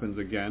never happens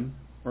again,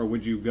 or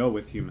would you go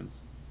with humans?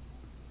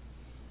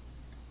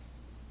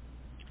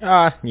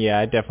 Yeah,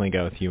 I'd definitely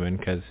go with human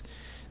because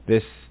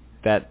that's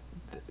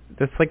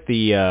like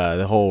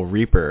the whole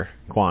Reaper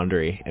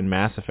quandary in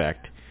Mass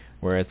Effect,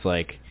 where it's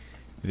like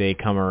they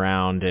come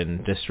around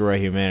and destroy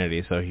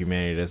humanity, so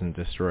humanity doesn't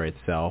destroy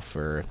itself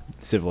or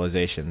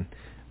civilization.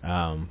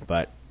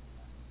 But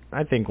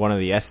I think one of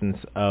the essence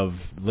of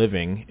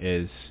living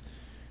is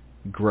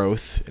growth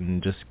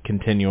and just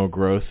continual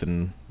growth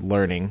and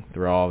learning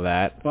through all of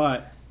that.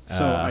 But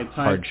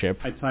hardship.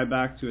 I tie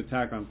back to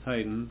Attack on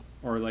Titan,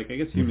 or I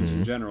guess humans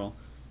in general.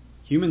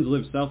 Humans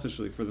live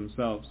selfishly for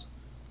themselves.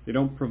 They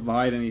don't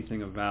provide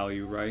anything of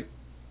value, right?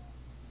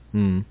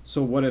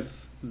 So what if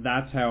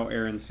that's how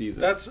Aaron sees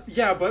it?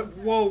 But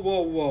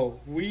whoa.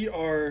 We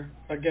are,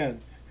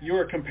 again, you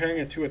are comparing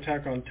it to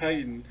Attack on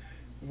Titan,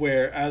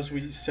 where, as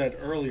we said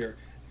earlier,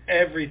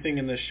 everything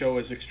in this show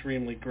is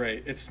extremely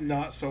great. It's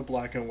not so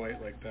black and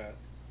white like that.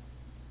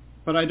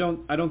 But I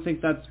don't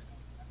think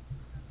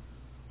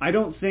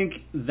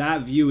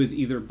that view is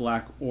either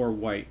black or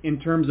white. In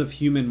terms of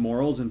human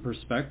morals and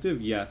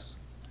perspective, yes.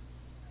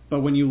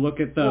 But when you look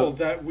at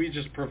that we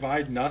just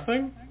provide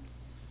nothing?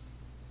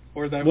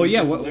 Or that we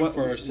just live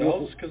for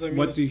ourselves?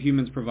 What do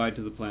humans provide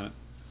to the planet,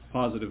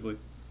 positively?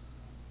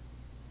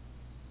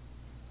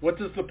 What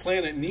does the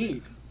planet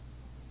need?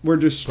 We're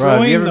destroying the planet. Bro,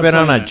 have you ever been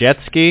on a jet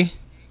ski?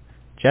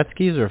 Jet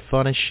skis are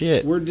fun as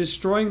shit. We're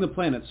destroying the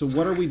planet, so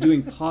what are we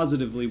doing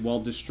positively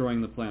while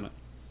destroying the planet?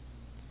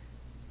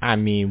 I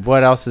mean,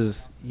 what else is,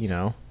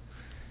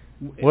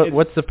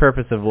 what's the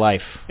purpose of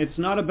life? It's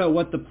not about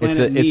what the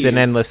planet needs. It's an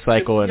endless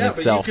cycle in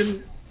itself. But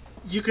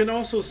you can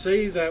also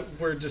say that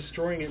we're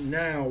destroying it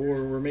now,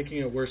 or we're making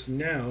it worse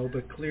now,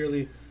 but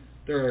clearly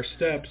there are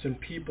steps and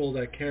people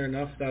that care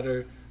enough that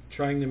are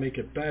trying to make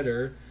it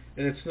better.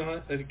 And it's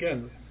not,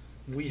 again,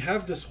 we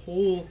have this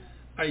whole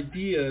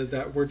idea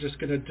that we're just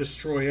going to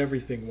destroy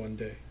everything one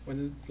day.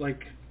 When,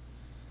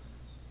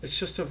 it's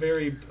just a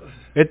very...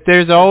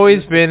 There's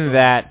always been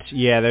that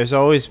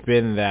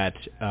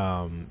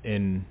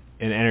in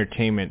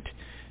entertainment,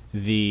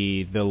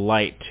 the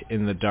light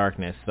in the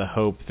darkness, the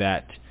hope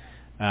that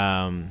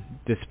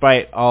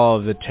despite all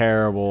of the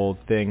terrible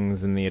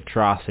things and the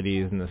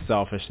atrocities and the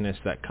selfishness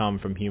that come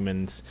from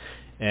humans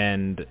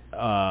and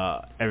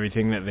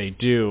everything that they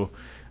do,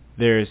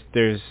 there's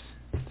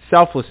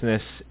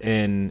selflessness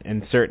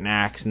in certain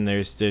acts, and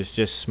there's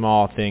just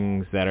small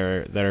things that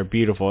are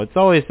beautiful. It's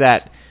always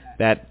that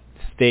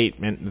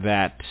statement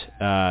that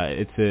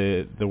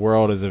the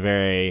world is a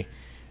very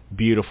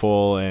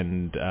beautiful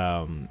and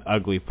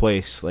ugly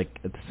place,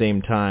 at the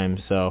same time.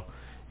 So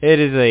it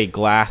is a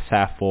glass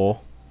half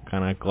full,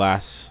 kind of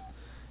glass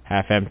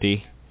half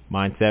empty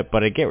mindset.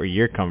 But I get where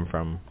you're coming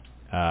from,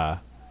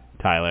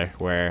 Tyler,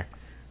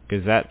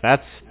 because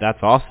that's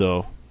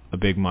also a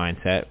big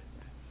mindset.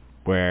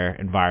 where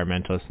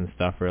environmentalists and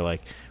stuff are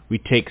like, we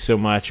take so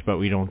much but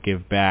we don't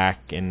give back,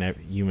 and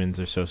humans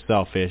are so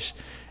selfish.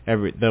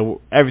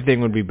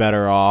 Everything would be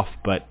better off,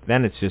 but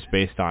then it's just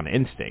based on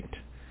instinct,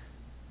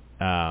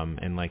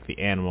 and like the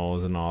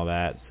animals and all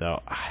that.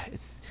 So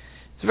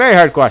it's a very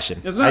hard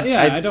question. It's not,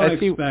 I don't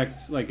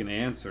expect like an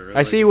answer.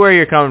 I see where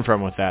you're coming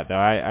from with that, though.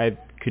 I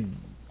could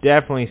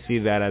definitely see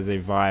that as a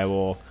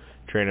viable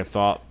train of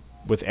thought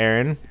with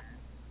Aaron,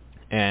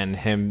 and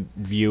him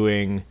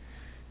viewing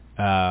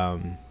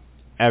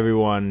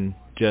everyone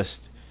just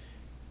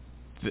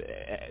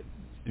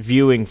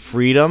viewing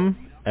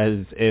freedom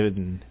as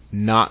in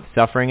not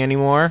suffering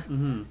anymore,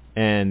 mm-hmm.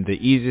 and the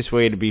easiest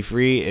way to be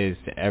free is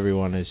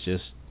everyone is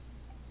just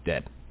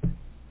dead.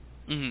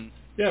 Mm-hmm.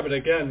 Yeah, but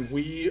again,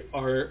 we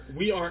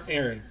aren't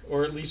Aaron,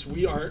 or at least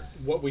we aren't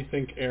what we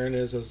think Aaron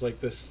is, as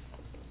like this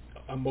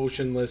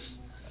emotionless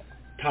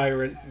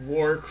tyrant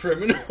war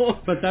criminal.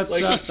 But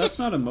that's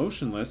not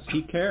emotionless.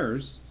 He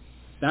cares.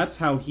 That's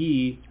how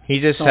he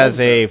just has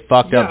a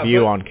fucked up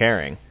view on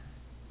caring.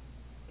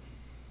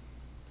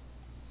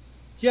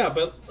 Yeah,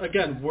 but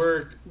again,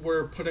 we're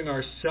putting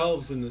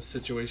ourselves in this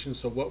situation,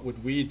 so what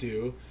would we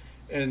do?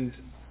 And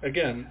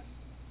again,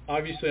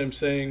 obviously I'm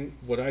saying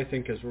what I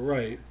think is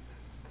right.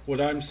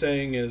 What I'm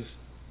saying is,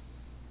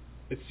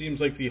 it seems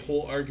like the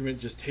whole argument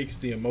just takes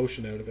the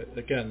emotion out of it.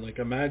 Again, like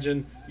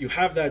imagine you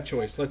have that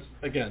choice.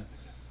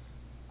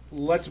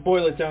 Let's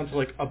boil it down to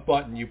like a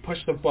button. You push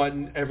the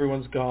button,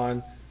 everyone's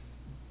gone.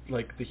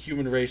 Like the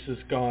human race is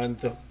gone,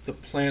 the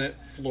planet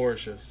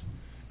flourishes.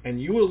 And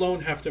you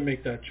alone have to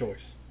make that choice.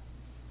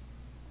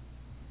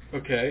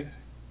 Okay.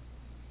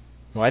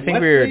 Well, I think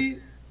Let's say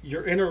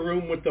you're in a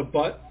room with the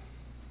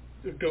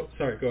Go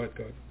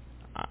ahead.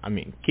 I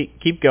mean,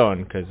 keep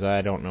going, because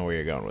I don't know where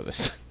you're going with this.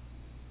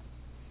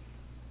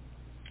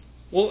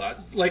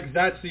 Well, like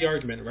that's the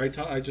argument, right?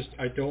 I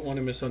don't want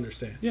to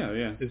misunderstand.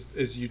 Yeah.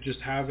 Is you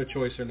just have a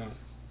choice or not?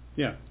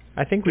 Yeah.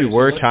 I think we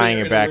were tying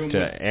it back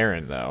to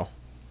Aaron, though.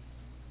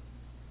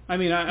 I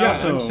mean,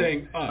 I'm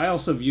saying us. I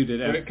also viewed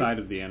it outside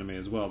of the anime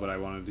as well, but I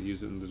wanted to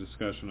use it in the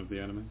discussion of the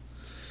anime.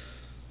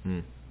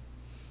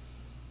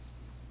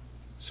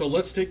 So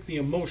let's take the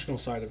emotional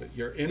side of it.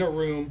 You're in a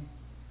room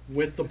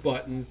with the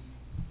button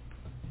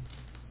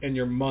and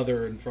your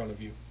mother in front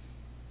of you.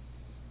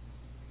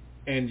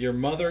 And your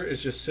mother is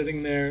just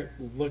sitting there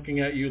looking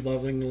at you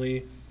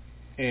lovingly,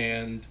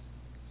 and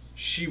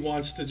she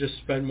wants to just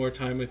spend more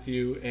time with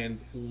you and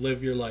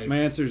live your life. My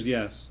answer is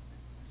yes.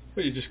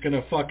 What, you're just going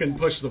to fucking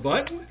push the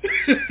button?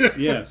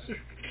 Yes.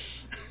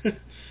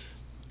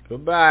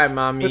 Goodbye,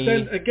 Mommy.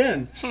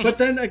 But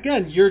then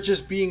again, you're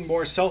just being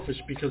more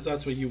selfish because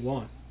that's what you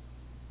want.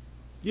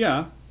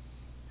 Yeah,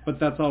 but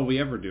that's all we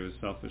ever do is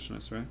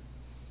selfishness, right?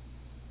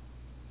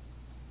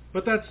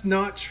 But that's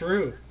not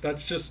true.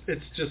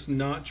 It's just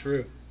not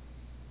true.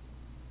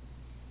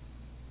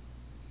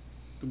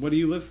 What do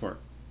you live for?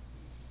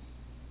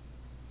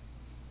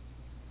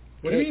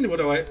 What do you mean? What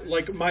do I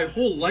like? My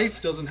whole life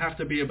doesn't have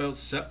to be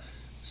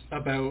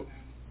about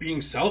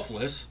being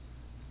selfless.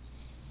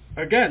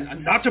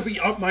 Again, not to be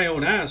up my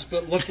own ass,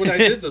 but look what I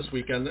did this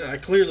weekend. I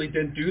clearly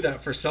didn't do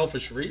that for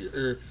selfish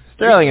reasons.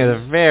 Sterling is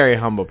a very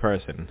humble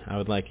person. I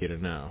would like you to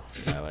know,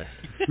 Tyler.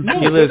 No,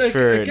 he lives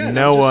for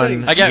no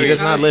one. Saying, he does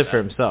not live for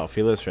himself.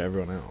 He lives for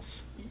everyone else.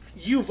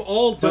 You've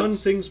all done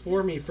things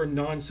for me for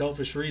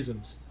non-selfish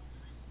reasons.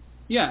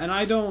 Yeah, and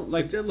I don't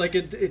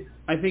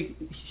I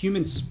think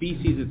human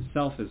species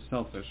itself is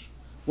selfish.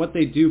 What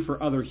they do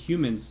for other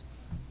humans,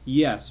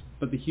 yes,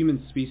 but the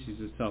human species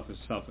itself is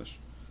selfish.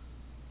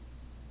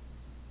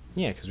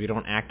 Yeah, because we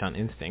don't act on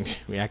instinct.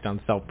 We act on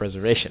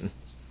self-preservation.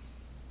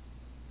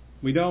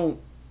 We don't...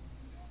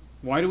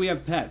 Why do we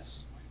have pets?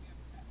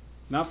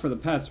 Not for the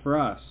pets, for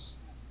us.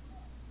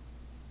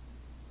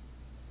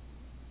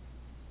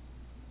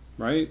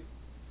 Right?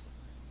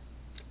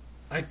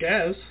 I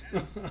guess.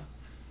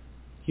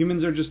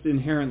 Humans are just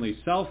inherently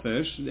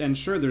selfish, and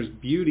sure, there's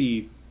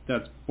beauty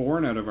that's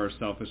born out of our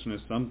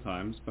selfishness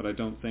sometimes, but I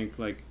don't think,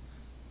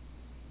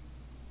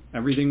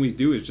 everything we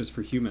do is just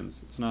for humans.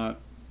 It's not...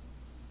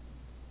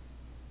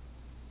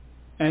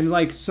 And,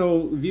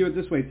 so view it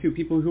this way, too.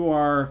 People who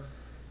are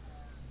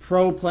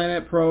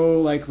pro-planet,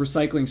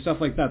 recycling, stuff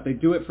like that, they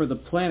do it for the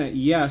planet,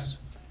 yes.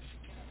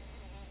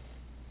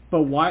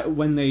 But why?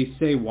 When they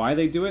say why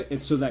they do it,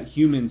 it's so that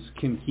humans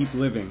can keep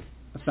living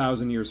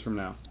 1,000 years from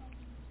now.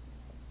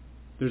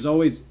 There's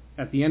always,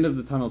 at the end of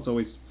the tunnel, it's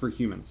always for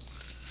humans.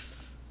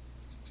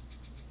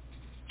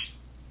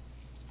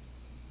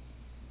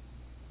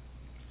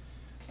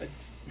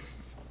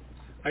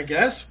 I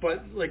guess,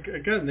 but,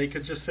 again, they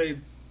could just say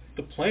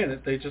the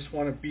planet, they just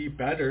want to be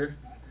better.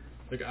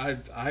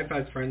 I've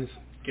had friends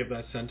give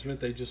that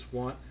sentiment. They just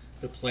want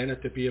the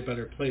planet to be a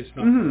better place,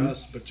 not for us,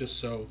 but just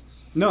so...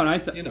 No, and I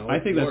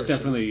think that's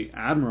definitely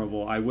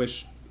admirable. I wish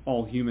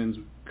all humans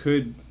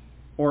could,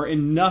 or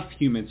enough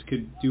humans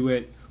could do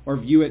it, or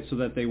view it so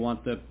that they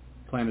want the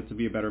planet to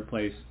be a better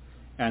place,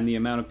 and the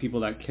amount of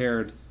people that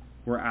cared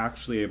were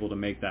actually able to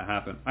make that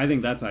happen. I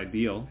think that's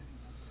ideal.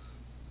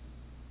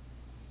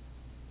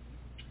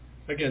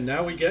 again,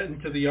 now we get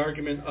into the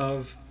argument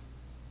of,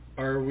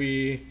 are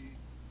we...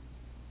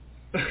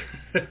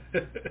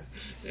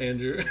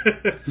 Andrew.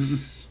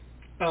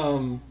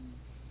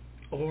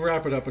 We'll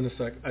wrap it up in a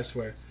sec, I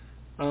swear.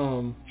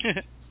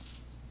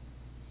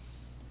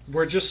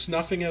 We're just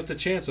snuffing out the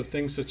chance of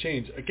things to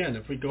change. Again,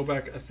 if we go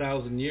back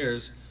 1,000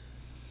 years,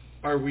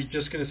 are we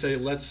just going to say,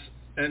 let's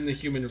end the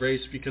human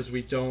race because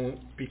we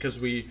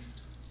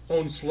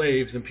own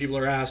slaves and people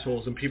are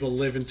assholes and people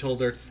live until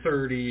they're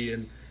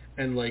 30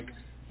 and like,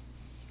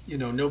 you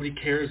know, nobody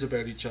cares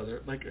about each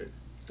other? Like,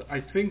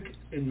 I think,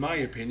 in my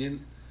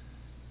opinion,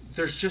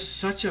 there's just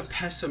such a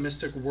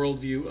pessimistic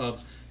worldview of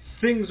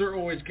things are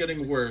always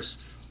getting worse.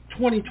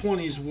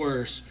 2020 is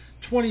worse.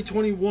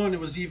 2021 it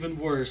was even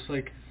worse.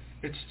 Like,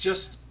 it's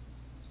just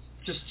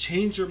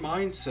change your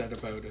mindset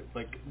about it.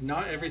 Like,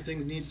 not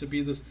everything needs to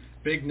be this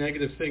big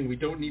negative thing. We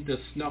don't need to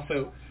snuff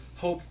out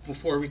hope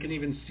before we can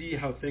even see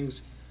how things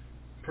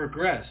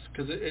progress.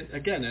 Because,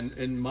 again,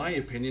 in my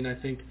opinion, I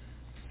think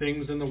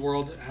things in the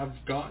world have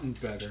gotten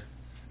better.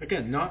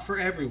 Again, not for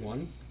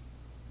everyone,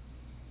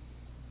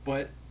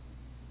 but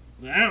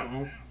I don't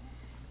know.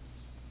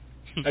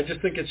 I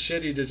just think it's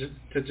shitty to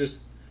just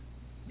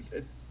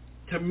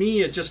to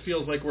me, it just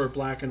feels like we're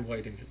black and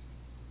whiting it.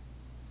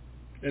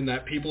 And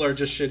that people are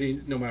just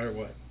shitty no matter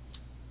what.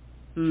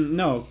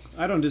 No,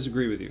 I don't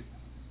disagree with you.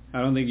 I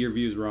don't think your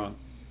view's wrong.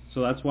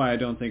 So that's why I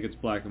don't think it's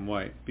black and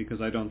white,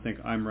 because I don't think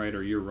I'm right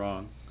or you're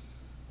wrong.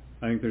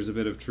 I think there's a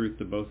bit of truth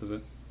to both of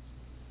it.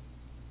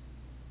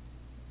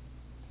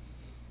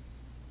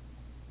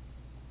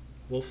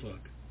 Well,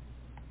 fuck.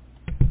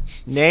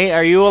 Nate,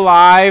 are you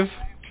alive?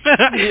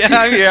 Yeah,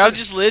 I'm here. I'm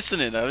just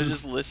listening. I was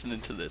just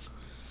listening to this.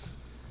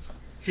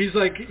 He's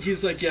like,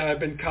 yeah, I've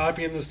been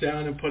copying this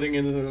down and putting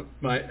it into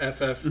my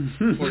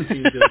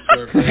FF14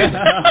 Discord.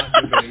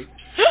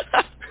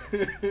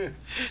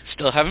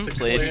 Still haven't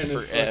played it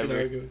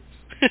forever.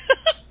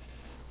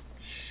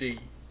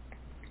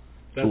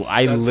 Ooh,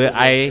 I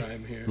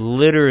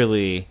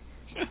literally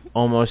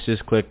almost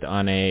just clicked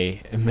on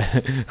a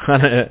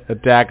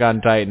Attack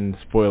on Titan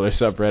spoiler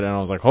subreddit, and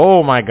I was like,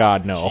 oh my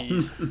god, no.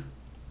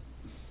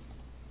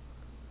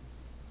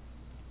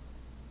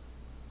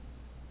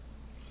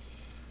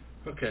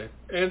 Okay,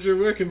 Andrew,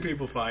 where can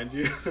people find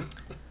you?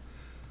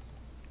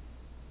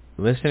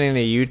 Listening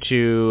to you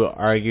two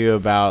argue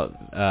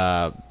about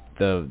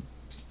the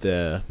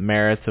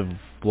merits of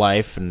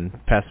life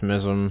and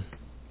pessimism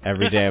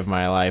every day of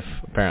my life,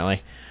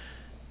 apparently.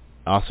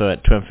 Also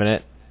at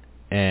Twinfinite,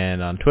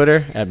 and on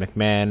Twitter at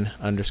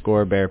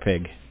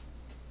McMahon_BearPig.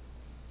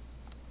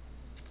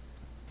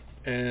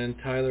 And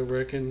Tyler,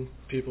 where can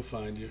people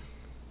find you?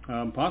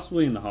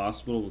 Possibly in the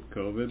hospital with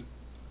COVID.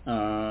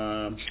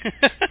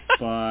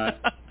 But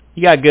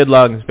you got good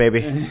lungs,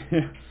 baby.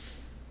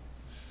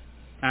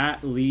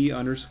 At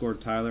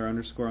Lee_Tyler_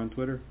 on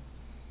Twitter.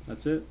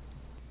 That's it.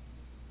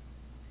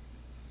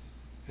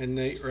 And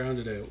Nate, round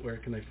it out. Where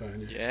can they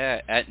find you?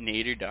 Yeah, at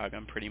Naterdog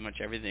on pretty much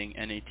everything.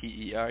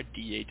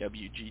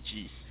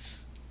 NATERDAWGG.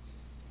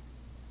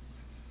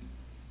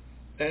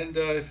 And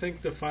I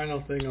think the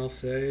final thing I'll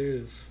say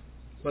is,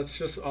 let's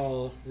just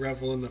all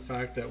revel in the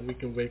fact that we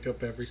can wake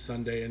up every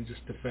Sunday and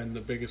just defend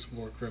the biggest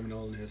war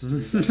criminal in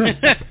history,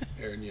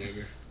 Eren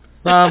Yeager.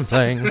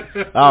 Something.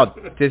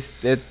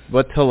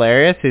 What's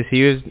hilarious is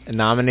he was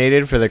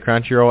nominated for the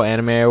Crunchyroll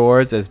Anime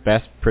Awards as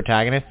Best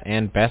Protagonist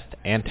and Best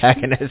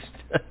Antagonist.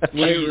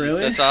 Wait,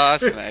 really? That's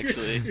awesome,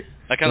 actually.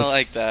 I kind of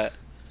like that.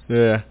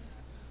 Yeah.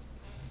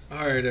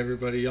 Alright,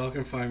 everybody. Y'all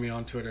can find me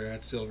on Twitter at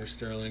Silver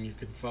Sterling. You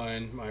can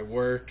find my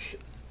work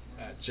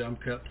at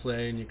Jump Cut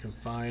Play, and you can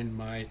find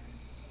my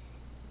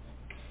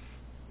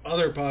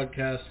other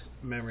podcast,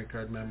 Memory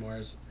Card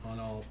Memoirs, on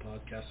all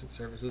podcasting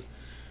services.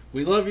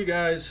 We love you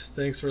guys.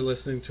 Thanks for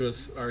listening to us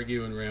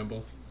argue and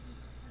ramble.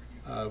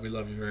 We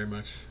love you very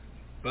much.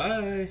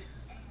 Bye.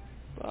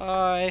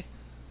 Bye.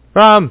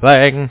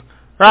 Rumbling.